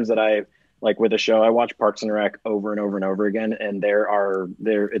only times that I like with a show, I watch Parks and Rec over and over and over again, and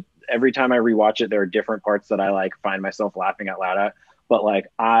every time I rewatch it, there are different parts that I like find myself laughing out loud at. But like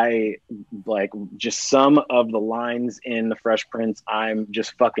I like just some of the lines in The Fresh Prince, I'm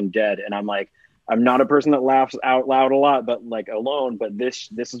just fucking dead, and I'm like, I'm not a person that laughs out loud a lot, but like alone. But this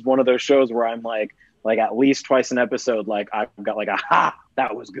is one of those shows where I'm like at least twice an episode, like I've got like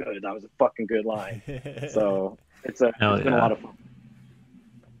that was good, that was a fucking good line. So it's been a lot of fun.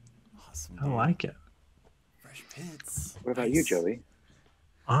 Awesome, I like it. Fresh Prince. What about you, Joey?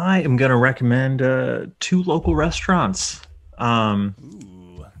 I am going to recommend 2 local restaurants.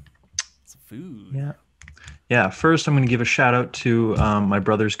 Ooh, some food. Yeah. First, I'm going to give a shout out to my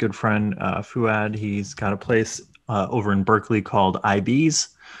brother's good friend, Fuad. He's got a place over in Berkeley called IB's.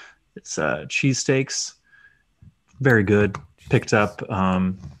 It's cheesesteaks. Very good. Picked up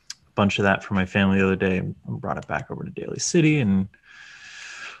a bunch of that for my family the other day and brought it back over to Daly City, and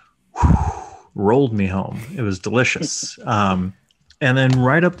rolled me home. It was delicious. And then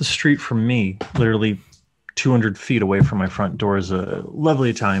right up the street from me, literally 200 feet away from my front door, is a lovely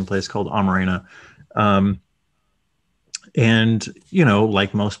Italian place called Amarena. And, you know,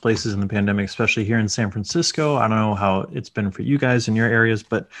 like most places in the pandemic, especially here in San Francisco, I don't know how it's been for you guys in your areas,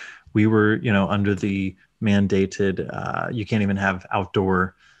 but we were, you know, under the mandated, you can't even have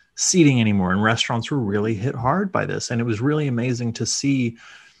outdoor seating anymore. And restaurants were really hit hard by this. And it was really amazing to see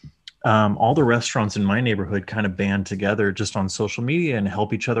all the restaurants in my neighborhood kind of band together just on social media and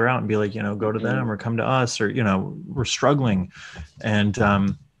help each other out and be like, you know, go to them or come to us, or, you know, we're struggling. And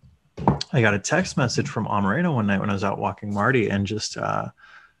I got a text message from Amarena one night when I was out walking Marty, and just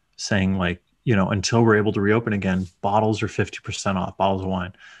saying like, you know, until we're able to reopen again, bottles are 50% off, bottles of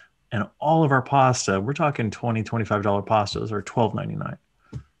wine. And all of our pasta, we're talking $20, $25 pastas, are $12.99.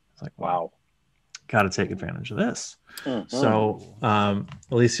 It's like, wow. Got to take advantage of this. So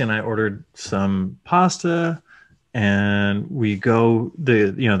Alicia and I ordered some pasta, and we go,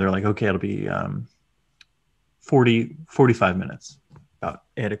 they're like, okay, it'll be 45 minutes. About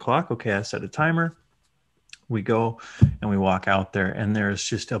 8 o'clock. Okay, I set a timer. We go and we walk out there, and there's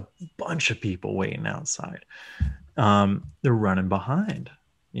just a bunch of people waiting outside. They're running behind,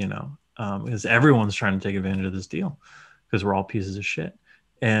 you know, because everyone's trying to take advantage of this deal, because we're all pieces of shit.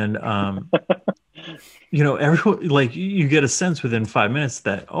 And you know, everyone, like, you get a sense within 5 minutes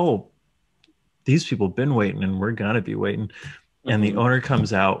that, oh, these people have been waiting, and we're gonna be waiting. And the owner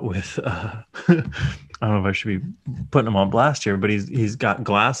comes out with I don't know if I should be putting him on blast here, but he's got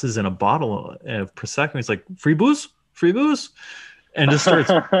glasses and a bottle of Prosecco. He's like, free booze, and just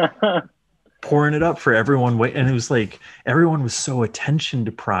starts pouring it up for everyone. And it was like everyone was so attention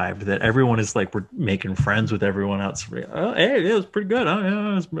deprived that everyone is like, we're making friends with everyone else. Oh, hey, it was pretty good. Oh,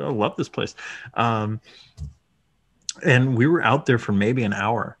 yeah, I love this place. And we were out there for maybe an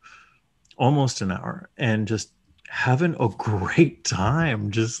hour, almost an hour, and just having a great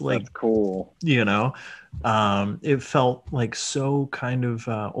time. Just like, that's cool, you know. It felt like so kind of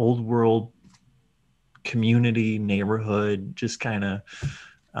old world community neighborhood, just kind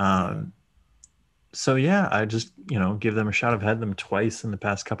of so yeah, I just, you know, give them a shout. I've had them twice in the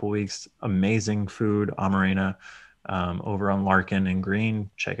past couple of weeks. Amazing food. Amarena over on Larkin and Green,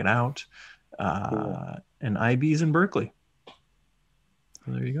 check it out. cool. And IB's in Berkeley.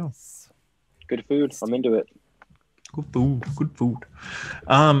 So there you go. Good food. I'm into it. Good food. Good food.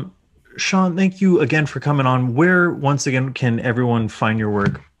 Sean, thank you again for coming on. Where, once again, can everyone find your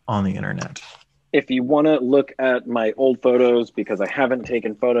work on the internet? If you want to look at my old photos, because I haven't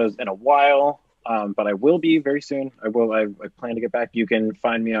taken photos in a while, but I will be very soon. I plan to get back. You can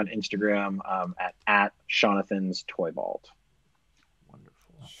find me on Instagram at Jonathan's Toy Vault.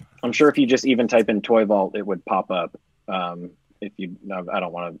 Wonderful. I'm sure if you just even type in Toy Vault, it would pop up. If you, I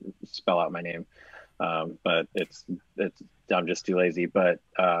don't want to spell out my name, but it's I'm just too lazy. But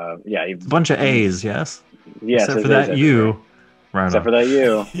yeah, a bunch of A's, yes. Yes, except for that you. Right. Except for that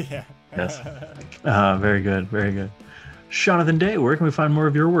you. Yeah. Yes. Very good. Very good. Jonathan Day, where can we find more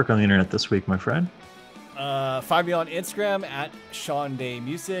of your work on the internet this week, my friend? Find me on Instagram at Sean Day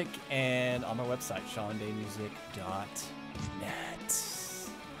Music and on my website, seandaymusic.net.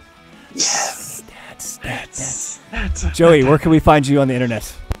 Yes. That's Joey, where can we find you on the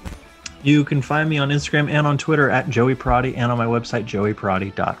internet? You can find me on Instagram and on Twitter at Joey Prati and on my website,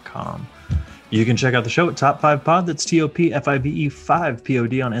 joeyprati.com. You can check out the show at Top 5 Pod. That's TOPFIVE 5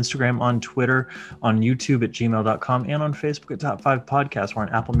 POD on Instagram, on Twitter, on YouTube at gmail.com, and on Facebook at Top 5 Podcast. We're on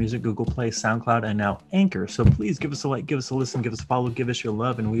Apple Music, Google Play, SoundCloud, and now Anchor. So please give us a like, give us a listen, give us a follow, give us your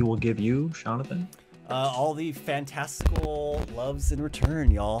love, and we will give you, Jonathan, all the fantastical loves in return,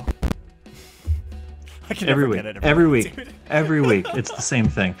 y'all. I can every never week. get it Every right, week. dude. Every week. It's the same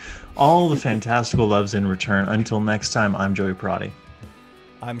thing. All the fantastical loves in return. Until next time, I'm Joey Prati.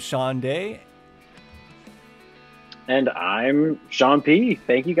 I'm Sean Day. And I'm Sean P.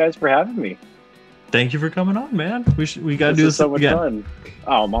 Thank you guys for having me. Thank you for coming on, man. We got to do This is this so much again. fun.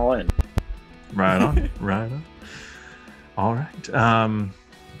 Oh, I'm all in. Right on. Right on. All right.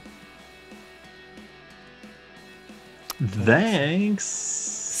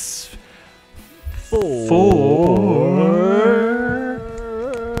 Thanks for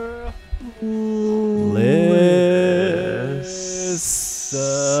listening.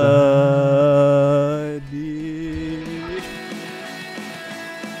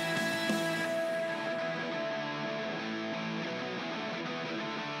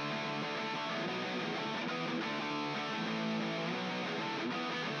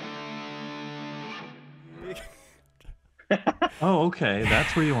 Oh, okay.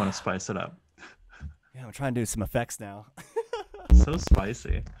 That's where you want to spice it up. Yeah, I'm trying to do some effects now. So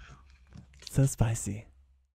spicy. So spicy.